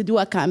how to do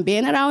a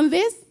campaign around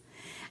this.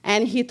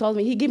 And he told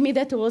me, he gave me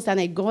the tools, and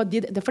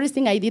the first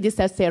thing I did is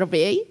a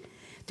survey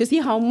to see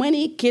how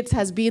many kids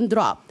has been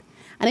dropped.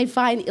 And I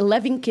find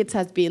 11 kids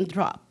has been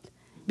dropped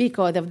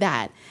because of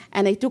that.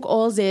 And I took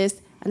all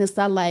this and I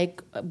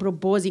started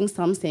proposing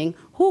something.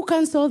 Who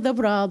can solve the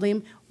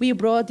problem? We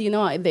brought,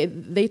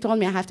 they told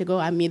me I have to go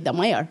and meet the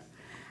mayor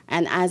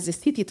and ask the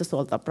city to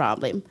solve the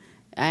problem.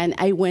 And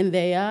I went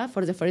there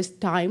for the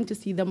first time to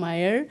see the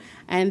mayor,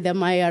 and the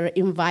mayor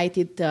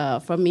invited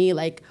for me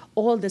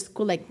all the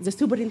school, the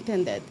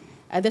superintendent,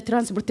 the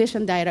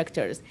transportation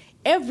directors,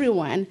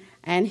 everyone.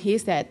 And he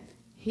said,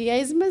 here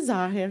is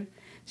Mazahir.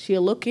 She's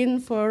looking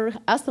for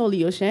a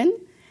solution,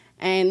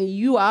 and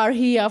you are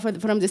here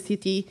from the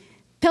city.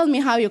 Tell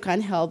me how you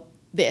can help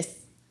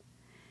this.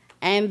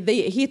 And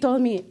he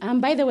told me,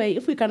 and by the way,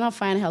 if we cannot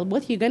find help,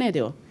 what are you going to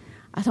do?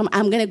 I told him,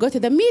 I'm going to go to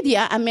the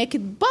media and make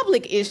it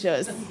public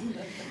issues.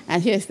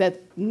 And he said,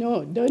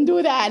 no, don't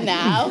do that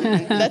now.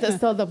 Let us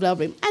solve the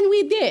problem. And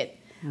we did.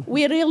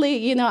 We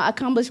really,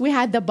 accomplished. We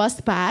had the bus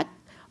pack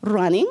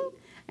running.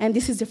 And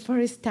this is the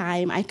first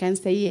time I can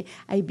say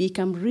I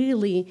become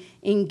really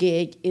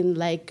engaged in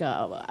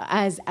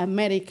as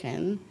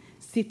American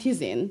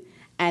citizen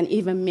and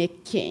even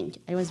make change.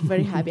 I was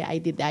very happy I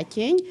did that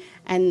change,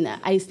 and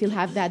I still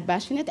have that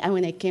passionate. And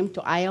when I came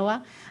to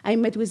Iowa, I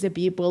met with the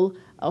people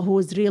who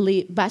was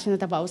really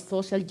passionate about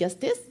social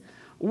justice.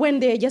 One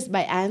day, just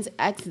by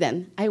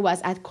accident, I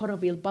was at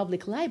Coralville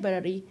Public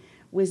Library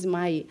with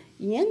my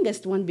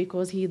youngest one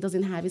because he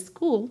doesn't have a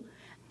school,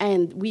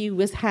 and we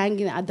was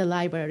hanging at the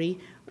library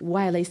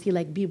while I see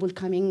people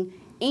coming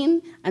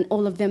in, and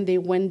all of them, they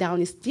went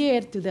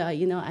downstairs to the,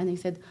 and I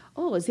said,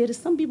 there is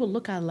some people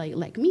look at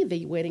like me,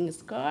 they wearing a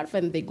scarf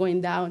and they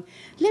going down.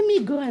 Let me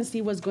go and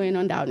see what's going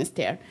on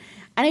downstairs.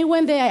 And I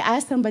went there, I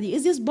asked somebody,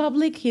 is this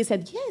public? He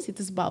said, yes, it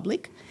is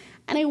public.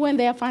 And I went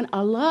there, I found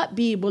a lot of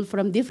people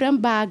from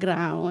different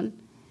backgrounds.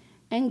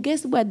 And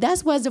guess what?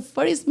 That was the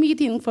first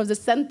meeting for the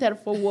Center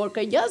for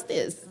Worker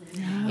Justice.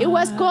 It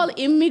was called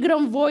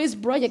Immigrant Voice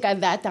Project at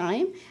that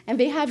time, and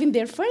they having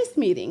their first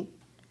meeting.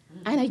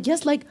 And I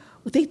just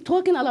they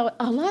talking a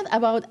lot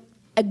about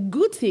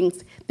good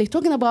things. They're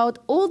talking about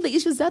all the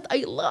issues that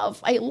I love.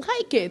 I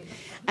like it.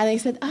 And I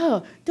said,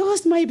 oh,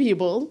 those my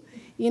people.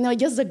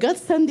 Just the God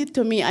sent it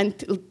to me and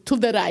to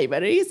the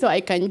library so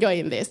I can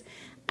join this.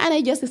 And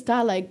I just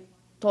start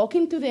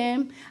talking to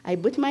them. I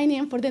put my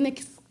name for the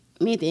next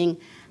meeting,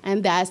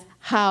 and that's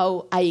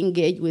how I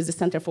engage with the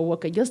Center for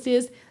Worker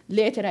Justice.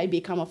 Later, I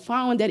become a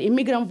founder.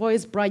 Immigrant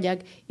Voice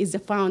Project is the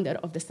founder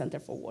of the Center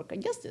for Worker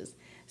Justice.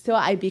 So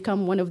I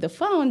become one of the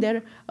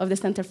founder of the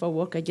Center for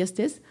Worker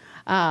Justice.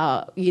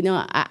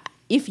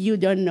 If you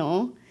don't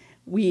know,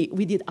 we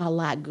did a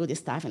lot of good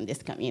stuff in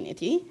this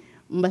community.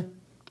 But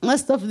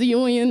most of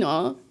you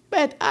know,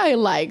 but I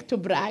like to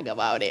brag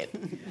about it.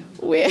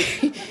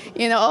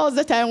 All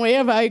the time,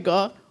 wherever I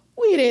go,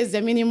 we raise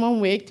the minimum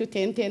wage to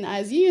 $10.10,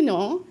 as you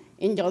know,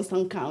 in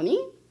Johnson County,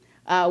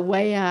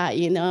 where,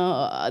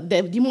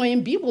 the Des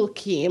Moines people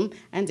came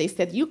and they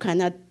said, you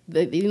cannot,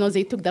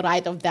 they took the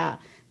right of the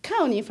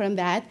county from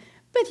that.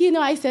 But,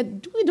 I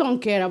said, we don't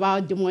care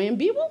about Des Moines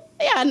people.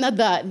 They are not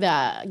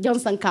the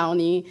Johnson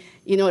County,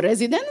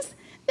 residents.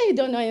 They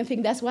don't know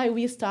anything. That's why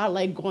we start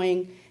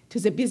going to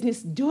the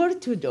business door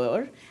to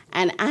door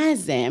and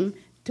ask them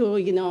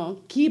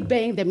to, keep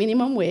paying the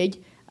minimum wage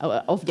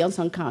of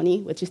Johnson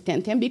County, which is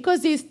 $10.10,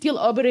 because they're still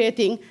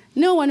operating.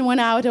 No one went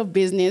out of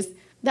business.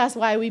 That's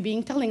why we've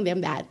been telling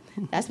them that.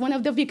 That's one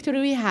of the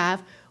victories we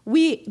have.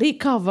 We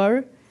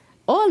recover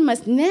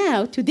almost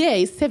now,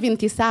 today,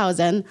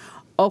 70,000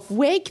 of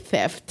wage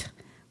theft.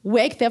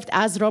 Wage theft,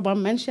 as Robert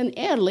mentioned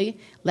earlier,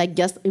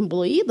 just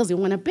employee doesn't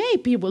want to pay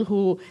people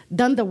who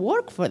done the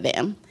work for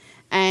them.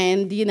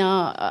 And,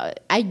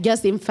 I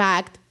just, in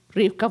fact,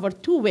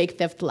 recovered 2 wage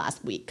theft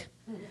last week.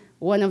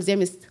 One of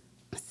them is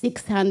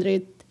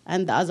 600,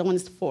 and the other one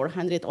is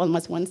 400,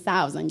 almost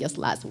 1,000 just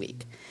last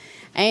week.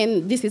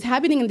 And this is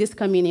happening in this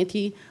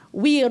community.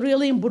 We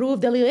really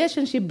improved the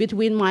relationship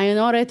between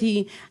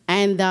minority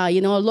and,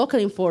 local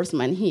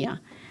enforcement here.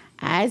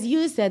 As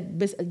you said,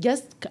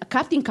 just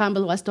Captain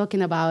Campbell was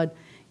talking about,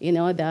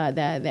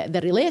 the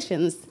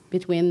relations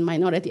between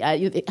minority,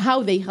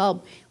 how they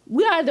help.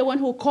 We are the one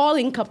who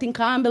calling Captain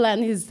Campbell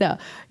and his,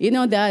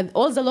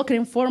 all the local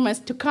informers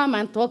to come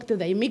and talk to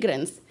the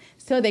immigrants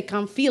so they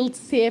can feel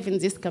safe in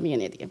this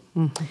community.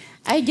 Mm-hmm.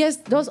 I guess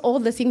those all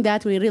the things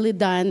that we really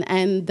done.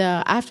 And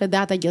after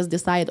that, I just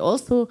decided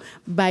also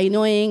by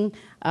knowing,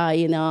 I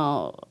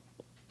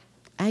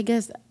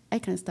guess I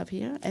can stop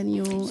here and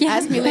you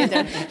ask me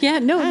later.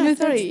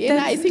 Sorry.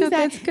 I think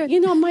that's good.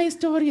 My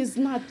story is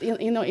not,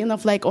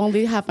 enough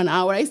only half an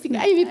hour. I think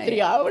I need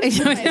 3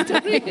 hours.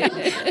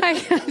 I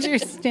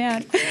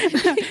understand.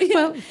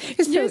 Well,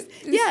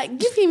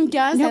 give him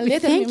gas and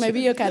later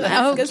maybe you can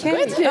ask us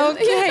questions.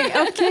 Okay.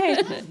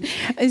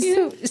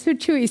 So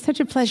Chewy, such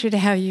a pleasure to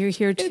have you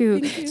here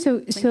too.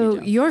 So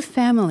your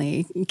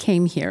family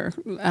came here.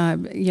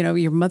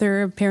 Your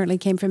mother apparently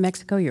came from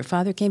Mexico. Your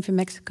father came from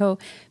Mexico.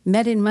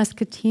 Met in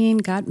Muscatine.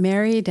 Got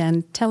married,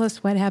 and tell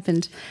us what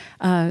happened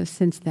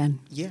since then.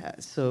 Yeah,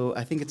 so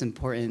I think it's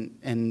important,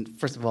 and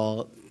first of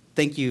all,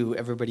 thank you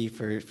everybody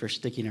for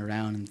sticking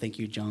around, and thank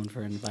you, Joan,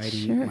 for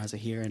inviting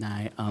Mazahir and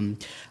I.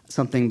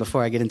 Something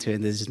before I get into it,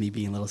 and this is just me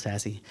being a little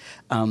sassy.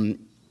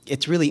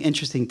 It's really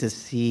interesting to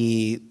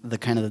see the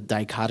kind of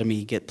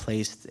dichotomy get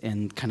placed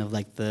in kind of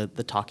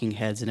the talking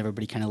heads, and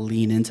everybody kind of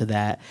lean into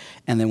that.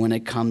 And then when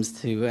it comes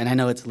to, and I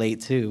know it's late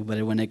too, but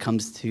when it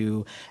comes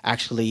to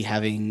actually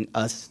having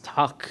us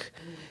talk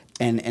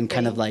and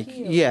kind of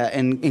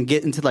and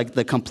get into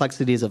the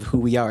complexities of who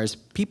we are as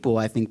people,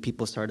 I think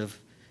people sort of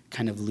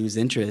kind of lose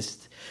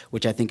interest,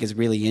 which I think is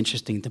really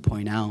interesting to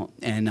point out.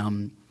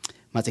 And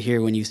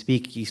Mazahir, when you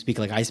speak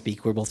like I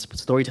speak. We're both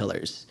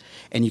storytellers,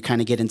 and you kind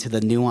of get into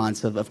the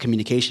nuance of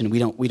communication. We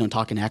don't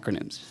talk in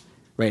acronyms,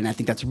 right? And I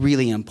think that's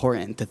really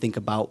important to think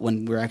about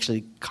when we're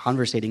actually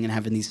conversating and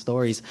having these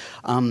stories.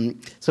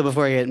 So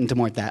before I get into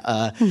more of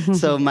that,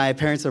 so my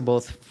parents are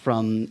both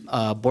from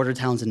border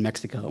towns in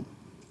Mexico,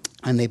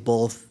 and they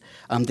both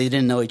they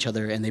didn't know each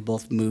other, and they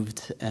both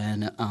moved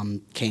and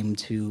came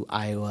to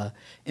Iowa,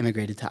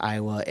 immigrated to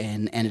Iowa,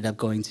 and ended up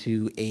going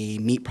to a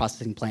meat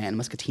processing plant in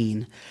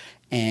Muscatine,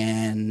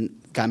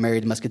 and got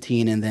married in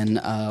Muscatine, and then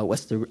it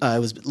was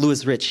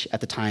Louis Rich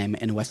at the time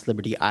in West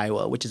Liberty,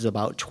 Iowa, which is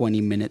about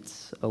 20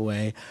 minutes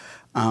away.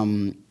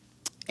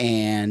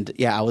 And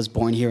I was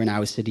born here in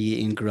Iowa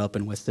City and grew up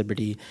in West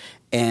Liberty.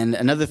 And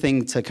another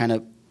thing to kind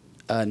of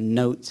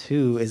note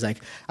too is I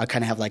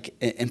kind of have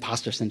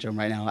imposter syndrome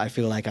right now. I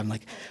feel like I'm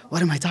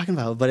what am I talking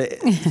about? But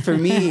for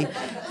me,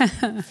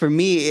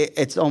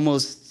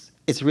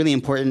 it's really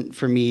important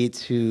for me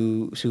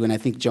to, and I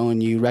think,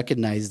 Joan, you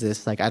recognize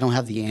this, I don't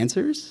have the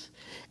answers.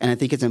 And I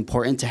think it's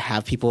important to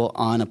have people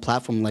on a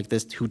platform like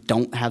this who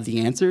don't have the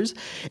answers.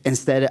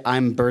 Instead,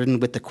 I'm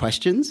burdened with the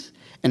questions.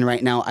 And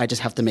right now, I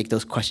just have to make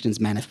those questions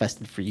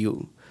manifested for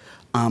you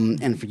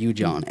and for you,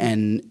 Joan.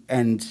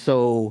 And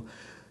so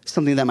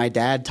something that my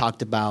dad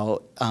talked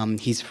about,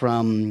 he's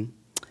from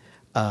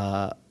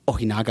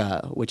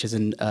Ojinaga, which is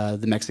in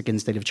the Mexican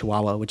state of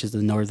Chihuahua, which is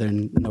the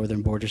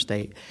northern border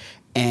state.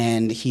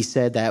 And he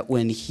said that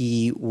when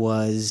he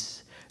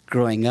was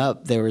growing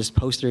up, there was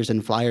posters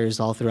and flyers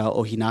all throughout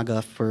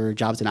Ojinaga for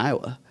jobs in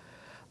Iowa.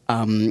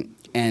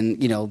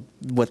 And, you know,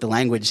 what the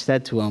language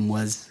said to him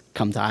was,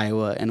 come to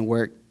Iowa and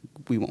work,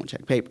 we won't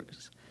check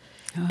papers.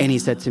 And he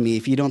said to me,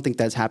 if you don't think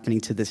that's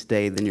happening to this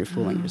day, then you're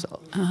fooling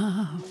yourself.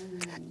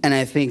 And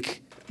I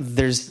think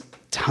there's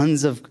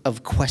tons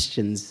of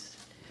questions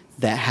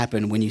that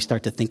happen when you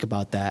start to think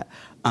about that.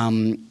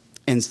 And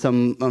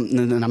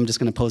I'm just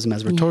going to pose them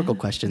as rhetorical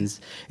questions.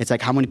 It's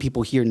like, how many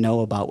people here know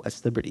about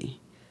West Liberty?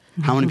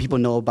 How many people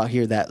know about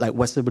here that like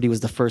West Liberty was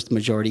the first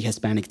majority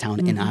Hispanic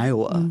town in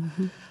Iowa?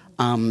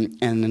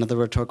 And another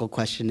rhetorical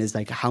question is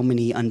like, how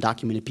many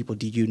undocumented people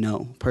do you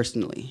know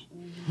personally?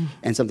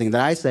 And something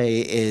that I say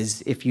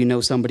is, if you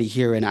know somebody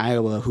here in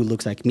Iowa who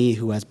looks like me,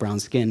 who has brown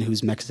skin,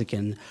 who's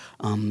Mexican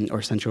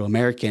or Central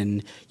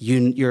American,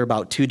 you're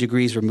about 2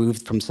 degrees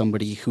removed from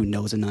somebody who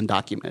knows an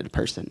undocumented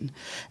person.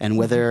 And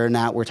whether or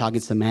not we're talking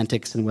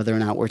semantics and whether or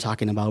not we're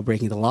talking about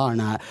breaking the law or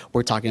not,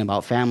 we're talking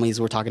about families,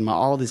 we're talking about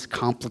all these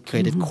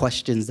complicated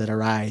questions that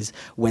arise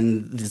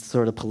when this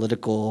sort of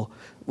political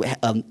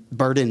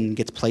burden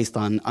gets placed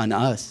on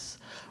us.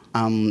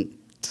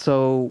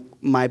 So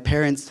my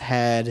parents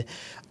had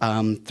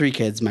 3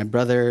 kids. My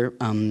brother,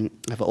 I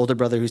have an older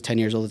brother who's 10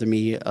 years older than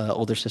me,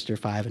 older sister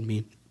 5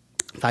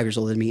 years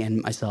older than me,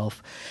 and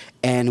myself.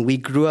 And we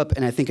grew up,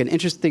 and I think an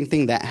interesting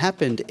thing that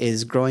happened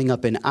is growing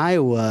up in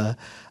Iowa,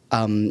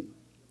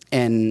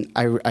 and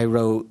I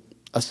wrote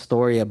a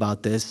story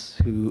about this,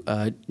 who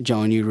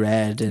Joan, you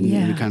read, and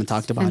we kind of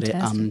talked about it.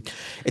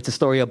 It's a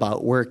story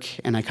about work,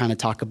 and I kind of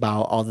talk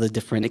about all the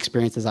different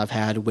experiences I've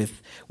had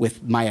with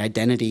my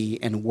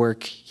identity and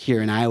work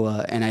here in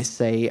Iowa. And I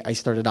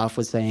started off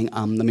with saying,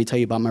 let me tell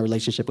you about my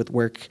relationship with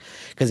work,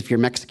 because if you're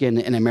Mexican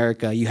in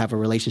America, you have a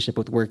relationship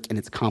with work, and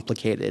it's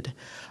complicated.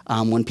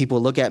 When people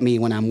look at me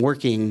when I'm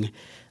working,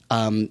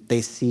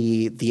 they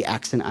see the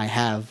accent I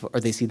have,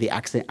 or they see the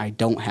accent I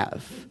don't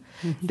have.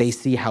 They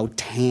see how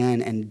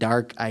tan and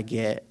dark I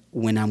get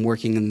when I'm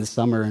working in the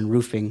summer and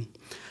roofing.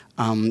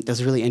 That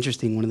was really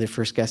interesting. One of the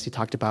first guests he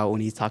talked about,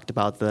 when he talked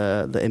about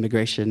the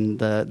immigration,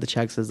 the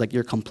checks, is like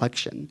your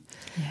complexion.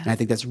 And I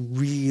think that's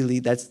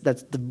really,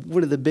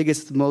 one of the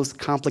biggest, most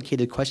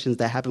complicated questions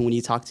that happen when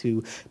you talk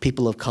to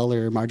people of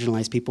color,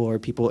 marginalized people,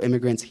 or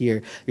immigrants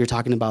here. You're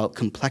talking about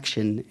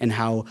complexion, and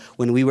how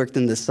when we worked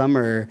in the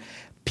summer,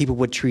 people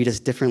would treat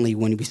us differently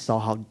when we saw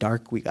how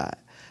dark we got.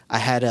 I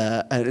had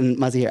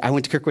I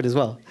went to Kirkwood as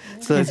well.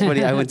 So it's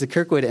funny, I went to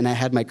Kirkwood and I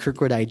had my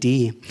Kirkwood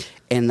ID.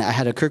 And I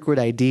had a Kirkwood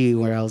ID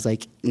where I was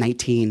like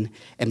 19.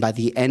 And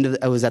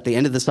I was at the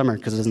end of the summer,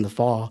 because it was in the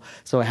fall.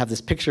 So I have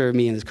this picture of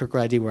me in this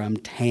Kirkwood ID where I'm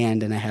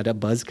tanned and I had a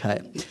buzz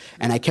cut.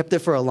 And I kept it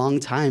for a long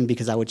time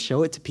because I would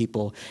show it to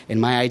people. And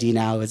my ID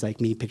now is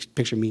like me,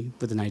 picture me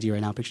with an ID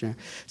right now, picture.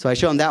 So I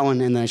show them that one,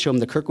 and then I show them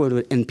the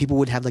Kirkwood, and people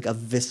would have like a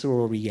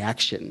visceral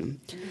reaction.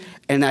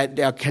 And I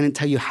can't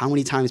tell you how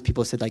many times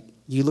people said, like,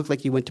 you look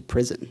like you went to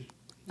prison.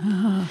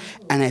 And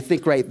I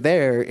think right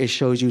there, it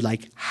shows you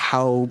like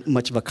how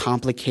much of a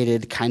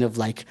complicated kind of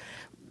like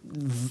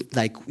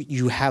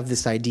you have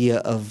this idea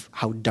of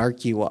how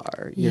dark you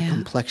are, your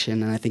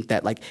complexion. And I think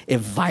that like it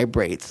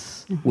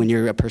vibrates when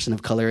you're a person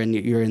of color and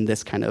you're in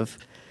this kind of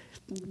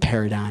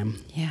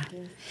paradigm.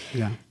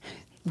 Yeah.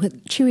 Well,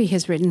 Chewy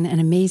has written an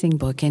amazing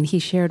book, and he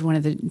shared one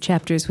of the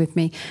chapters with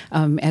me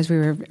as we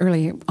were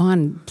early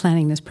on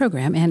planning this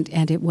program,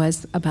 and it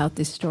was about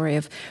this story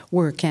of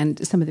work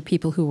and some of the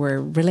people who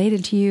were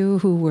related to you,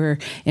 who were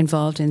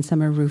involved in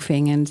summer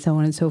roofing and so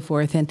on and so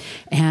forth. And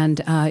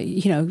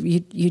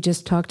you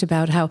just talked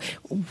about how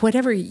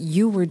whatever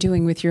you were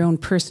doing with your own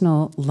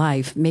personal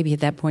life, maybe at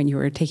that point you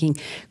were taking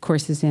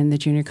courses in the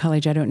junior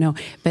college, I don't know,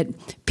 but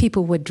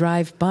people would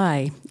drive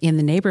by in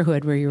the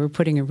neighborhood where you were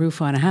putting a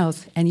roof on a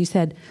house, and you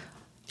said,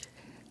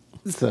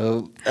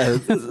 So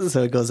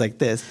it goes like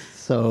this.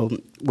 So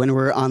when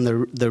we're on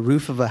the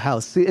roof of a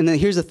house, and then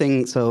here's the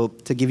thing. So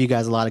to give you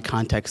guys a lot of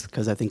context,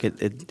 because I think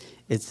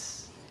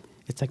it's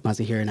like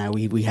Mazahir and I,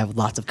 we have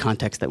lots of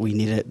context that we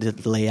need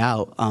to lay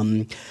out.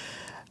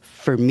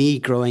 For me,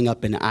 growing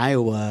up in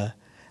Iowa,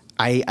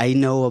 I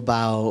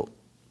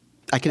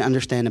can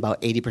understand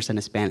about 80%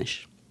 of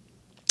Spanish.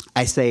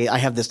 I say I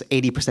have this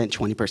 80%,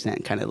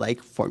 20% kind of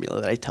like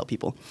formula that I tell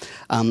people.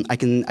 I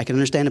can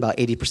understand about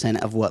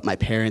 80% of what my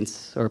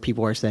parents or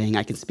people are saying.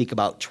 I can speak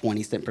about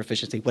 20%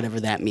 proficiency, whatever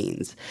that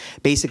means.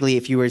 Basically,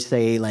 if you were to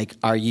say like,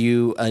 are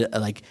you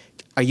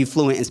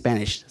fluent in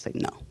Spanish? I say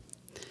no.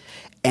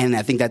 And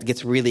I think that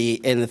gets really,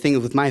 and the thing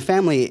with my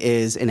family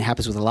is, and it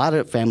happens with a lot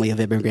of family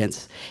of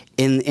immigrants,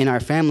 in our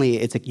family,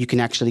 it's like you can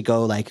actually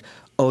go like,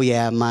 oh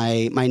yeah,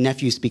 my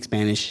nephew speaks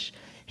Spanish.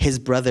 His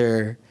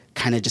brother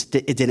kind of just,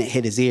 it didn't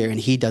hit his ear, and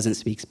he doesn't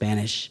speak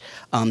Spanish.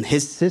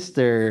 His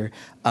sister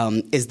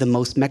is the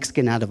most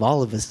Mexican out of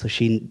all of us, so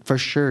she for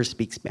sure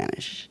speaks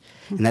Spanish.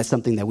 And that's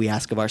something that we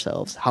ask of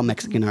ourselves. How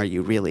Mexican are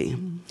you really?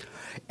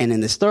 And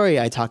in the story,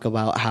 I talk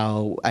about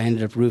how I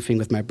ended up roofing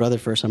with my brother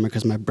for a summer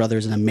because my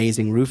brother's an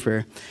amazing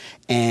roofer,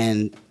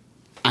 and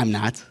I'm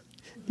not.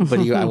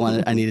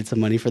 but I needed some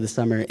money for the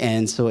summer.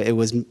 And so it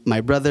was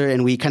my brother,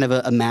 and we kind of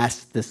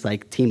amassed this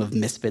like team of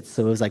misfits.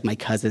 So it was like my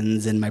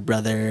cousins and my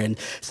brother and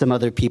some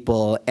other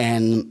people.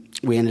 And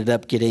we ended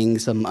up getting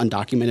some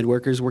undocumented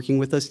workers working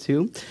with us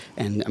too.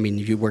 And I mean,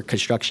 if you work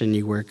construction,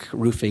 you work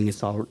roofing,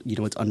 it's all,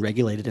 it's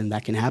unregulated and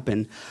that can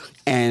happen.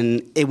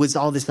 And it was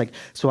all this like,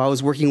 so I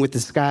was working with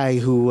this guy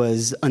who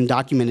was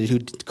undocumented, who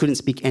couldn't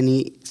speak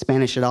any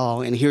Spanish at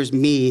all. And here's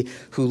me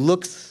who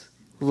looks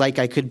like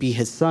I could be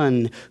his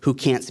son who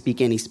can't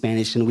speak any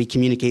Spanish. And we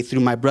communicate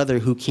through my brother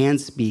who can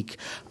speak,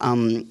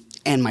 and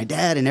my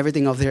dad and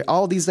everything over there.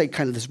 All these like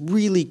kind of this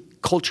really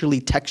culturally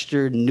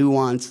textured,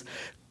 nuanced,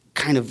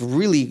 kind of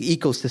really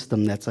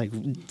ecosystem that's like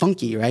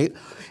funky, right?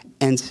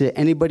 And to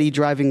anybody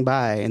driving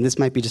by, and this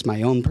might be just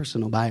my own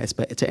personal bias,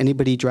 but to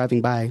anybody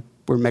driving by,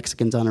 we're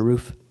Mexicans on a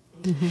roof.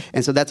 Mm-hmm.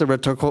 And so that's a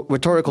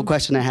rhetorical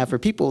question I have for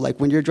people. Like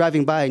when you're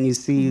driving by and you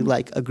see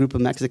like a group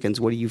of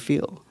Mexicans, what do you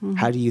feel? Mm-hmm.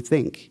 How do you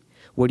think?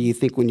 What do you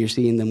think when you're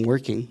seeing them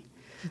working?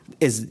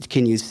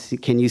 Can you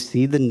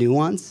see the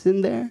nuance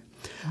in there?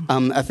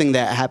 Mm-hmm. A thing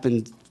that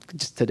happened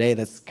just today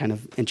that's kind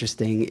of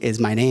interesting is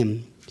my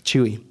name,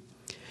 Chewy.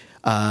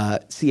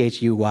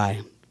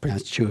 Chuy,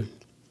 pronounced Chewy,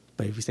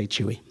 but if you say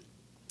Chewy.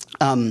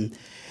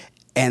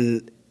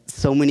 And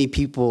so many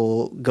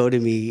people go to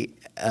me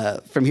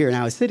from here in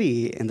Iowa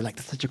City, and they're like,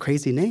 that's such a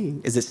crazy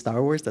name. Is it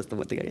Star Wars? That's the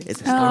one thing. Is it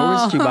Star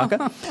Wars,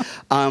 Chewbacca?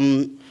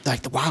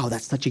 Like, wow,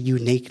 that's such a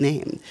unique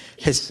name.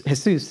 Jesus,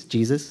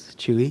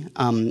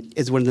 Chewy,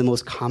 is one of the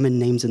most common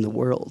names in the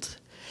world.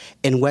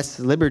 In West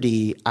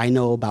Liberty, I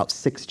know about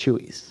 6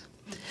 Chewies.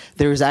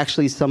 There's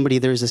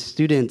a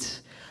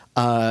student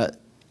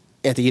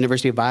at the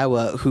University of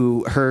Iowa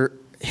who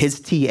his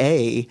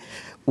TA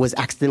was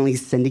accidentally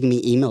sending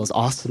me emails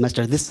all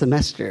semester, this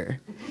semester,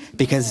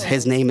 because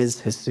his name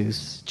is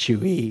Jesus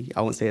Chewy.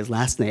 I won't say his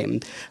last name,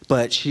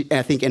 but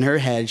I think in her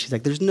head, she's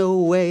like, there's no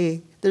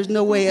way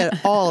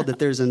at all that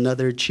there's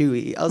another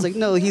Chewy. I was like,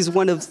 no, he's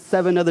one of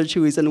 7 other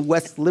Chewies in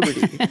West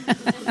Liberty.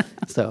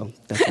 So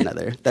for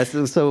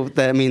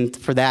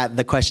that,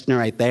 the question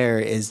right there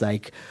is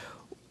like,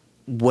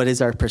 what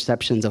is our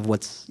perceptions of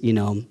what's,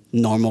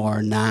 normal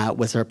or not?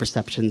 What's our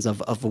perceptions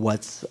of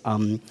what's,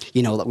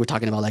 we're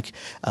talking about like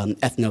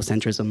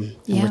ethnocentrism.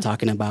 And we're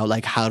talking about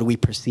like, how do we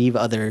perceive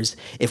others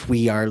if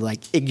we are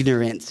like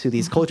ignorant to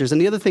these cultures? And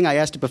the other thing I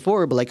asked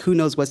before, but like, who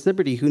knows West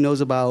Liberty? Who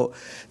knows about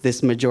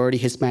this majority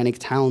Hispanic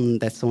town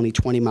that's only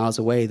 20 miles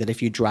away, that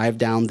if you drive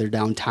down their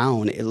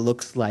downtown, it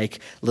looks like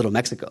Little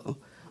Mexico.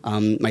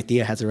 My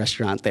tia has a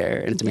restaurant there,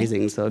 and it's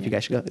amazing. So if you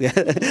guys should go,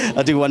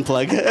 I'll do one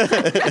plug.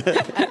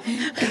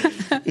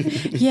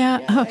 Yeah.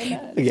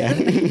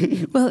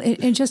 Well,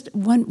 and just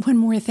one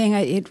more thing.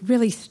 It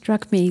really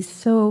struck me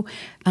so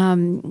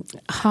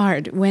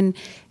hard when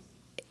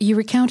you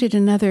recounted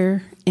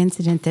another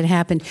incident that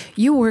happened.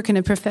 You work in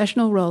a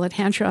professional role at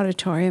Hanshaw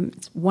Auditorium.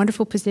 It's a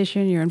wonderful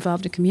position. You're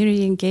involved in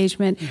community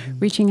engagement,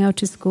 reaching out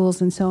to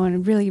schools and so on. A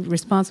really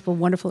responsible,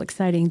 wonderful,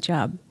 exciting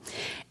job.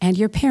 And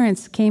your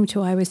parents came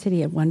to Iowa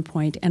City at one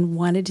point and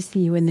wanted to see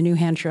you in the new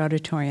Hanshaw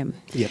Auditorium.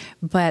 Yep.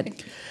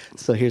 But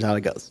so here's how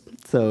it goes.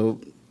 So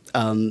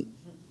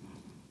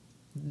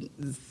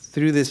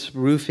through this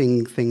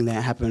roofing thing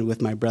that happened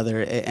with my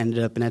brother, it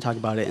ended up, and I talk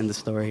about it in the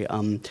story,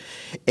 it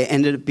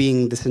ended up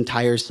being this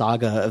entire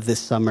saga of this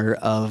summer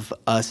of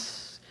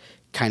us,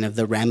 kind of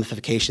the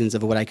ramifications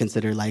of what I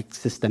consider like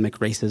systemic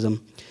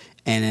racism.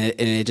 And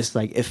it just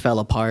like, it fell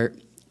apart.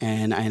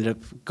 And I ended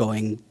up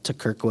going to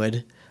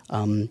Kirkwood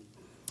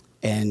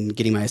and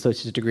getting my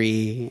associate's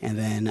degree. And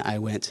then I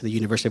went to the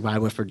University of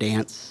Iowa for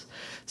dance.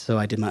 So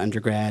I did my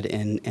undergrad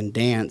in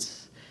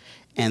dance.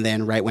 And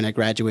then right when I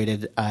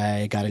graduated,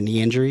 I got a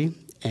knee injury.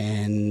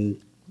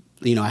 And,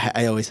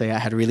 I always say I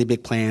had really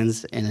big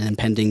plans and an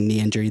impending knee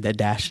injury that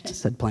dashed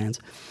said plans.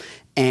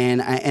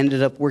 And I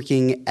ended up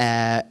working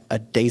at a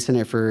day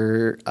center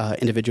for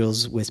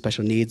individuals with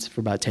special needs for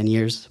about 10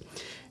 years.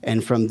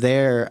 And from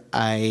there,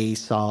 I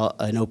saw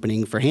an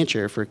opening for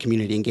Hanshaw for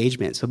community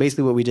engagement. So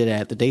basically what we did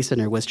at the day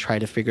center was try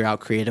to figure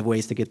out creative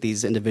ways to get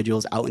these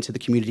individuals out into the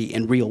community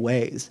in real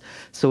ways.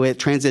 So it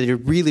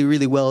translated really,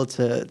 really well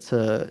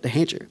to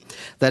Hanshaw.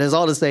 That is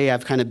all to say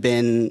I've kind of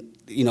been,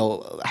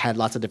 had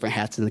lots of different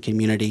hats in the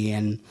community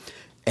and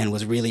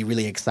was really,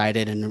 really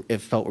excited. And it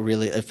felt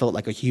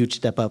like a huge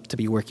step up to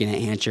be working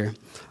at Hanshaw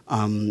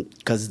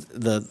because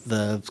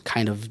the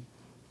kind of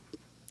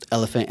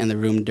elephant in the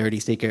room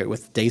dirty secret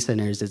with day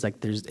centers is like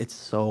it's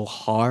so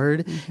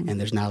hard and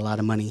there's not a lot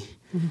of money.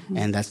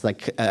 And that's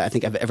like I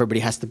think everybody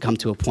has to come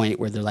to a point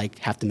where they're like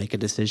have to make a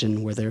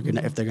decision where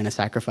if they're gonna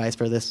sacrifice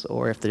for this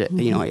or if they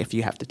if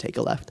you have to take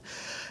a left.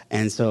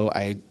 And so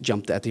I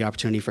jumped at the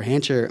opportunity for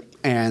Hanshaw,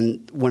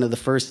 and one of the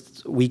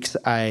first weeks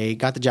I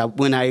got the job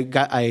when I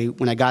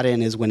got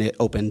in is when it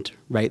opened,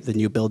 right, the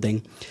new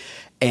building.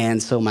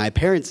 And so my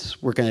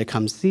parents were going to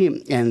come see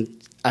him,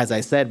 and as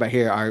I said right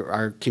here,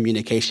 our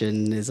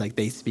communication is like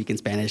they speak in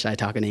Spanish, I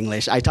talk in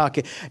English. I talk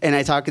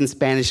in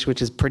Spanish,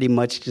 which is pretty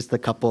much just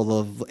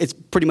it's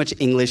pretty much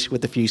English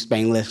with a few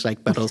Spanglish,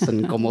 like peros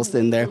and comos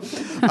in there.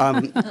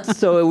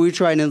 So we're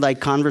trying to like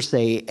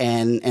conversate,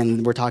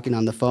 and we're talking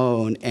on the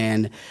phone,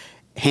 and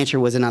Hansher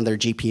wasn't on their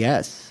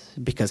GPS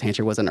because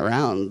Hansher wasn't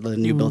around. The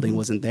new building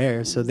wasn't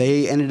there. So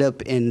they ended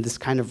up in this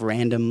kind of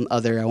random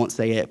I won't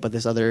say it, but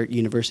this other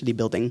university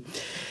building.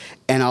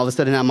 And all of a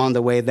sudden, I'm on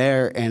the way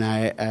there, and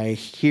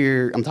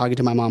I'm talking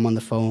to my mom on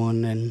the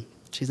phone, and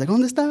she's like,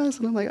 ¿Dónde estás?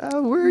 And I'm like,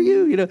 oh, where are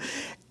you? You know,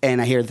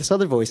 and I hear this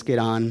other voice get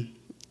on,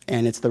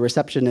 and it's the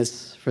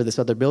receptionist for this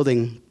other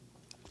building,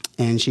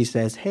 and she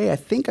says, hey, I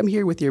think I'm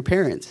here with your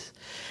parents.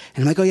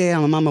 And I'm like, oh, yeah,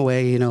 I'm on my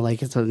way, you know,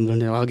 like,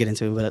 I'll get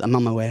into it, but I'm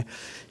on my way.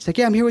 She's like,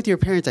 yeah, I'm here with your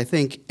parents, I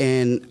think,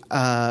 and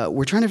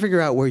we're trying to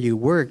figure out where you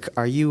work.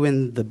 Are you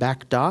in the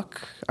back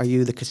dock? Are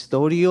you the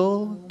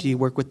custodial? Do you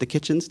work with the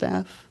kitchen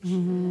staff?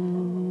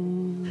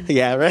 Mm-hmm.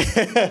 Yeah, right?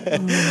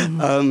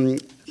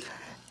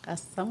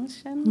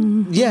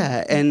 Assumption?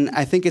 Yeah, and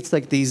I think it's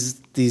like this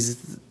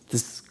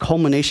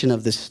culmination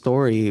of this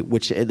story,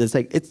 which is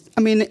like,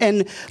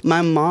 and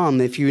my mom,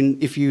 if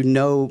you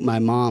know my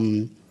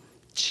mom,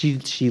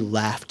 she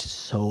laughed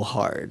so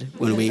hard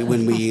when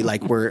we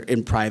like were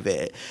in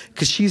private,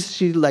 because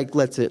she like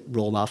lets it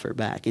roll off her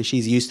back, and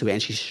she's used to it,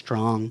 and she's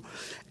strong.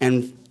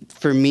 And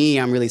for me,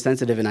 I'm really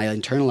sensitive, and I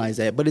internalize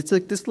it. But it's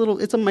like it's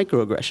a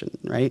microaggression,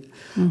 right?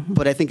 Mm-hmm.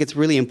 But I think it's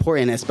really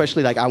important,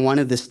 especially like I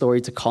wanted this story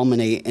to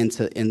culminate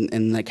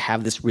and like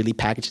have this really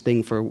packaged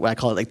thing for what I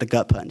call it like the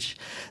gut punch,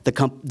 the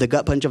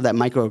gut punch of that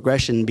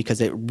microaggression,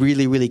 because it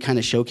really, really kind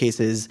of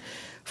showcases.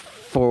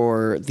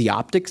 For the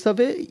optics of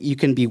it, you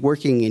can be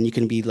working and you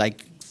can be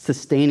like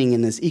sustaining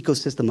in this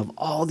ecosystem of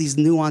all these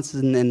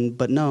nuances,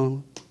 but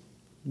no,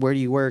 where do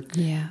you work?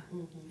 Yeah.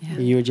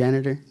 Are you a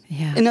janitor?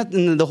 Yeah.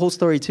 And the whole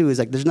story too is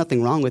like there's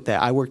nothing wrong with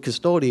that. I worked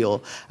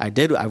custodial. I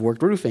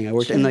worked roofing.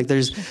 And like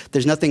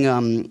there's nothing.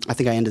 I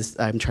think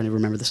I'm trying to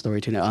remember the story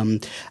too now. I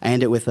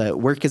end it with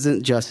work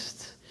isn't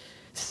just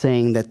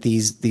saying that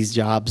these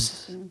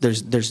jobs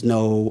there's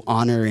no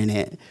honor in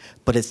it,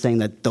 but it's saying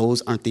that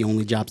those aren't the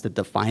only jobs that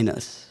define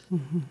us,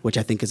 which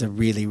I think is a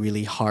really,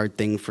 really hard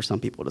thing for some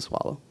people to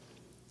swallow.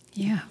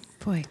 Yeah,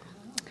 boy.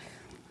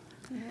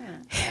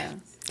 Yeah.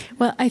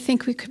 Well, I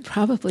think we could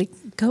probably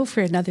go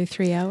for another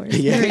 3 hours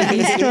hearing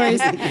these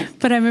stories,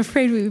 but I'm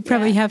afraid we would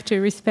probably have to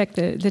respect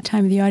the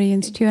time of the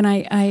audience too. And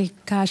I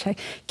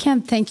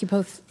can't thank you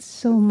both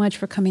so much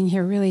for coming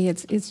here. Really,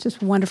 it's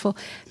just wonderful.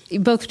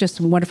 You're both just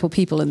wonderful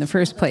people in the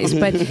first place.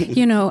 But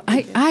you know,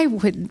 I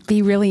would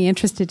be really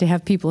interested to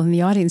have people in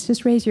the audience.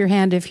 Just raise your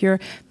hand if your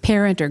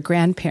parent or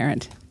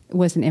grandparent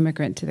was an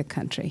immigrant to the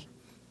country.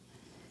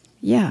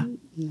 Yeah.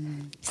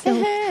 So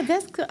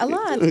that's a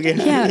lot.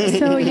 Yeah.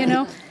 So you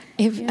know.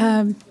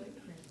 I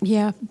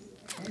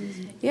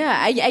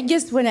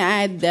guess when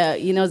I had the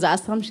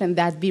assumption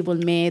that people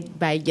made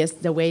by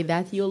just the way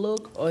that you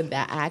look or the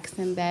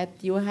accent that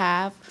you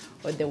have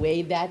or the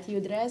way that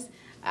you dress,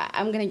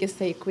 I'm gonna just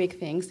say quick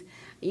things.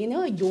 You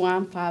know,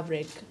 Yuan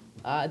Fabric,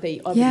 they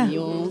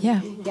open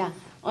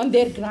on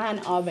their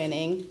grand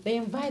opening, they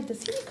invite the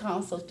city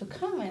council to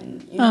come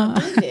and do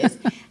this.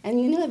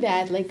 And you know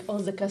that like all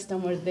the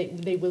customers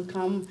they will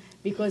come.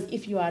 Because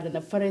if you are in the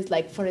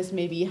first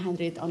maybe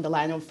 100 on the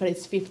line or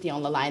first 50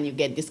 on the line, you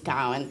get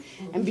discount.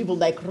 And people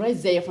like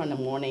right there from the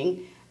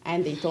morning.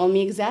 And they told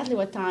me exactly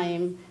what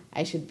time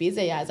I should be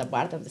there as a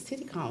part of the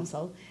city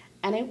council.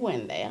 And I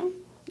went there,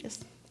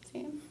 just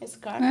same, a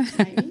scarf,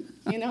 maybe,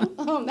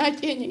 I'm not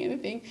changing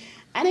anything.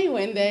 And I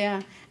went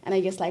there, and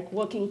I just like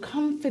walking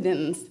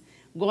confidence,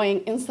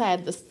 going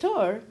inside the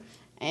store.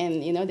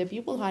 And, the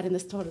people who are in the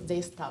store,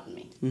 they stopped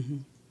me. Mm-hmm.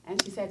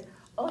 And she said,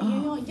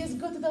 just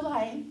go to the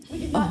line. We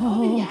did not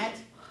open yet.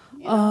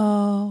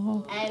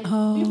 And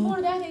before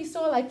that, I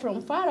saw, like,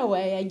 from far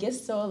away, I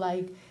just saw,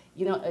 like,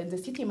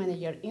 the city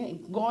manager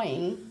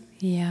going.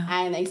 Yeah.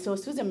 And I saw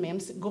Susan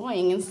Mims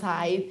going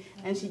inside,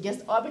 and she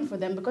just opened for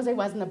them because I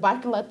was in the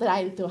parking lot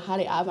trying to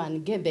hurry up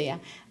and get there.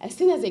 As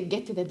soon as I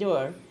get to the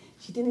door,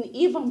 she didn't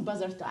even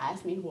bother to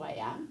ask me who I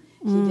am.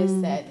 She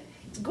just said,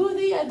 go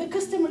there, the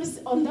customers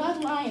on that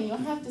line. You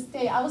have to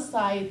stay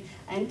outside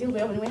until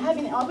we open. We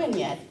haven't opened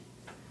yet.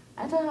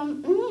 I thought, I don't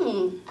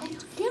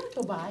care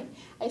to buy.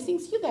 I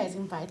think you guys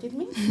invited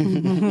me.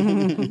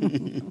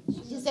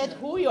 She said,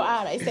 who you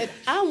are? I said,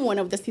 I'm one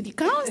of the city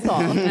council.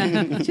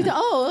 She said,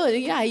 oh,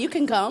 yeah, you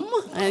can come.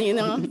 And,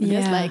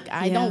 just like,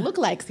 I don't look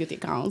like city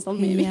council.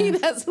 Maybe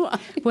that's why.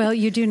 Well,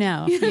 you do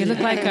now. You look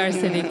like our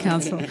city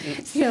council.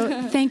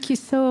 So thank you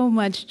so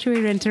much,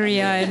 Chuy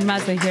Renteria and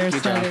Maza here.